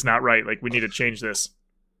something is not right. Like we need to change this.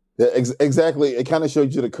 Yeah, exactly. It kind of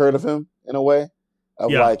showed you the curve of him in a way.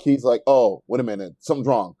 Like, he's like, oh, wait a minute, something's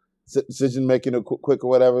wrong. Decision making quick or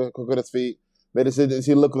whatever, quick with his feet. Made a decision.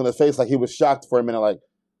 He looked on his face like he was shocked for a minute, like,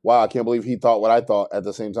 wow, I can't believe he thought what I thought at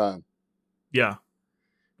the same time. Yeah.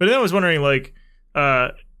 But then I was wondering, like,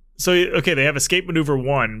 they have escape maneuver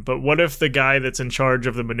 1, but what if the guy that's in charge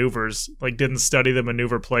of the maneuvers, like, didn't study the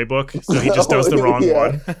maneuver playbook, so he just does the wrong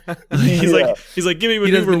one? He's like, give me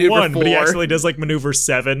maneuver 1, but he accidentally does, like, maneuver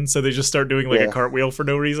 7, so they just start doing, like, a cartwheel for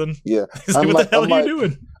no reason. Yeah. He's like, what the hell are you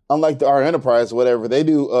doing? Unlike our Enterprise or whatever, they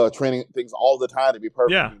do training things all the time to be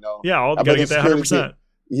perfect, Yeah, gotta get that 100%.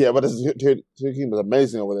 Yeah, but his team is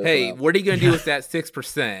amazing over there. Hey, what are you going to do with that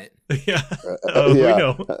 6%? Yeah. We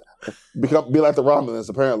know. Be like the Romulans,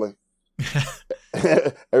 apparently.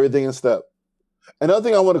 Everything in step. Another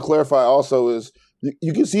thing I want to clarify also is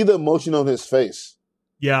you can see the emotion on his face.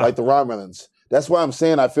 Yeah. Like the Romulans. That's why I'm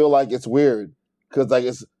saying I feel like it's weird. Because like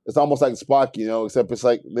it's almost like Spock, except it's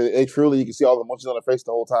like they truly, you can see all the emotions on their face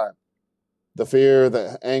the whole time. The fear,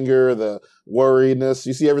 the anger, the worriedness.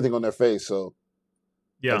 You see everything on their face, so.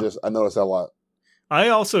 Yeah, I noticed that a lot. I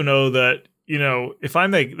also know that, if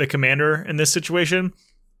I'm the commander in this situation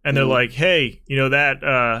and they're like, hey,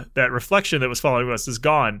 that reflection that was following us is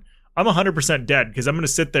gone, I'm 100% dead, because I'm going to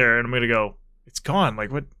sit there and I'm going to go, it's gone.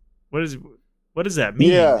 Like, what does that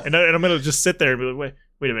mean? Yeah. And I'm going to just sit there and be like,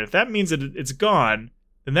 wait a minute. If that means that it's gone,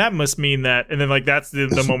 then that must mean that. And then, like, that's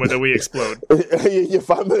the moment that we explode.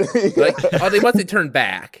 They must have turned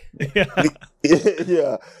back.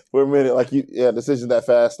 Yeah. For a minute, like decision that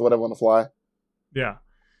fast, whatever on the fly. Yeah.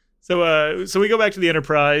 So we go back to the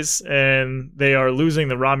Enterprise, and they are losing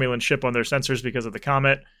the Romulan ship on their sensors because of the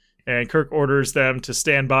comet. And Kirk orders them to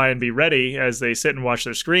stand by and be ready as they sit and watch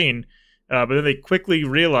their screen. But then they quickly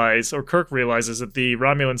realize, or Kirk realizes, that the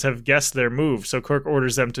Romulans have guessed their move. So Kirk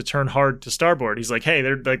orders them to turn hard to starboard. He's like, hey,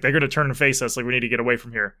 they're going to turn and face us. Like, we need to get away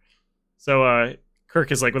from here. So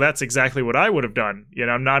Kirk is like, well, that's exactly what I would have done.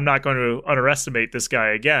 I'm not going to underestimate this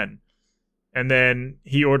guy again. And then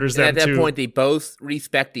he orders them to... At that point, they both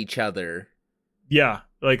respect each other. Yeah,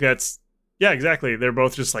 like that's... Yeah, exactly. They're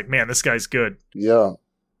both just like, man, this guy's good. Yeah.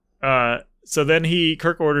 So then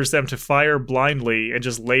Kirk orders them to fire blindly and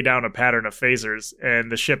just lay down a pattern of phasers,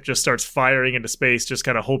 and the ship just starts firing into space, just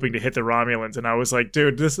kind of hoping to hit the Romulans. And I was like,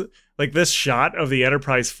 dude, this shot of the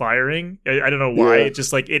Enterprise firing, I don't know why, it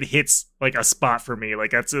just like it hits like a spot for me. Like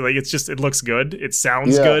that's like it looks good, it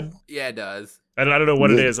sounds good. Yeah, it does. I don't know what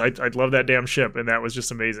it is. I love that damn ship, and that was just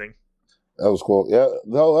amazing. That was cool. Yeah,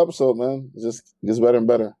 the whole episode, man, it just gets better and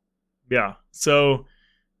better. Yeah. So.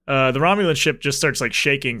 The Romulan ship just starts like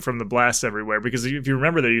shaking from the blasts everywhere, because if you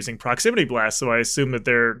remember, they're using proximity blasts, so I assume that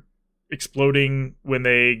they're exploding when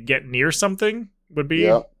they get near something would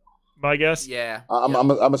be my guess. Yeah,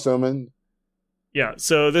 I'm assuming. Yeah,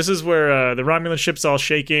 so this is where the Romulan ship's all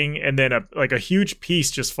shaking, and then a huge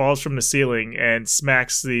piece just falls from the ceiling and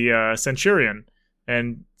smacks the Centurion,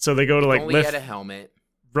 And so they go to like only lift. had a helmet.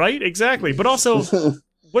 Right, exactly. But also,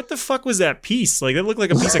 what the fuck was that piece? Like, it looked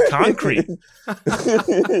like a piece of concrete.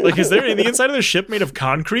 Like, is there the inside of their ship made of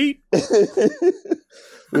concrete?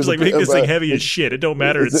 It's like, make this thing heavy as shit. It don't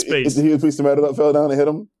matter. It's space. It's a huge piece of metal that fell down and hit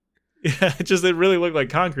him. Yeah, it really looked like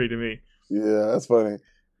concrete to me. Yeah, that's funny.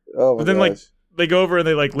 Oh my But then, gosh. like, they go over and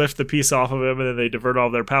they like lift the piece off of him, and then they divert all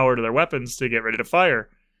their power to their weapons to get ready to fire.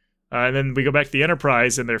 And then we go back to the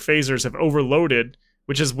Enterprise, and their phasers have overloaded,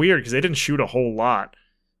 which is weird because they didn't shoot a whole lot.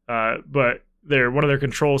 But one of their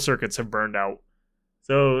control circuits have burned out.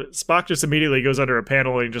 So Spock just immediately goes under a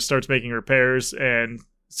panel and just starts making repairs. And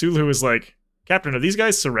Sulu is like, Captain, are these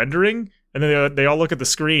guys surrendering? And then they all look at the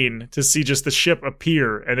screen to see just the ship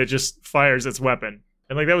appear, and it just fires its weapon.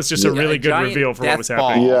 And like that was just a really good reveal for what was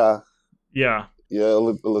happening. Yeah,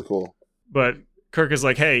 it looked cool. But Kirk is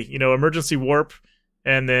like, hey, emergency warp.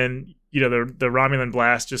 And then, the Romulan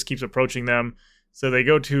blast just keeps approaching them. So they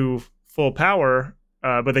go to full power,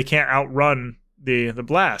 but they can't outrun the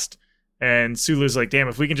blast. And Sulu's like, damn,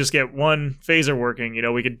 if we can just get one phaser working,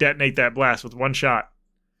 we could detonate that blast with one shot.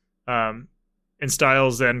 And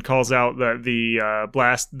Styles then calls out that the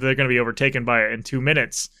blast, they're going to be overtaken by it in 2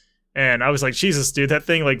 minutes. And I was like, Jesus, dude, that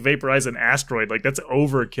thing like vaporized an asteroid. Like, that's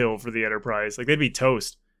overkill for the Enterprise. Like, they'd be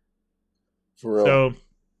toast. For real. So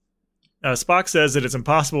Spock says that it's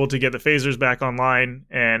impossible to get the phasers back online.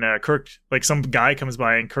 And Kirk, like, some guy comes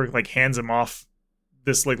by and Kirk like hands him off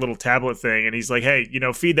this like little tablet thing. And he's like, hey,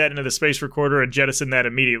 feed that into the space recorder and jettison that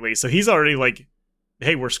immediately. So he's already like,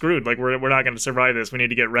 hey, we're screwed. Like, we're not going to survive this. We need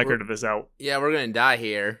to get record of this out. Yeah, we're going to die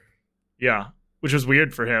here. Yeah, which was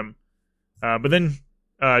weird for him. But then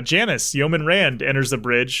Janice, Yeoman Rand, enters the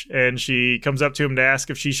bridge, and she comes up to him to ask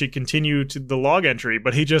if she should continue to the log entry.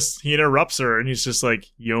 But he interrupts her, and he's just like,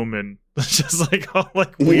 Yeoman. just like, all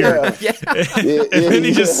like weird. Yeah. And then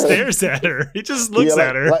he just stares at her. He just looks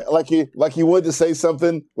at her. Like he wanted to say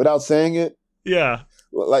something without saying it. Yeah.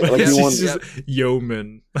 Like he wanted just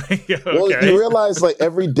Yeoman. Okay. Well, you realize like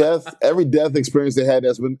every death experience they had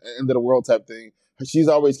that's been end of the world type thing, she's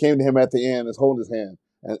always came to him at the end and holding his hand,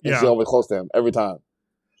 and she's always close to him every time.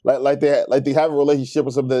 Like they have a relationship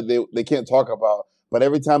or something that they can't talk about, but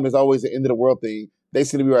every time there's always an end of the world thing, they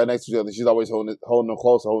seem to be right next to each other. She's always holding him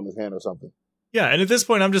close, holding his hand or something. Yeah, and at this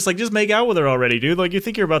point, I'm just like, just make out with her already, dude. Like, you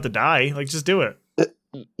think you're about to die? Like, just do it.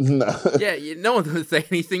 No. Yeah, no one's gonna say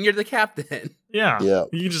anything. You're the captain. Yeah.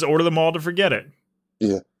 You can just order them all to forget it.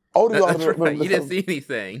 Yeah. That's right. You didn't see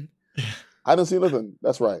anything. I didn't see nothing.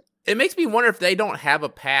 That's right. It makes me wonder if they don't have a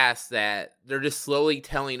past that they're just slowly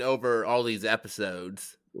telling over all these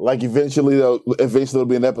episodes. Like eventually there'll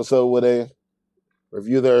be an episode where they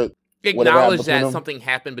review their acknowledge that something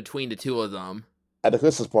happened between the two of them at the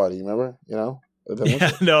Christmas party. Remember? Yeah,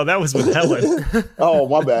 no, that was with Helen. Oh,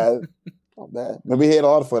 my bad. Maybe he had a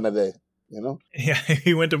lot of fun that day. Yeah,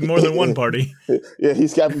 he went to more than one party. Yeah,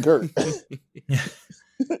 he's Captain Kirk.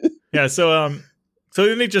 Yeah, so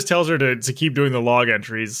then he just tells her to keep doing the log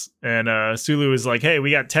entries, and Sulu is like, hey,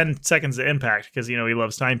 we got 10 seconds to impact, because he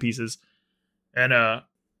loves timepieces. And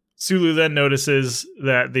Sulu then notices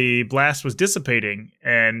that the blast was dissipating,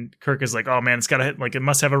 and Kirk is like, oh man, it's gotta hit, like, it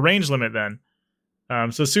must have a range limit then.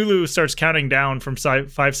 So Sulu starts counting down from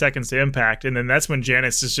 5 seconds to impact, and then that's when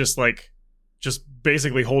Janice is just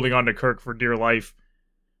basically holding on to Kirk for dear life.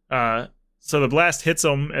 So the blast hits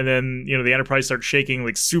them, and then the Enterprise starts shaking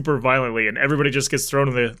like super violently, and everybody just gets thrown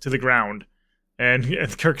to the ground.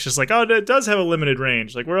 And Kirk's just like, oh, it does have a limited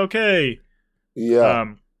range. Like, we're okay.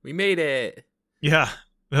 Yeah, we made it. Yeah,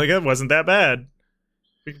 like that wasn't that bad.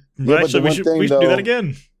 Actually, we should do that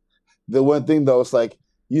again. The one thing though, it's like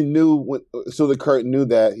you knew the Kirk knew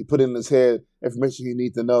that he put in his head information he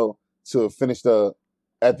need to know to finish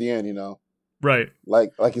at the end. Right.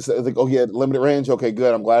 Like you said, like, oh yeah, limited range. Okay,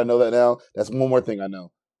 good. I'm glad I know that now. That's one more thing I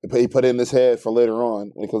know. He put it in his head for later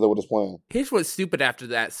on when he comes up with his plan. Here's what's stupid after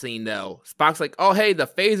that scene though. Spock's like, oh hey, the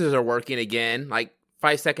phasers are working again. Like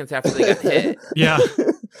 5 seconds after they got hit. Yeah.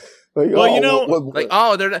 Like,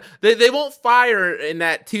 they won't fire in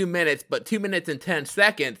that 2 minutes, but 2 minutes and 10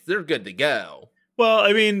 seconds, they're good to go. Well,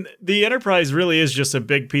 I mean, the Enterprise really is just a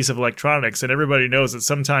big piece of electronics, and everybody knows that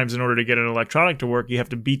sometimes in order to get an electronic to work, you have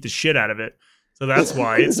to beat the shit out of it. So that's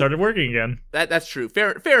why it started working again. That's true.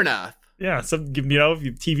 Fair enough. Yeah, so if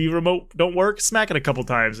your TV remote don't work, smack it a couple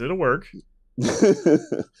times. It'll work.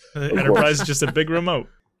 Enterprise is just a big remote.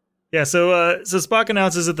 Yeah, so Spock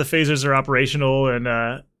announces that the phasers are operational,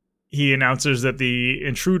 and he announces that the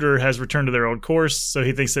intruder has returned to their own course, so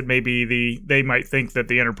he thinks that maybe they might think that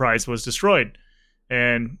the Enterprise was destroyed.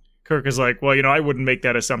 And Kirk is like, well, I wouldn't make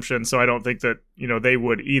that assumption, so I don't think that, they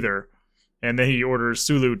would either. and then he orders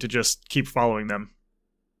Sulu to just keep following them.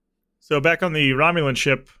 So back on the Romulan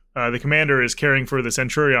ship, the commander is caring for the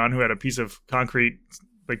Centurion who had a piece of concrete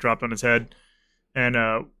dropped on his head, and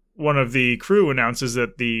one of the crew announces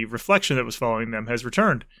that the reflection that was following them has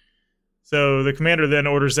returned. So the commander then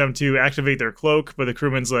orders them to activate their cloak, but the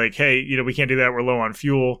crewman's like, hey, we can't do that, we're low on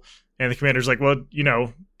fuel. And the commander's like, well,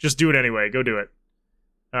 just do it anyway, go do it.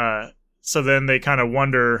 So then they kind of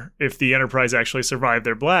wonder if the Enterprise actually survived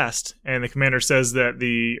their blast, and the commander says that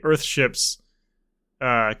the Earth ship's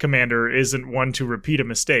commander isn't one to repeat a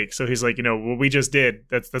mistake. So he's like, what we just did,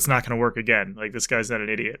 that's not going to work again. Like, this guy's not an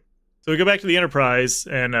idiot. So we go back to the Enterprise,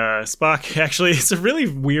 and Spock actually, it's a really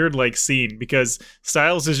weird scene, because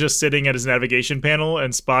Styles is just sitting at his navigation panel,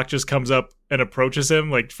 and Spock just comes up and approaches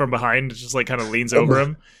him from behind, just kind of leans over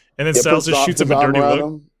him, and then Styles just shoots him a dirty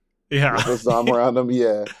look. Yeah, puts his arm around him.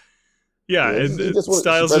 Yeah. Yeah, and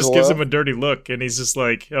Styles just gives him a dirty look, and he's just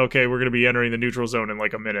like, okay, we're going to be entering the neutral zone in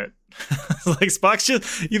a minute. Spock's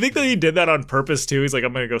just, you think that he did that on purpose too? He's like,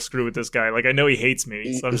 I'm going to go screw with this guy. I know he hates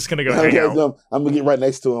me, so I'm just going to go hang out. I'm going to get right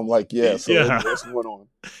next to him, what's going on?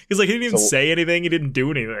 He's like, he didn't even say anything, he didn't do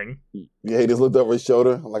anything. Yeah, he just looked over his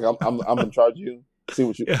shoulder, I'm in charge of you, see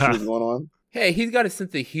what's going on. Hey, he's got a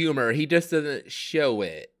sense of humor, he just doesn't show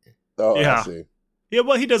it. Oh, yeah. I see. Yeah,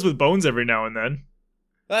 well, he does with Bones every now and then.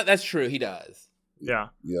 That's true. He does. Yeah.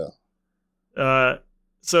 Yeah.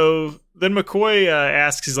 So then McCoy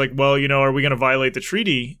asks, he's like, well, are we going to violate the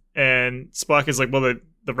treaty? And Spock is like, well,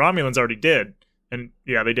 the Romulans already did. And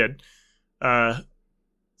yeah, they did.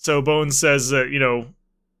 So Bones says that,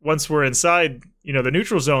 once we're inside, the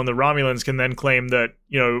neutral zone, the Romulans can then claim that,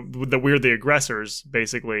 that we're the aggressors,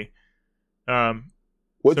 basically.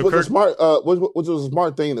 Which was a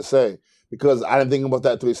smart thing to say, because I didn't think about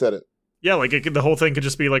that until he said it. Yeah, the whole thing could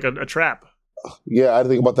just be a trap. Yeah, I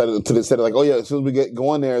didn't think about that until they said it. Oh yeah, as soon as we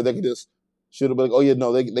go in there, they could just should have been oh yeah,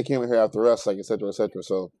 no, they came in here after us, et cetera, et cetera.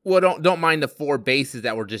 So don't mind the 4 bases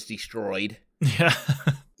that were just destroyed. Yeah,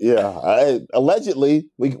 yeah. Allegedly,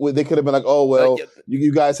 they could have been oh well,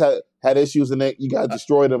 you guys had issues and you guys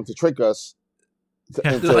destroyed them to trick us.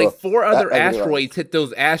 There's 4 other asteroids hit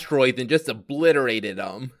those asteroids and just obliterated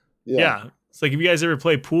them. Yeah. It's if you guys ever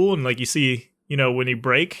play pool and you see when you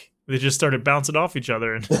break. They just started bouncing off each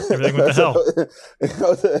other and everything went to hell.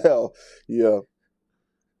 What the hell? Yeah.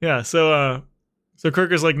 Yeah, so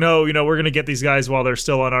Kirk is like, no, we're going to get these guys while they're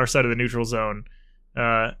still on our side of the neutral zone.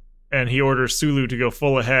 And he orders Sulu to go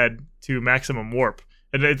full ahead to maximum warp.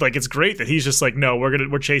 And it's great that he's just like, no,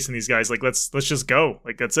 we're chasing these guys. Let's just go.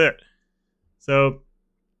 That's it. So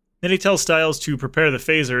then he tells Styles to prepare the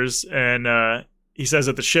phasers, and he says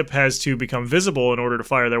that the ship has to become visible in order to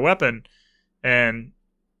fire their weapon. And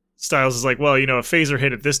Styles is like, well, a phaser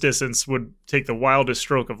hit at this distance would take the wildest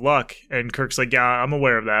stroke of luck. And Kirk's like, yeah, I'm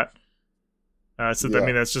aware of that. I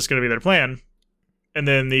mean, that's just going to be their plan. And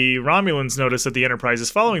then the Romulans notice that the Enterprise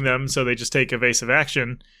is following them, so they just take evasive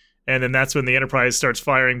action. And then that's when the Enterprise starts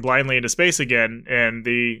firing blindly into space again. And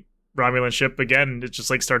the Romulan ship, again, it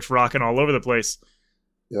just starts rocking all over the place.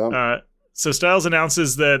 Yeah. So Styles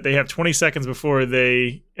announces that they have 20 seconds before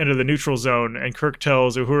they enter the neutral zone, and Kirk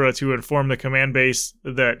tells Uhura to inform the command base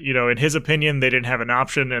that, in his opinion, they didn't have an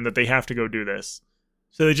option and that they have to go do this.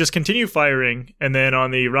 So they just continue firing, and then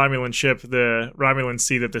on the Romulan ship, the Romulans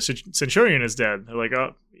see that the Centurion is dead. They're like,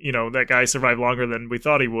 oh, that guy survived longer than we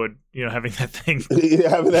thought he would, having that thing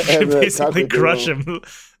having basically crush him.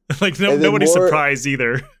 Nobody's surprised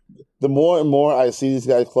either. The more and more I see these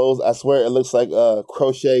guys' clothes, I swear it looks like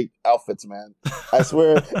crochet outfits, man. I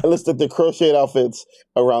swear it looks like the crocheted outfits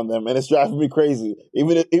around them, and it's driving me crazy.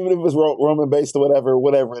 Even if it's Roman based or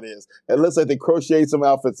whatever it is, it looks like they crocheted some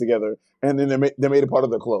outfits together, and then they made it part of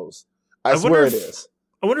their clothes. I swear it is.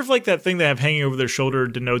 I wonder if that thing they have hanging over their shoulder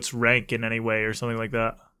denotes rank in any way or something like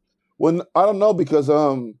that. Well, I don't know, because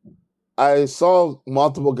I saw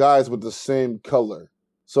multiple guys with the same color.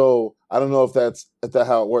 So I don't know if that's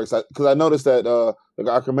how it works. Because I noticed that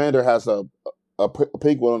our commander has a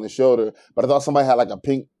pink one on his shoulder, but I thought somebody had a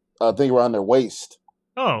pink thing around their waist.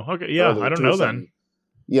 Oh, okay, yeah, I don't know then.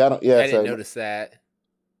 Yeah, I didn't notice that.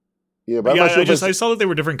 Yeah, but I'm not sure I saw that they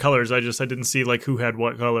were different colors. I didn't see who had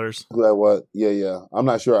what colors. Who had what? Yeah. I'm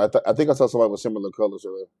not sure. I think I saw somebody with similar colors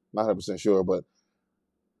earlier. Not 100% sure, but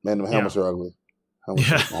man, the helmets are ugly.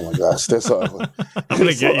 Yeah. Oh my gosh, they're so ugly. I'm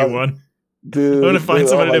gonna get you one. Dude, I'm gonna find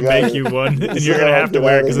somebody to make you one, and you're gonna have to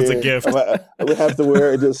wear it because it's a gift. I'm gonna have to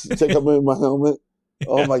wear it. Just check up my helmet.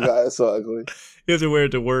 Oh my god, it's so ugly. You have to wear it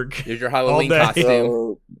to work. Here's your Halloween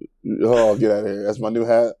costume. Oh, get out of here! That's my new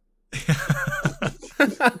hat.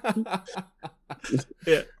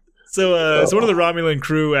 Yeah. So one of the Romulan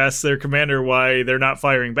crew asks their commander why they're not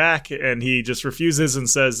firing back, and he just refuses and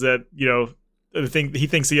says that, he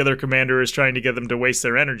thinks the other commander is trying to get them to waste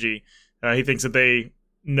their energy. He thinks that they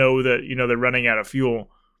know that, they're running out of fuel,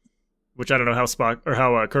 which I don't know how Spock or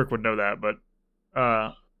how Kirk would know that, but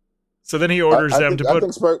so then he orders them to put. I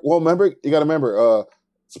think Spock, you got to remember,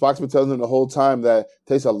 Spock's been telling them the whole time that it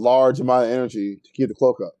takes a large amount of energy to keep the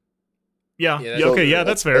cloak up. Yeah,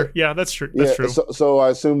 that's fair. Yeah, that's true. That's true. So I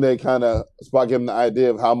assume they kind of Spock gave them the idea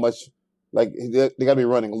of how much, like they got to be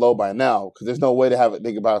running low by now, because there's no way to have it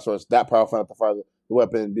think about a source that powerful enough to fire the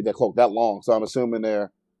weapon and be that cloak that long. So I'm assuming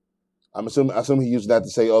he used that to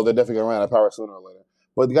say, oh, they're definitely gonna run out of power sooner or later.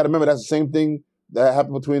 But you got to remember that's the same thing that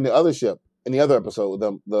happened between the other ship in the other episode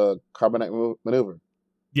with the carbonite maneuver.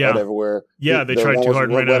 Yeah, whatever. Where they tried too hard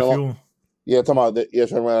and ran out of fuel. Yeah, talking about trying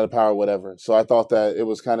to run out of power, or whatever. So I thought that it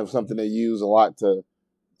was kind of something they use a lot to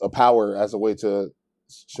power as a way to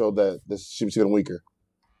show that this ship's getting weaker.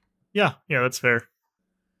 Yeah, that's fair.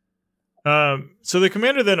 So the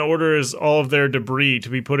commander then orders all of their debris to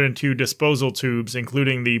be put into disposal tubes,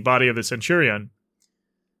 including the body of the Centurion.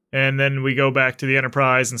 And then we go back to the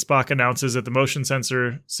Enterprise, and Spock announces that the motion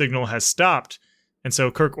sensor signal has stopped, and so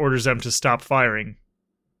Kirk orders them to stop firing.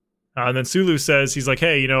 And then Sulu says, he's like,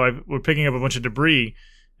 hey, we're picking up a bunch of debris.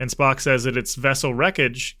 And Spock says that it's vessel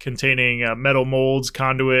wreckage containing metal molds,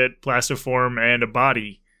 conduit, plastiform, and a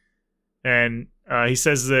body. And he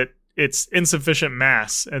says that it's insufficient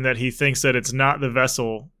mass and that he thinks that it's not the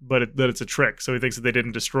vessel, but that it's a trick. So he thinks that they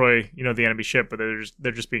didn't destroy, the enemy ship, but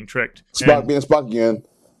they're just being tricked. Spock being Spock again.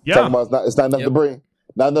 Yeah. Talking about it's not enough debris.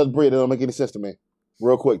 Not enough debris. That don't make any sense to me.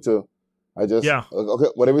 Real quick, too. Okay,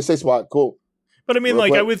 whatever you say, Spock, cool. But I mean, real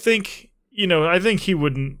quick. I would think, I think he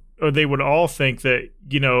wouldn't, or they would all think that,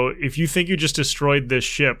 if you think you just destroyed this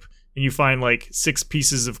ship and you find like 6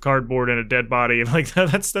 pieces of cardboard and a dead body, and like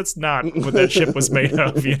that's not what that ship was made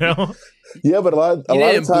of, Yeah, but a lot of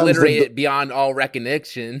times obliterate it beyond all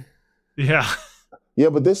recognition. Yeah. Yeah,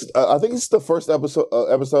 but this, I think it's the first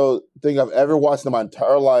episode thing I've ever watched in my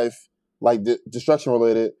entire life, like destruction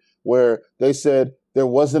related, where they said there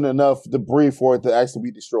wasn't enough debris for it to actually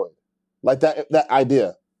be destroyed. Like that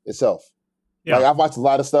idea itself. Yeah. Like I've watched a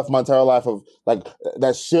lot of stuff my entire life of like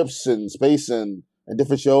that ships and space and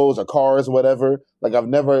different shows or cars or whatever. Like I've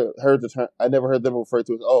never heard them refer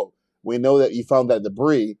to as, oh, we know that you found that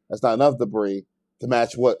debris. That's not enough debris to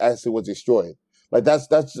match what actually was destroyed. Like that's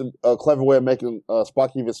a clever way of making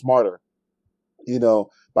Spock even smarter,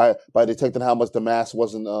 by detecting how much the mass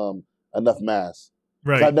wasn't enough mass.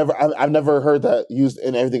 Right. I've never heard that used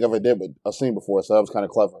in everything I've ever did, but I've seen before. So that was kind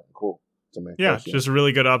of clever and cool to me. Yeah, just a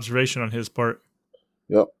really good observation on his part.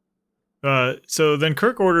 Yep. So then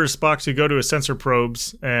Kirk orders Spock to go to his sensor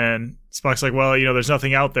probes, and Spock's like, well, there's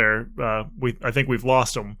nothing out there. I think we've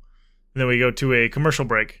lost them. And then we go to a commercial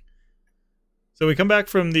break. So we come back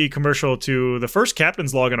from the commercial to the first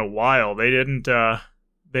captain's log in a while. They haven't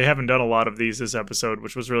done a lot of these this episode,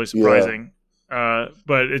 which was really surprising. Yeah.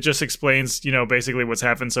 But it just explains, basically what's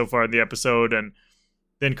happened so far in the episode. And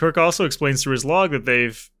then Kirk also explains through his log that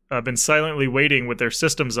they've been silently waiting with their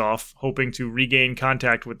systems off, hoping to regain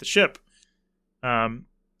contact with the ship.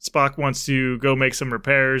 Spock wants to go make some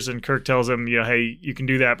repairs, and Kirk tells him, hey, you can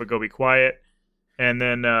do that, but go be quiet. And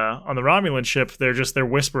then on the Romulan ship, they're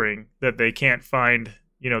whispering that they can't find,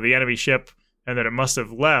 the enemy ship and that it must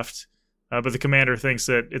have left. But the commander thinks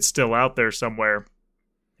that it's still out there somewhere.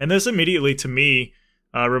 And this immediately, to me,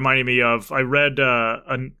 reminded me of, I read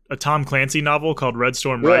a Tom Clancy novel called Red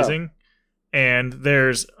Storm Rising. And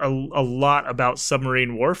there's a lot about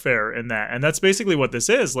submarine warfare in that. And that's basically what this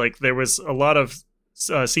is. Like, there was a lot of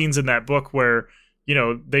scenes in that book where,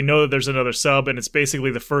 they know that there's another sub, and it's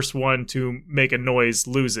basically the first one to make a noise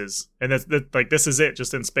loses. And that's like, this is it,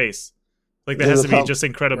 just in space. Like, that has to be just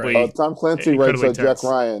incredibly Tom Clancy writes Jack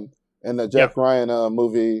Ryan. And the Jack Ryan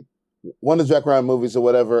movie, one of the Jack Ryan movies or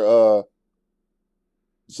whatever, one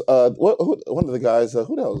of the guys,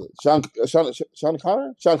 who the hell is it?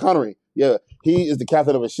 Sean Connery. Yeah, he is the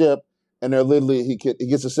captain of a ship, and they're literally he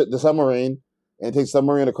gets to sit the submarine and takes the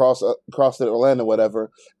submarine across to Orlando,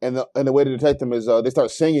 whatever. And the way to detect them is they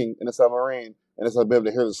start singing in the submarine, and it's like be able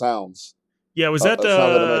to hear the sounds. Yeah, was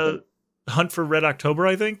that Hunt for Red October?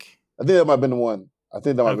 I think that might have been the one. I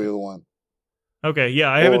think that might be the one. Okay, yeah,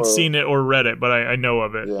 I haven't seen it or read it, but I know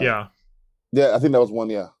of it. Yeah, I think that was one.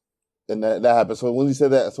 Yeah, and that happened. So when you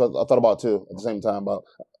said that, so I thought about too at the same time about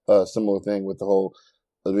a similar thing with the whole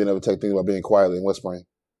being able to take things about being quietly and whispering.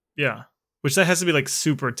 Yeah, which that has to be like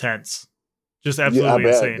super tense, just absolutely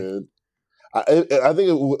insane. Dude. I think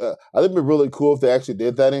it'd be really cool if they actually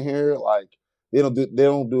did that in here. Like they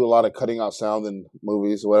don't do a lot of cutting out sound in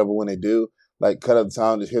movies or whatever. When they do, like cut out the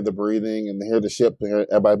sound, just hear the breathing and hear the ship, and hear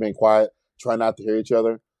everybody being quiet, try not to hear each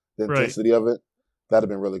other. The intensity of it, that'd have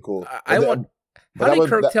been really cool. How did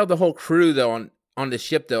Kirk tell the whole crew though on the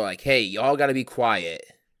ship though, like, hey, y'all got to be quiet?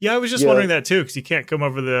 Yeah, I was just wondering that too, because you can't come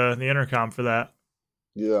over the intercom for that.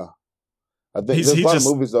 Yeah. I think there's a lot of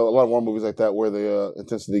movies though, a lot of war movies like that where the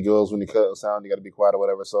intensity goes when you cut a sound, you got to be quiet or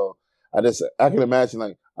whatever. So I can imagine,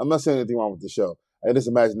 like, I'm not saying anything wrong with the show. I just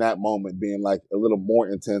imagine that moment being like a little more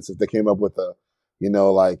intense if they came up with a,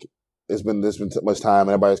 like there's been too much time and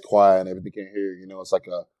everybody's quiet and everything can't hear. It's like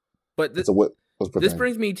a. But this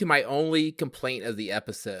brings me to my only complaint of the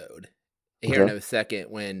episode. Here in a second,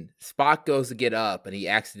 when Spock goes to get up and he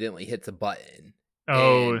accidentally hits a button.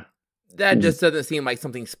 Oh. That just doesn't seem like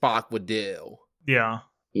something Spock would do. Yeah.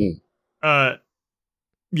 Yeah,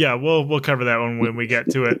 we'll cover that one when we get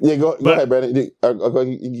to it. Yeah, go ahead, Brandon. You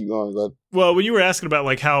can keep going. Go ahead. Well, when you were asking about,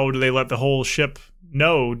 like, how do they let the whole ship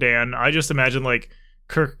know, Dan, I just imagine, like,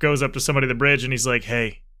 Kirk goes up to somebody at the bridge and he's like,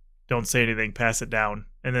 hey, don't say anything, pass it down.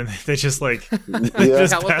 And then they just, like, just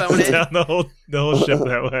pass it down the whole ship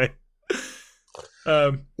that way.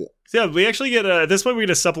 So yeah, we actually get at this point we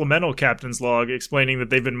get a supplemental captain's log explaining that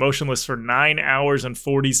they've been motionless for 9 hours and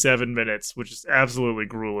 47 minutes, which is absolutely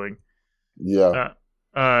grueling. Yeah.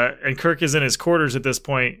 And Kirk is in his quarters at this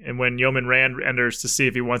point, and when Yeoman Rand enters to see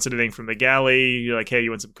if he wants anything from the galley, you're like, hey,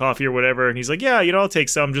 you want some coffee or whatever? And he's like, yeah, I'll take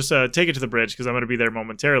some. Just take it to the bridge because I'm going to be there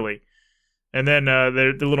momentarily. And then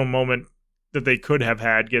the little moment that they could have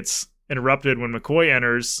had gets interrupted when McCoy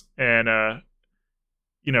enters, and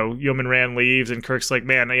Yeoman Rand leaves, and Kirk's like,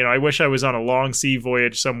 man, I wish I was on a long sea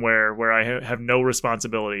voyage somewhere where I have no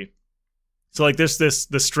responsibility. So, like, the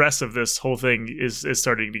stress of this whole thing is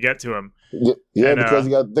starting to get to him. Yeah, because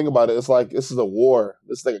you got to think about it. It's like, this is a war.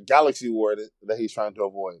 It's like a galaxy war that he's trying to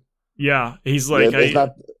avoid. Yeah, he's like... it's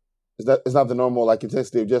not the normal, like,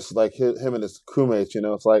 intensity of just, like, him and his crewmates,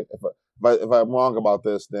 It's like, if I'm wrong about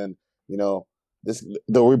this, then, the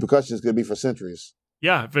repercussions could be for centuries.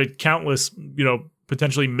 Yeah, but countless,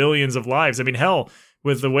 potentially millions of lives. I mean, hell,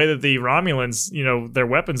 with the way that the Romulans, their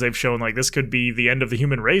weapons they've shown, like, this could be the end of the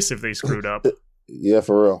human race if they screwed up. Yeah,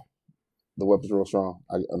 for real. The weapons are real strong.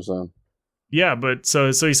 I'm saying. Yeah, but so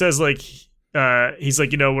he says, like, he's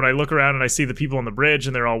like, when I look around and I see the people on the bridge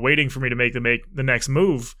and they're all waiting for me to make the next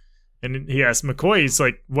move, and he asks McCoy, he's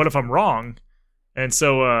like, what if I'm wrong? And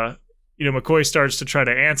so, McCoy starts to try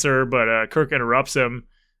to answer, but Kirk interrupts him.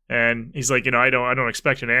 And he's like, I don't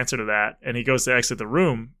expect an answer to that. And he goes to exit the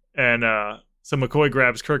room. And so McCoy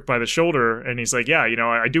grabs Kirk by the shoulder, and he's like, yeah,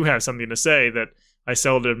 I do have something to say that I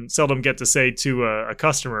seldom get to say to a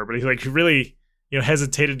customer. But he really,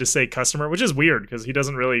 hesitated to say customer, which is weird because he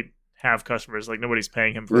doesn't really have customers. Like, nobody's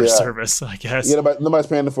paying him for his service, I guess. Yeah, nobody's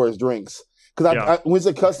paying him for his drinks. Because when he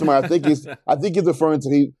said customer, I think he's referring to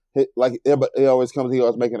he always comes, he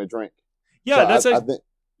always making a drink. Yeah, so I think.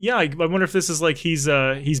 Yeah, I wonder if this is like he's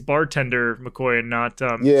bartender McCoy and not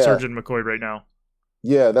Surgeon McCoy right now.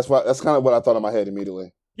 Yeah, that's kind of what I thought in my head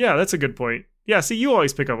immediately. Yeah, that's a good point. Yeah, see, you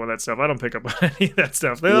always pick up on that stuff. I don't pick up on any of that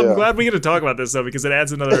stuff. I'm glad we get to talk about this though, because it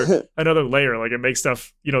adds another layer. Like, it makes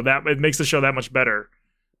stuff, it makes the show that much better.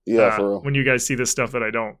 Yeah, for real. When you guys see this stuff that I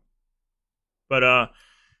don't. But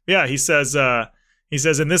he says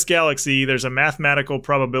in this galaxy there's a mathematical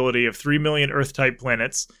probability of 3 million Earth-type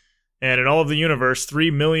planets. And in all of the universe, 3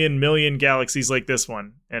 million galaxies like this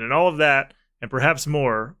one. And in all of that, and perhaps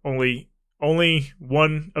more, only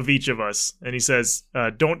one of each of us. And he says,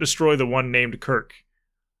 don't destroy the one named Kirk.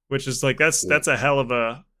 Which is like, that's a hell of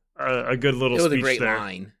a good little speech there. It was a great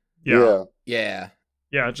line. Yeah.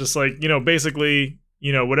 Yeah, just like, basically,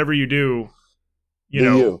 whatever you do,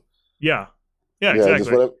 you. Yeah,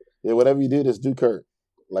 exactly. Whatever you do, just do Kirk.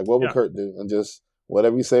 Like, what would Kirk do? And just...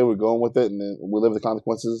 whatever you say, we're going with it, and then we'll live the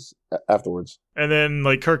consequences afterwards. And then,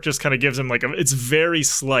 like, Kirk just kind of gives him, like, it's a very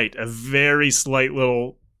slight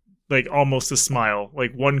little, like, almost a smile.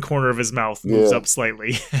 Like, one corner of his mouth moves up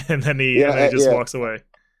slightly, and then he just walks away.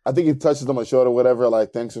 I think he touches him on the shoulder, whatever,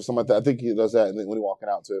 like, thanks or something like that. I think he does that when he's walking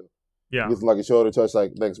out, too. Yeah. He gives him, like, a shoulder touch,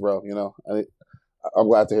 like, thanks, bro, I'm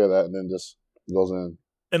glad to hear that, and then just goes in.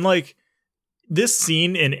 And, like, this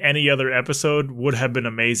scene in any other episode would have been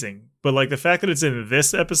amazing. But, like, the fact that it's in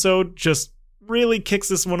this episode just really kicks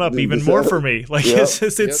this one up even more for me. Like,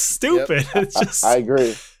 it's stupid. Yep. It's just... I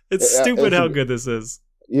agree. It's stupid how good this is.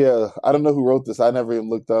 Yeah. I don't know who wrote this. I never even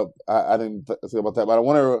looked up. I didn't think about that. But I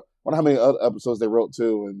wonder how many other episodes they wrote,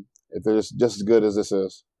 too, and if they're just as good as this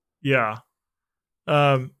is. Yeah.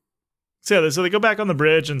 So they go back on the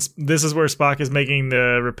bridge, and this is where Spock is making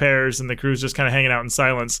the repairs, and the crew's just kind of hanging out in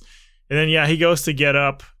silence. And then, he goes to get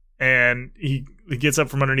up, and he gets up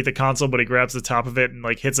from underneath the console, but he grabs the top of it and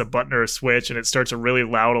like hits a button or a switch, and it starts a really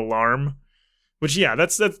loud alarm. Which, yeah,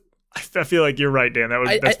 that's. I feel like you're right, Dan.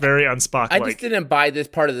 That's very un-Spock-like. I just didn't buy this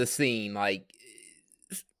part of the scene. Like,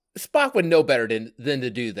 Spock would know better than to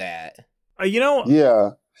do that.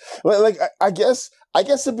 Yeah. Like I guess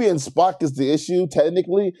it being Spock is the issue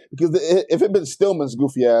technically, because if it had been Stillman's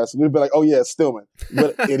goofy ass, we'd be like, oh yeah, Stillman,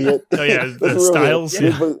 what idiot. Oh yeah, Styles.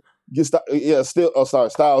 Styles.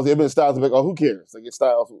 If it been Styles, we'd be like, oh, who cares? Like, it's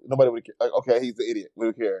Styles, nobody would care. Like, okay, he's the idiot. We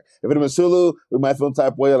don't care. If it had been Sulu, we might feel the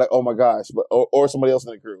type of way, like, oh my gosh, but or somebody else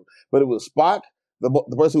in the crew. But it was Spock,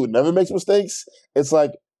 the person who never makes mistakes. It's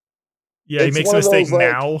like, yeah, he makes a mistake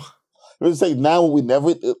now. He makes a mistake now when we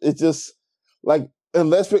never. It's just like.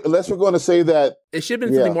 Unless we're going to say that it should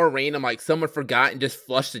have been something more random, like someone forgot and just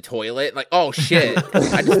flushed the toilet. Like, oh shit,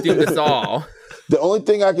 I just do this all. The only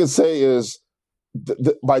thing I can say is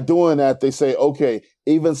by doing that, they say, okay,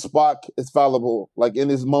 even Spock is fallible. Like in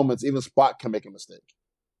his moments, even Spock can make a mistake.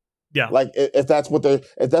 Yeah, like if that's what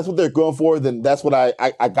they're going for, then that's what I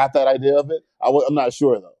got that idea of it. I'm not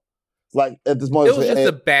sure though. Like at this moment, it was just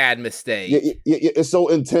a bad mistake. It's so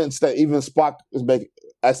intense that even Spock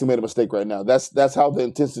actually made a mistake right now. That's how the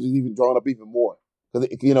intensity is even drawn up even more. Because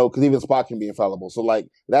even Spock can be infallible. So like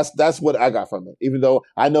that's what I got from it. Even though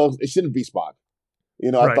I know it shouldn't be Spock.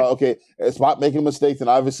 Right. I thought, okay, if Spock making mistakes, then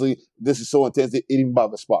obviously this is so intense it even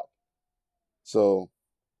bothers Spock. So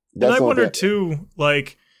and I wonder too,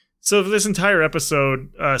 like, so for this entire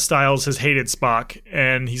episode, Styles has hated Spock,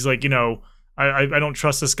 and he's like, I don't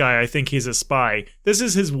trust this guy. I think he's a spy. This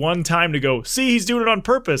is his one time to go, see, he's doing it on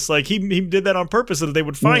purpose. Like, he did that on purpose so that they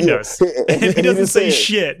would find us. And he doesn't say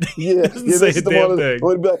shit. Yeah. He doesn't say a damn thing.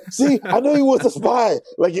 Be like, see, I knew he was a spy.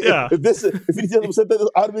 Like, if he didn't said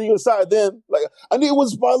that, I'd have been on your side then. Like, I knew he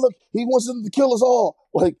was a spy. Look, he wants them to kill us all.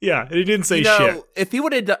 Like, yeah, and he didn't say shit. If he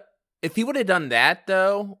would have done that,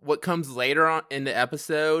 though, what comes later on in the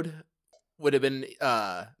episode would have been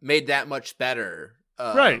made that much better.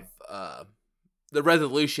 Right. The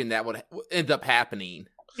resolution that would end up happening.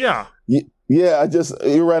 Yeah. Yeah,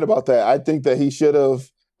 you're right about that. I think that he should have.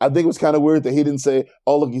 I think it was kind of weird that he didn't say,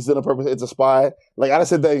 oh, look, he's done on purpose. It's a spy. Like, I'd have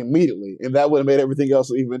said that immediately, and that would have made everything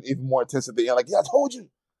else even more intense at the end. Like, yeah, I told you.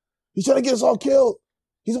 He's trying to get us all killed.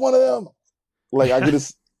 He's one of them. Like, I could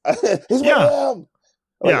just, he's one of them.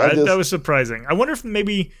 Like, that was surprising. I wonder if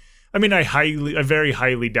maybe, I mean, I very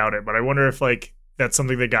highly doubt it, but I wonder if, like, that's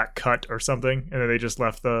something that got cut or something, and then they just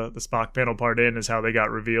left the Spock panel part in is how they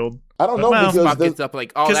got revealed. I don't know, because Spock gets up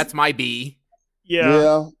like, oh, that's my B.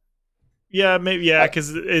 Yeah, maybe,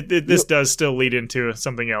 because this does still lead into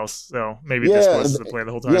something else. So maybe this was the plan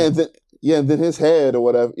the whole time. And then his head or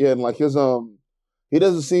whatever. Yeah, and like his Styles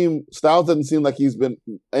doesn't seem like he's been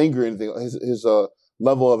angry or anything. His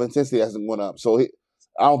level of intensity hasn't went up. So I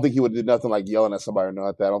don't think he would have did nothing like yelling at somebody or nothing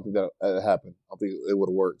like that. I don't think that happened. I don't think it would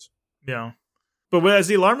have worked. Yeah. But as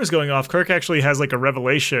the alarm is going off, Kirk actually has like a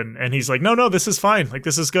revelation, and he's like, no, this is fine. Like,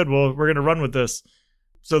 this is good. Well, we're going to run with this.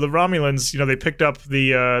 So the Romulans, they picked up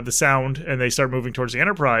the sound, and they start moving towards the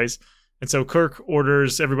Enterprise. And so Kirk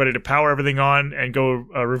orders everybody to power everything on and go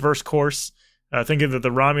reverse course, thinking that the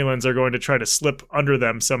Romulans are going to try to slip under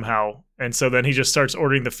them somehow. And so then he just starts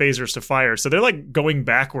ordering the phasers to fire. So they're like going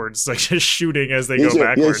backwards, like just shooting as they go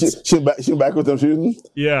backwards. Yeah, shoot back with them shooting?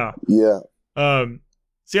 Yeah. Yeah.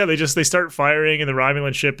 So yeah, they start firing, and the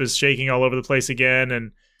Romulan ship is shaking all over the place again,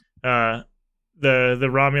 and the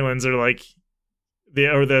Romulans are like, the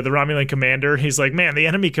Romulan commander, he's like, man, the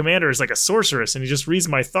enemy commander is like a sorceress, and he just reads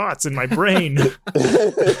my thoughts in my brain.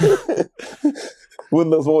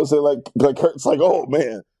 When those moments say like Kurt's like, oh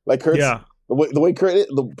man, like Kurt's the way Kurt,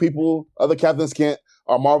 other captains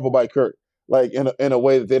are marveled by Kurt, like in a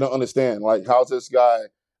way that they don't understand. Like, how's this guy?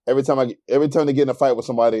 Every time they get in a fight with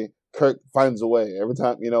somebody, Kirk finds a way. Every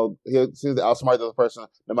time, he seems to outsmart the other person,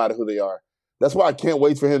 no matter who they are. That's why I can't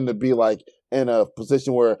wait for him to be like in a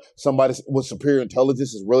position where somebody with superior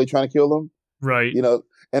intelligence is really trying to kill him. Right.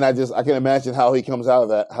 And I can imagine how he comes out of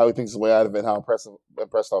that, how he thinks his way out of it, and how impressed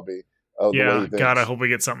I'll be. Yeah, God, I hope we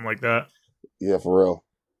get something like that. Yeah, for real.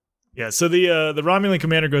 Yeah, so the Romulan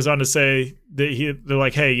commander goes on to say that they're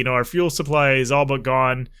like, hey, our fuel supply is all but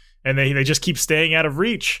gone, and they just keep staying out of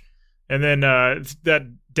reach. And then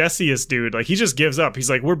that Decius dude, like, he just gives up. He's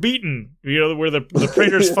like, we're beaten. We're the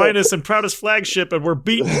Praetor's finest and proudest flagship, and we're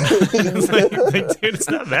beaten. It's like, dude, it's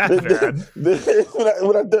not that bad.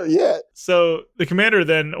 We're not there yet. So the commander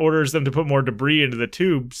then orders them to put more debris into the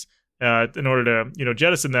tubes in order to,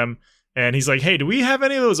 jettison them. And he's like, hey, do we have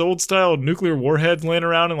any of those old style nuclear warheads laying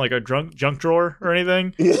around in like a junk drawer or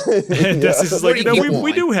anything? And Desi's is like,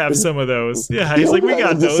 we do have some of those. Yeah, he's like, we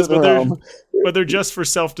got those, but they're just for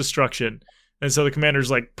self-destruction. And so the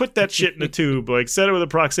commander's like, put that shit in a tube, like set it with a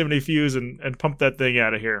proximity fuse and pump that thing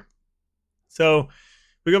out of here. So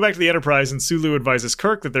we go back to the Enterprise, and Sulu advises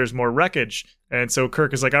Kirk that there's more wreckage. And so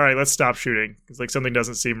Kirk is like, all right, let's stop shooting. It's like something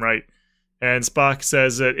doesn't seem right. And Spock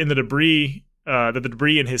says that in the debris, that the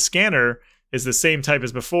debris in his scanner is the same type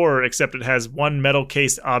as before, except it has one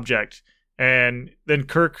metal-cased object. And then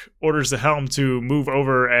Kirk orders the helm to move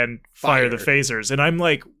over and fire the phasers. And I'm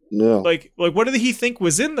like, like what did he think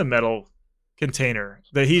was in the metal container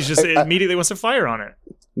that he's just immediately wants to fire on it?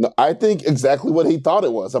 No, I think exactly what he thought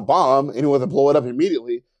it was, a bomb, and he wants to blow it up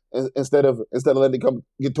immediately instead of letting it come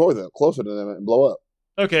get toward them, closer to them, and blow up.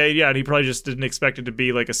 Okay, yeah, and he probably just didn't expect it to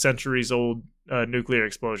be like a centuries-old nuclear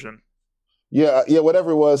explosion. Yeah,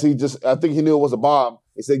 whatever it was, I think he knew it was a bomb.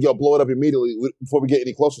 He said, yo, blow it up immediately before we get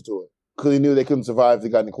any closer to it. Because he knew they couldn't survive if they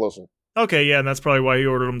got any closer. Okay, yeah, and that's probably why he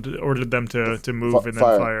ordered them to move and then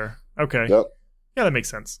fire. Okay. Yep. Yeah, that makes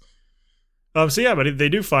sense. So yeah, but they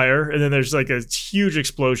do fire, and then there's like a huge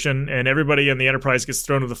explosion, and everybody in the Enterprise gets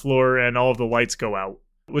thrown to the floor, and all of the lights go out,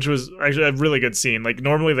 which was actually a really good scene. Like,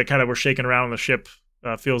 normally they kind of were shaking around on the ship.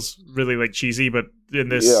 Feels really like cheesy, but in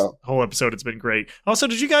this whole episode, it's been great. Also,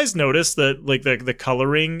 did you guys notice that like the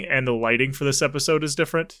coloring and the lighting for this episode is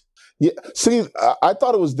different? Yeah, see, I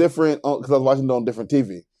thought it was different because I was watching it on different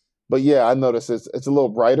TV. But yeah, I noticed it's a little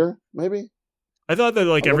brighter, maybe. I thought that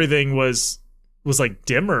like everything was like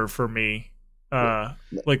dimmer for me,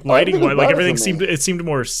 like lighting wise, like everything seemed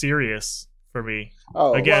more serious for me.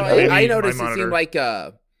 Oh, again, well, I noticed it seemed like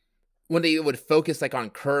when they would focus like on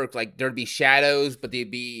Kirk, like there'd be shadows, but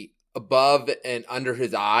they'd be above and under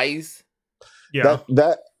his eyes. Yeah,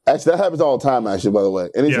 that happens all the time. Actually, by the way,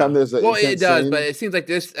 anytime there's it does, but it seems like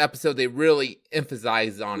this episode they really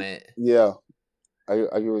emphasize on it. Yeah, I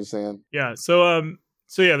get what you're saying. Yeah, so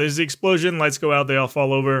yeah, there's the explosion, lights go out, they all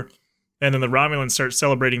fall over, and then the Romulans start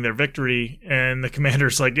celebrating their victory, and the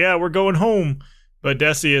commander's like, "Yeah, we're going home," but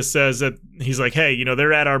Decius says that he's like, "Hey,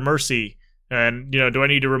 they're at our mercy." And, do I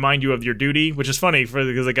need to remind you of your duty? Which is funny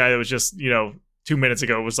because the guy that was just, 2 minutes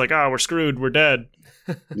ago was like, we're screwed. We're dead.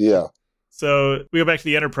 Yeah. So we go back to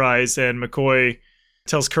the Enterprise, and McCoy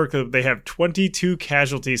tells Kirk that they have 22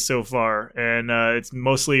 casualties so far, and it's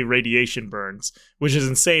mostly radiation burns, which is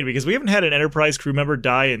insane because we haven't had an Enterprise crew member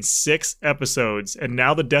die in 6 episodes, and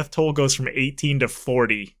now the death toll goes from 18 to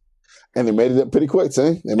 40. And they made it up pretty quick,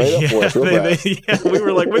 see? They made it up for us real fast. We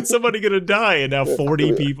were like, when's somebody going to die? And now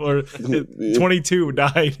 40 people, or 22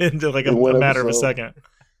 died into like a matter of a second.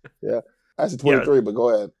 Yeah. Actually 23, but go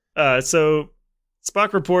ahead. So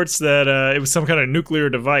Spock reports that it was some kind of nuclear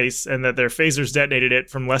device and that their phasers detonated it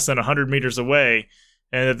from less than 100 meters away,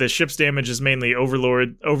 and that the ship's damage is mainly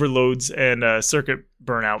overloads and circuit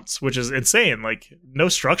burnouts, which is insane. Like, no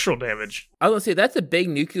structural damage. I was going to say, that's a big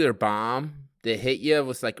nuclear bomb that hit you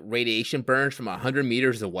with like radiation burns from 100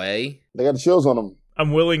 meters away. They got the chills on them.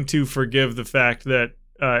 I'm willing to forgive the fact that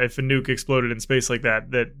if a nuke exploded in space like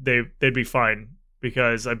that they'd be fine,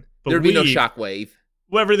 because I believe there'd be no shockwave.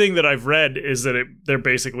 Well, everything that I've read is that there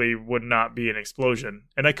basically would not be an explosion,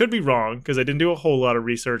 and I could be wrong because I didn't do a whole lot of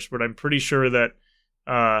research, but I'm pretty sure that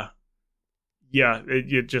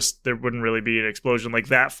there wouldn't really be an explosion like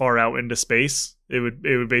that far out into space. It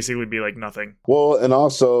would basically be like nothing. Well, and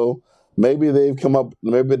also, maybe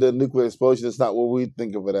the nuclear explosion is not what we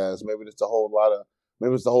think of it as. Maybe it's a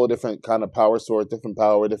whole different kind of power source, different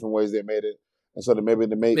power, different ways they made it. And so maybe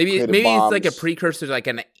it's like a precursor to like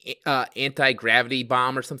an anti-gravity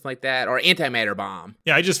bomb or something like that, or antimatter bomb.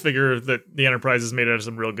 Yeah, I just figure that the Enterprise is made out of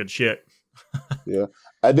some real good shit. Yeah.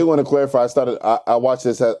 I do want to clarify. I watched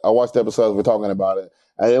the episode, we're talking about it.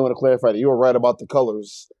 I did want to clarify that you were right about the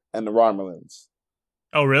colors and the Romulans.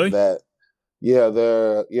 Oh, really? There's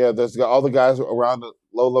all the guys around, the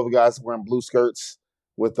low-level guys wearing blue skirts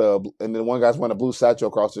and then one guy's wearing a blue satchel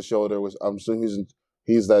across his shoulder, which I'm assuming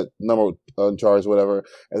he's that number in charge, whatever.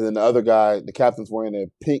 And then the other guy, the captain's wearing a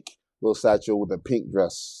pink little satchel with a pink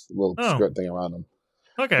dress, little skirt thing around him.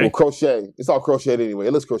 Okay. Well, crochet. It's all crocheted anyway.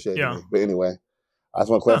 It looks crocheted. Yeah. Anyway. But anyway, I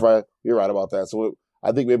just want to clarify. You're right about that. So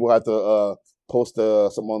I think maybe we'll have to post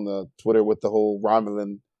something on the Twitter with the whole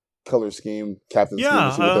Romulan color scheme, captain scheme.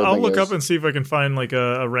 Yeah, I'll look up and see if I can find like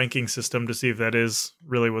a ranking system to see if that is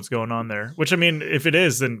really what's going on there. Which, I mean, if it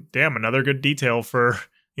is, then damn, another good detail for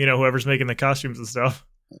whoever's making the costumes and stuff.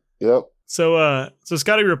 Yep. So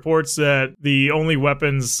Scotty reports that the only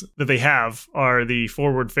weapons that they have are the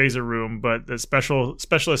forward phaser room, but the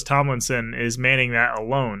specialist Tomlinson is manning that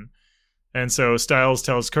alone. And so Styles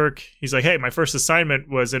tells Kirk, he's like, hey, my first assignment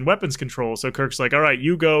was in weapons control. So Kirk's like, all right,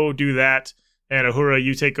 you go do that. And Uhura,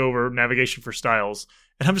 you take over navigation for Styles.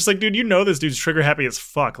 And I'm just like, dude, you know this dude's trigger happy as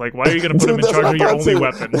fuck. Like, why are you going to put him in charge of your only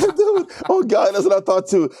weapon? Dude, oh, God, that's what I thought,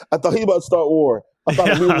 too. I thought he about to start war. I thought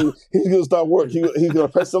immediately he's going to start war. He's going to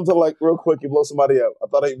press something like real quick and blow somebody up. I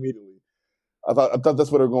thought immediately. I thought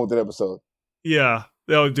that's where they're going with that episode. Yeah.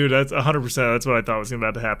 Oh, dude, that's 100%. That's what I thought was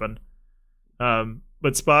about to happen.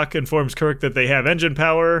 But Spock informs Kirk that they have engine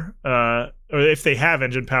power, or if they have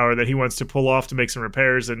engine power, that he wants to pull off to make some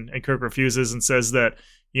repairs, and Kirk refuses and says that,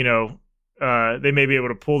 they may be able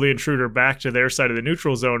to pull the intruder back to their side of the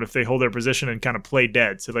neutral zone if they hold their position and kind of play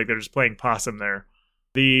dead. So like they're just playing possum there.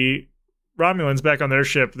 The Romulans back on their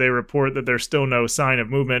ship, they report that there's still no sign of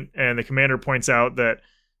movement, and the commander points out that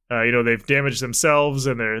they've damaged themselves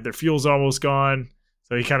and their fuel's almost gone.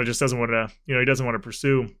 So he kind of just doesn't want to, he doesn't want to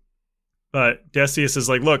pursue. But Decius is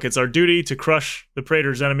like, look, it's our duty to crush the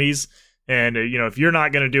Praetor's enemies, and if you're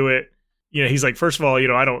not going to do it, he's like, first of all,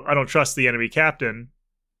 I don't trust the enemy captain.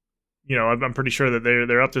 I'm pretty sure that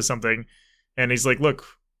they're up to something. And he's like, look,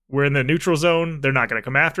 we're in the neutral zone. They're not going to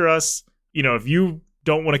come after us. If you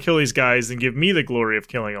don't want to kill these guys, then give me the glory of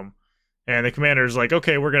killing them. And the commander's like,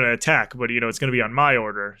 okay, we're going to attack, but it's going to be on my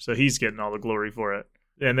order. So he's getting all the glory for it.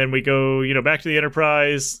 And then we go, back to the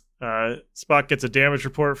Enterprise. Spock gets a damage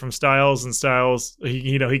report from Styles, and Styles,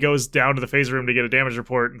 he goes down to the phaser room to get a damage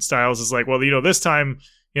report, and Styles is like, well, this time,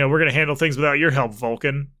 we're going to handle things without your help,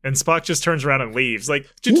 Vulcan. And Spock just turns around and leaves. Like,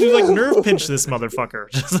 dude, nerve pinch this motherfucker.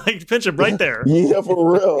 Just like pinch him right there. Yeah,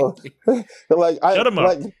 for real. Shut him up.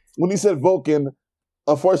 Like, when he said Vulcan,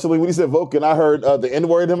 unfortunately, when he said Vulcan, I heard the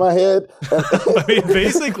N-word in my head. I mean,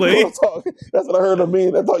 basically. That's what I heard him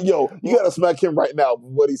mean. I thought, yo, you got to smack him right now,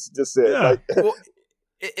 what he just said. Yeah. Well,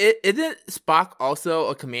 isn't Spock also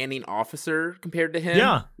a commanding officer compared to him?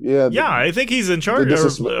 Yeah. I think he's in charge,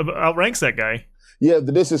 outranks that guy. Yeah,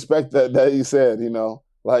 the disrespect that he said,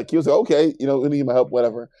 like he was like, okay, we need my help,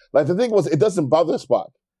 whatever. Like the thing was, it doesn't bother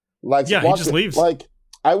Spock. Like, yeah, Spock, he just leaves. Like,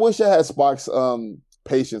 I wish I had Spock's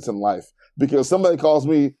patience in life, because somebody calls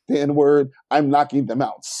me the N-word, I'm knocking them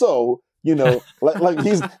out. So, like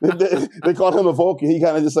he's they called him a Vulcan. He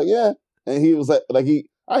kind of just like, yeah, and he was like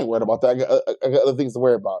I ain't worried about that. I got other things to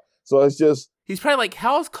worry about. So it's just he's probably like,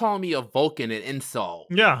 how's calling me a Vulcan an insult?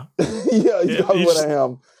 Yeah, yeah, he's probably what I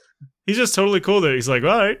am. He's just totally cool that he's like, all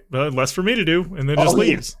right, less for me to do, and then just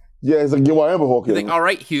leaves. Yeah, he's like, I am a Vulcan. He's like, all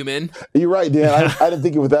right, human. You're right, Dan. I didn't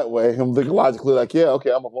think of it that way. I'm thinking logically, like, yeah, okay,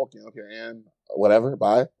 I'm a Vulcan. Okay, and whatever,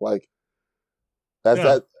 bye. Like, that's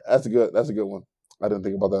a good one. I didn't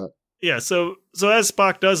think about that. Yeah, so as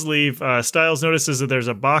Spock does leave, Styles notices that there's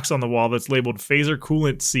a box on the wall that's labeled Phaser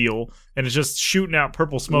Coolant Seal, and it's just shooting out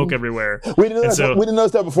purple smoke everywhere. We didn't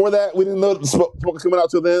notice that before that. We didn't know the smoke was coming out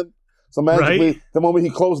till then. So magically, the moment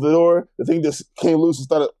he closed the door, the thing just came loose and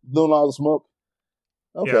started doing all the smoke.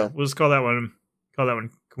 Okay, yeah, we'll just call that one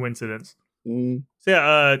coincidence. Mm. So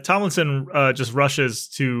yeah, Tomlinson just rushes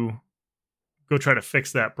to go try to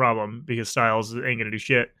fix that problem because Styles ain't gonna do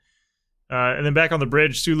shit. And then back on the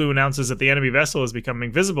bridge, Sulu announces that the enemy vessel is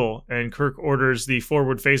becoming visible, and Kirk orders the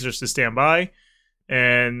forward phasers to stand by.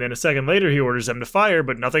 And then a second later, he orders them to fire,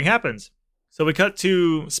 but nothing happens. So we cut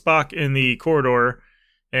to Spock in the corridor,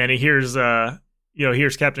 and he hears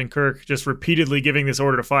Captain Kirk just repeatedly giving this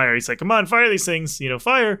order to fire. He's like, come on, fire these things,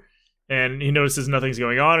 fire. And he notices nothing's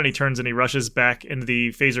going on, and he turns and he rushes back into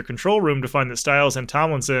the phaser control room to find that Styles and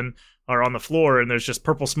Tomlinson are on the floor, and there's just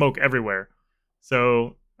purple smoke everywhere.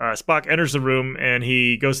 So Spock enters the room, and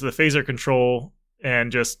he goes to the phaser control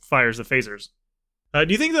and just fires the phasers. Do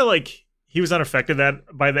you think that, he was unaffected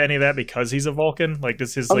by any of that because he's a Vulcan? Like,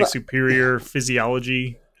 does his, superior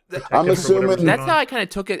physiology... I'm assuming... That's how I kind of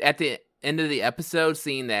took it at the end of the episode,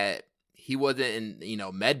 seeing that he wasn't in,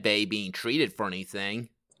 med bay being treated for anything.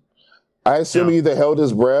 I assume he either held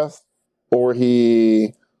his breath or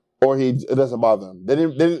it doesn't bother him. They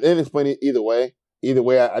didn't explain it either way. Either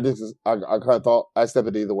way, I kind of thought I stepped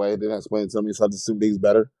it either way. They didn't explain it to me, so I just assumed he's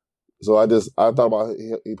better. So I thought about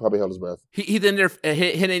he probably held his breath. He's in there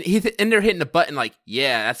hitting the button like,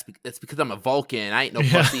 yeah, that's because I'm a Vulcan. I ain't no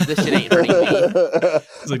pussy. This shit ain't hurting me.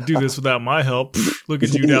 He's like, do this without my help. Look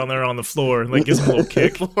at you down there on the floor. And gives him a little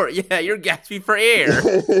kick. Yeah, you're gasping for air.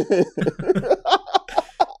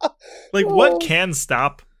 What can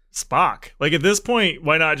stop Spock? At this point,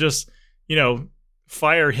 why not just,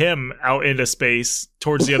 fire him out into space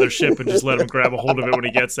towards the other ship and just let him grab a hold of it when he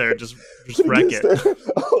gets there and just wreck it.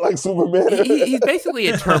 Like Superman. He's basically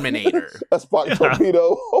a Terminator. A Spock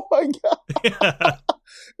torpedo. Oh my God. Yeah.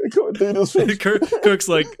 Going through this Kirk's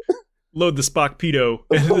like, load the Spock pedo.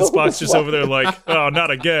 And the Spock's just over there like, oh,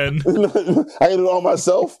 not again. I ate it all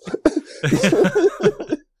myself.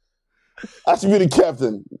 I should be the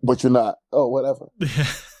captain, but you're not. Oh, whatever.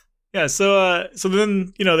 Yeah, so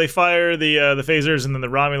then, they fire the phasers, and then the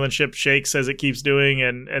Romulan ship shakes as it keeps doing,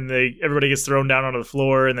 and everybody gets thrown down onto the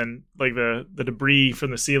floor, and then like the debris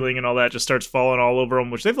from the ceiling and all that just starts falling all over them,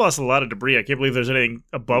 which they've lost a lot of debris. I can't believe there's anything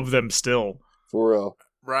above them still. For real.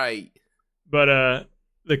 Right. But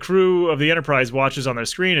the crew of the Enterprise watches on their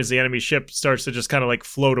screen as the enemy ship starts to just kind of like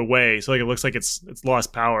float away. So like it looks like it's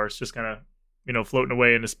lost power. It's just kind of, floating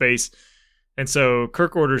away into space. And so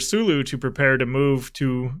Kirk orders Sulu to prepare to move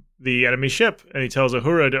to the enemy ship, and he tells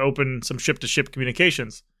Uhura to open some ship-to-ship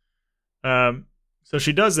communications. So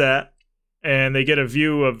she does that, and they get a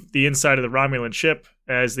view of the inside of the Romulan ship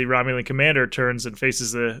as the Romulan commander turns and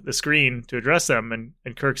faces the screen to address them.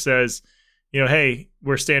 And Kirk says, hey,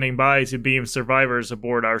 we're standing by to beam survivors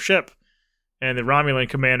aboard our ship. And the Romulan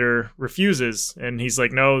commander refuses, and he's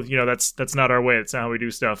like, no, that's not our way. That's not how we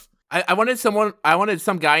do stuff. I wanted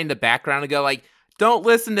some guy in the background to go like, don't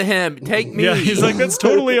listen to him, take me. Yeah, he's like, that's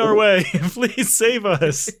totally our way. Please save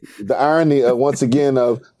us. The irony, once again,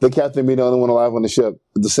 of the captain being the only one alive on the ship,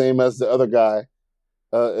 the same as the other guy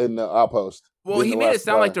in the outpost. Well, he made it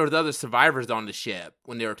sound like there was other survivors on the ship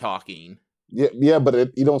when they were talking. Yeah,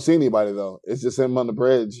 but you don't see anybody, though. It's just him on the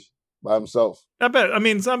bridge by himself. I bet. I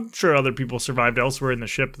mean, I'm sure other people survived elsewhere in the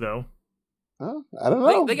ship, though. Huh? I don't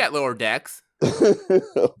know. They got lower decks.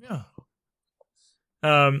 Yeah.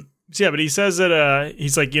 So yeah, but he says that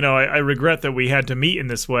he's like, I regret that we had to meet in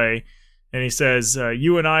this way. And he says,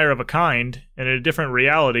 you and I are of a kind, and in a different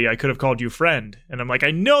reality, I could have called you friend. And I'm like,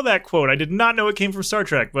 I know that quote. I did not know it came from Star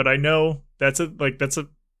Trek, but I know that's a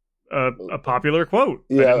popular quote.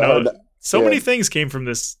 Yeah, many things came from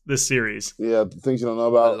this series. Yeah, things you don't know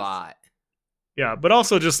about. A lot. Yeah, but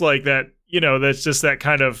also just like that, that's just that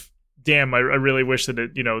kind of, damn, I really wish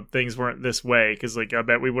that things weren't this way, because like I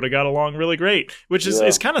bet we would have got along really great, which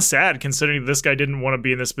is kind of sad considering this guy didn't want to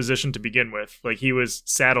be in this position to begin with. Like he was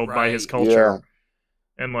saddled by his culture,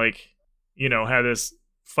 and like had this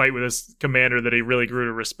fight with his commander that he really grew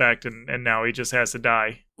to respect, and now he just has to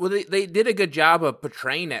die. Well, they did a good job of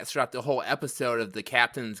portraying that throughout the whole episode of the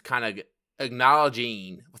captains kind of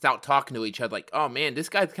acknowledging without talking to each other, like, oh man, this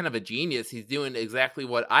guy's kind of a genius. He's doing exactly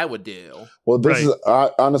what I would do. Well, this is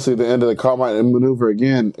honestly the end of the Carmine maneuver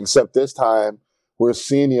again, except this time we're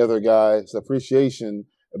seeing the other guy's appreciation,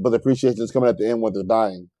 but the appreciation is coming at the end when they're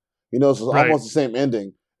dying. So it's almost the same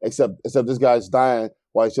ending, except this guy's dying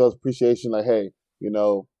while he shows appreciation, like, hey,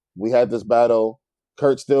 we had this battle.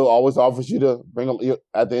 Kurt still always offers you to bring him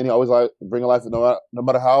at the end. He always like bring a life, no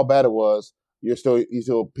matter how bad it was. You're still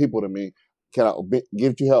people to me. Can I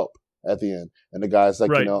give you help at the end? And the guy's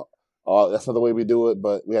like, that's not the way we do it,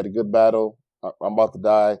 but we had a good battle. I'm about to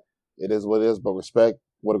die. It is what it is, but respect.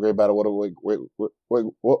 What a great battle. What a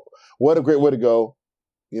great way to go.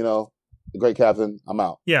 The great captain. I'm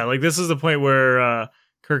out. Yeah, like this is the point where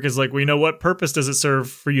Kirk is like, well, what purpose does it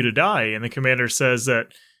serve for you to die? And the commander says that,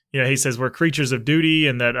 he says we're creatures of duty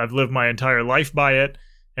and that I've lived my entire life by it,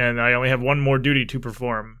 and I only have one more duty to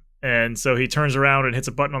perform. And so he turns around and hits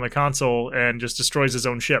a button on the console and just destroys his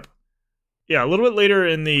own ship. Yeah, a little bit later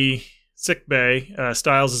in the sick bay,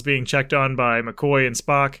 Styles is being checked on by McCoy and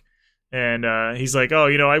Spock. And he's like, oh,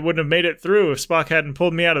 I wouldn't have made it through if Spock hadn't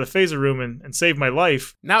pulled me out of the phaser room and saved my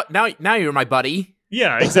life. Now you're my buddy.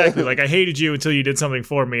 Yeah, exactly. Like, I hated you until you did something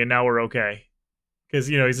for me, and now we're okay. Because,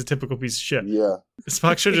 he's a typical piece of shit. Yeah.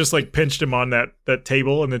 Spock should have just, like, pinched him on that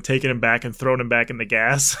table and then taken him back and thrown him back in the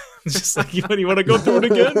gas. Just like, you want to go through it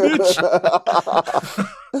again, bitch?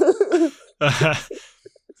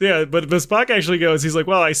 Yeah, but Spock actually goes, he's like,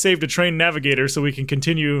 well, I saved a trained navigator so we can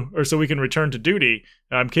return to duty.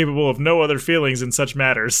 I'm capable of no other feelings in such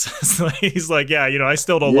matters. So he's like, yeah, I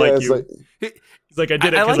still don't like you. He's like, I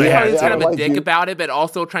did it because I had to. He's kind of a dick about it, but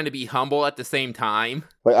also trying to be humble at the same time.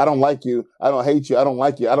 Like, I don't like you. I don't hate you. I don't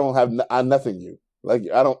like you. I nothing you. Like,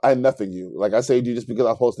 I nothing you. Like, I saved you just because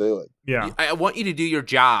I'm supposed to do it. Yeah. I want you to do your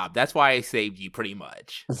job. That's why I saved you, pretty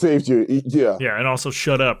much. I saved you. Yeah. Yeah, and also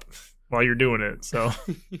shut up while you're doing it. So,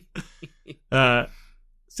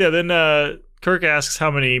 then Kirk asks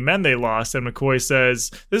how many men they lost, and McCoy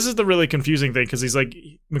says, this is the really confusing thing, because he's like,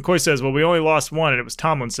 McCoy says, well, we only lost one, and it was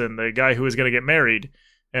Tomlinson, the guy who was going to get married,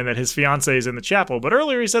 and that his fiancée is in the chapel. But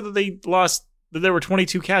earlier he said that there were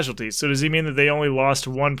 22 casualties. So does he mean that they only lost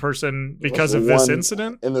one person because of this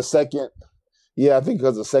incident? In the second, yeah, I think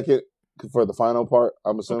because the second, for the final part,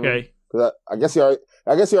 I'm assuming. Okay. Because I guess he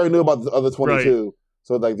already knew about the other 22. Right.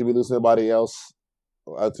 So, like, did we lose anybody else?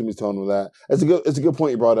 To me, telling him that. It's a good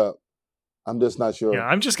point you brought up. I'm just not sure. Yeah,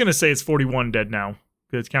 I'm just gonna say it's 41 dead now.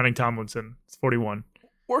 Because counting Tomlinson, it's 41.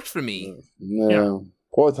 Works for me. Yeah.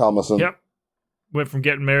 Poor Tomlinson. Yep. Went from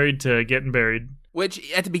getting married to getting buried.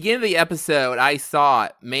 Which, at the beginning of the episode, I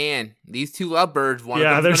thought, man, these two lovebirds, one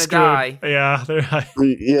of them's going to die. Yeah,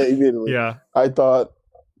 yeah, immediately. Yeah. I thought,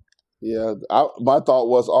 my thought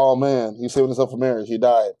was, oh, man, he's saving himself for marriage. He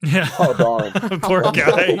died. Yeah. Oh, darn. Poor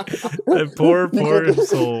guy. That poor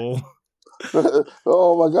soul.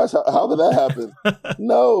 Oh, my gosh. How did that happen?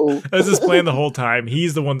 No. I was just playing the whole time.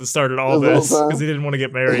 He's the one that started all this because he didn't want to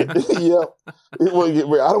get married. Yep. He didn't want to get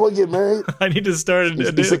married. I don't want to get married. I need to start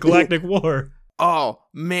a galactic war. Oh,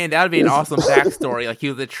 man, that would be an awesome backstory. Like, he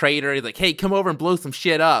was a traitor. He's like, hey, come over and blow some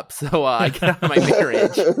shit up so I get out of my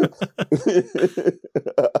marriage.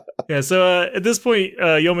 Yeah, so at this point,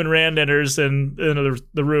 Yeoman Rand enters into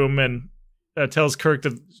the room and tells Kirk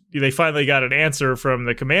that they finally got an answer from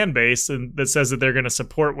the command base and that says that they're going to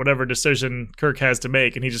support whatever decision Kirk has to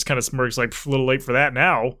make. And he just kind of smirks like, a little late for that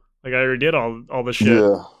now. Like, I already did all the shit.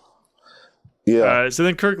 Yeah. So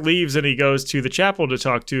then Kirk leaves and he goes to the chapel to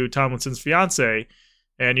talk to Tomlinson's fiance.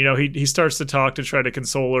 And, he starts to talk to try to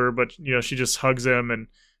console her, but, she just hugs him and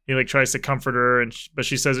he like tries to comfort her. But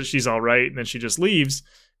she says that she's all right. And then she just leaves.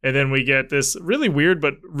 And then we get this really weird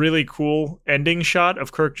but really cool ending shot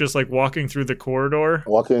of Kirk just like walking through the corridor.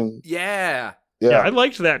 Yeah. Yeah, I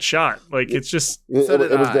liked that shot. Like it's just it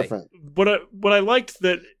was different. What I liked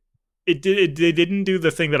that they didn't do the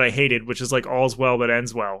thing that I hated, which is like all's well that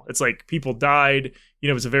ends well. It's like people died,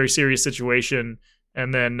 it was a very serious situation,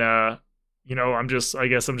 and then I guess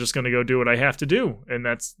I'm just gonna go do what I have to do, and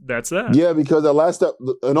that's that. Yeah, because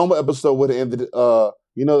a normal episode would have ended.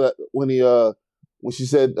 That when she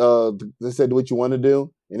said they said what you want to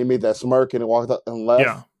do, and he made that smirk and walked up and left.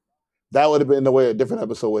 Yeah, that would have been the way a different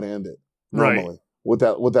episode would have ended normally. Right. With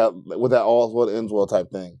that all's well ends well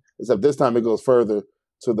type thing. Except this time it goes further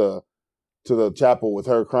to the chapel with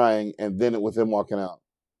her crying and then with him walking out.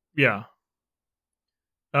 Yeah.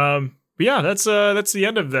 But yeah, that's the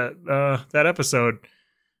end of that episode.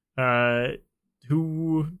 I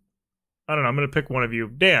don't know. I'm gonna pick one of you.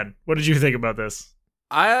 Dan, what did you think about this?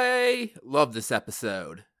 I love this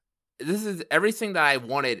episode. This is everything that I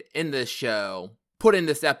wanted in this show put in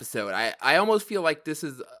this episode. I almost feel like this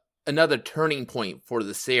is another turning point for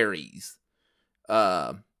the series.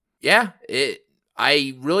 I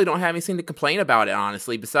really don't have anything to complain about it,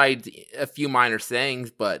 honestly, besides a few minor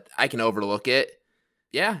things, but I can overlook it.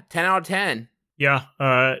 Yeah, 10 out of 10. Yeah,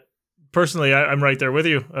 personally, I'm right there with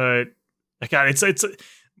you. God, it's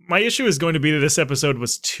my issue is going to be that this episode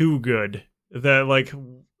was too good. That like,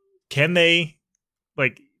 can they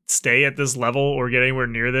like stay at this level or get anywhere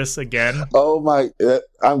near this again? Oh my!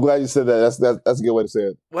 I'm glad you said that. That's a good way to say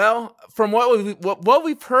it. Well, from what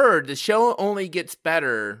we've heard, the show only gets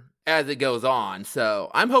better as it goes on.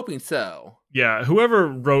 So I'm hoping so. Yeah, whoever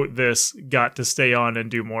wrote this got to stay on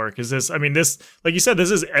and do more because this, like you said,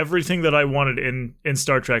 this is everything that I wanted in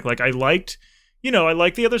Star Trek. Like I liked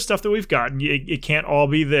the other stuff that we've gotten. It can't all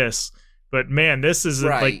be this. But man, this is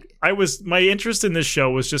right. Like my interest in this show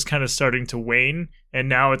was just kind of starting to wane, and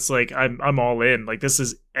now it's like I'm all in. Like this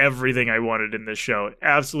is everything I wanted in this show.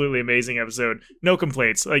 Absolutely amazing episode. No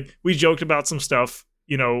complaints. Like we joked about some stuff,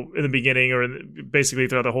 in the beginning or basically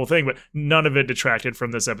throughout the whole thing, but none of it detracted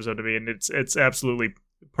from this episode to me, and it's absolutely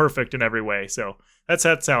perfect in every way. So that's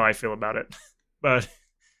how I feel about it. But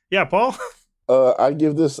yeah, Paul. I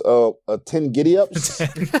give this a 10 giddy ups. 10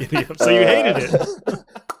 giddy ups. So you hated it.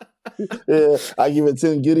 Yeah, I give it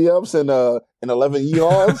 10 giddy ups and 11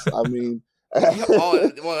 yeehaws.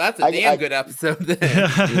 Well, that's a damn good episode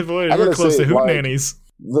then. Boy, we're close to hootenannies.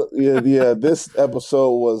 This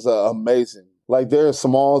episode was amazing. Like there are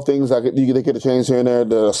small things they could have changed here and there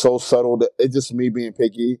that are so subtle that it's just me being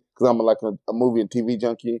picky because I'm like a movie and TV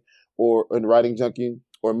junkie or a writing junkie,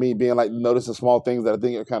 or me being like noticing small things that I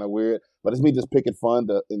think are kind of weird. But it's me just picking fun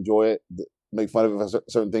to enjoy it, to make fun of it for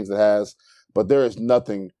certain things it has. But there is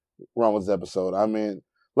nothing wrong with this episode.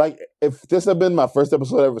 Like if this had been my first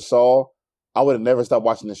episode I ever saw, I would have never stopped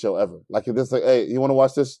watching the show ever. Like if this, like, hey, you want to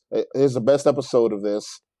watch this? Here's the best episode of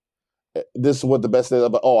this. This is what the best is.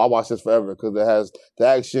 But I watch this forever because it has the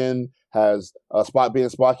action, has Spock being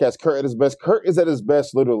Spock, Kurt at his best. Kurt is at his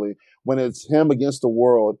best literally when it's him against the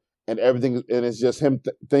world and everything, and it's just him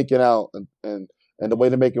thinking out and the way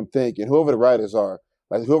to make him think. And whoever the writers are,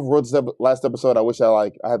 like whoever wrote this last episode, I wish I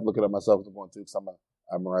had to look it up myself if I want to because I'm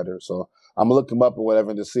a writer, so I'm gonna look them up and whatever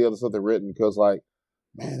and just see all the stuff they've written because, like,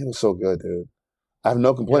 man, it was so good, dude. I have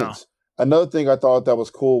no complaints. Yeah. Another thing I thought that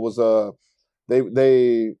was cool was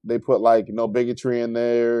they put like no bigotry in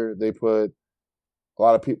there. They put a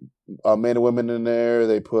lot of people, men and women in there.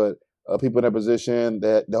 They put people in their position.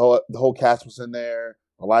 That the whole cast was in there.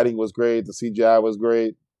 The lighting was great. The CGI was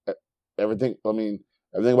great. Everything. I mean,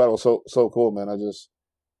 everything about it was so cool, man. I'm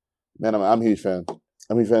a huge fan.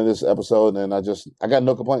 I'm a huge fan of this episode, and I got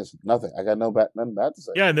no complaints. Nothing. I got nothing bad to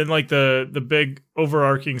say. Yeah, and then like the big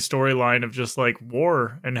overarching storyline of just like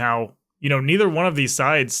war and how, you know, neither one of these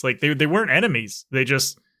sides, like they weren't enemies. They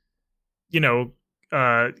just, you know,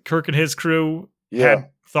 Kirk and his crew had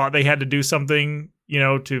thought they had to do something, you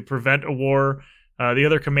know, to prevent a war. The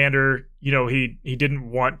other commander, you know, he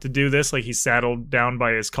didn't want to do this. Like, he's saddled down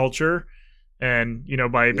by his culture and, you know,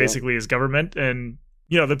 by basically his government. And,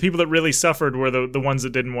 you know, the people that really suffered were the ones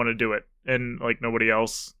that didn't want to do it. And like nobody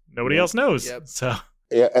else knows. Yep. So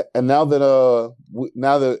and now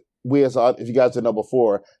that we as if you guys didn't know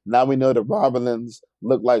before, now we know the Romulans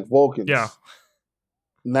look like Vulcans. Yeah.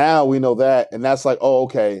 Now we know that, and that's like, oh,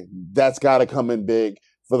 okay, that's got to come in big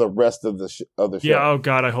for the rest of the show. Yeah. Oh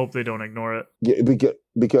God, I hope they don't ignore it. Yeah,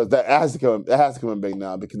 because that has to come in big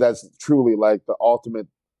now, because that's truly like the ultimate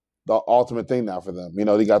thing now for them. You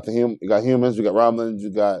know, you got humans, you got Romulans,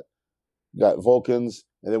 you got Vulcans,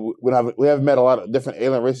 and then we haven't met a lot of different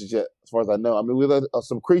alien races yet, as far as I know. I mean, we let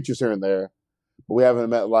some creatures here and there, but we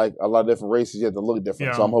haven't met like a lot of different races yet that look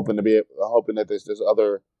different. Yeah. So I'm hoping that there's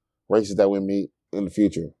other races that we meet in the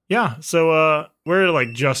future. Yeah, so we're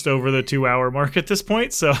like just over the 2-hour mark at this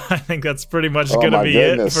point, so I think that's pretty much gonna be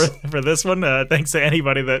it for this one. Thanks to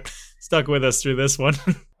anybody that stuck with us through this one.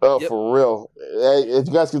 For real. Hey, as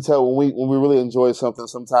you guys can tell, when we really enjoy something,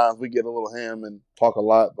 sometimes we get a little ham and talk a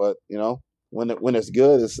lot, but you know, when it's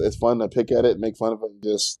good, it's fun to pick at it, make fun of it, and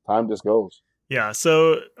time just goes. Yeah,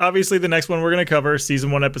 so obviously the next one we're going to cover,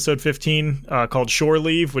 Season 1, Episode 15, called Shore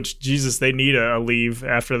Leave, which, Jesus, they need a leave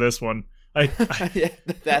after this one. I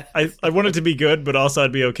want it to be good, but also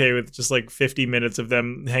I'd be okay with just like 50 minutes of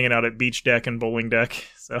them hanging out at beach deck and bowling deck.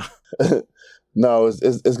 So no,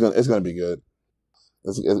 it's gonna be good.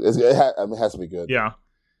 It has to be good. Yeah,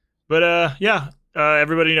 but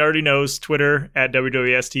everybody already knows Twitter at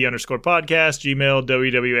WWST_podcast, Gmail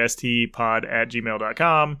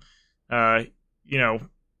WWSTpod@gmail.com. You know,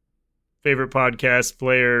 favorite podcast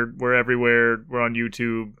player, we're everywhere. We're on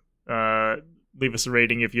YouTube. Leave us a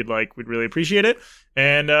rating if you'd like. We'd really appreciate it.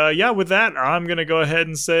 And with that, I'm gonna go ahead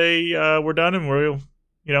and say we're done, and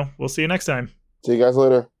we'll see you next time. See you guys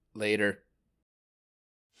later. Later.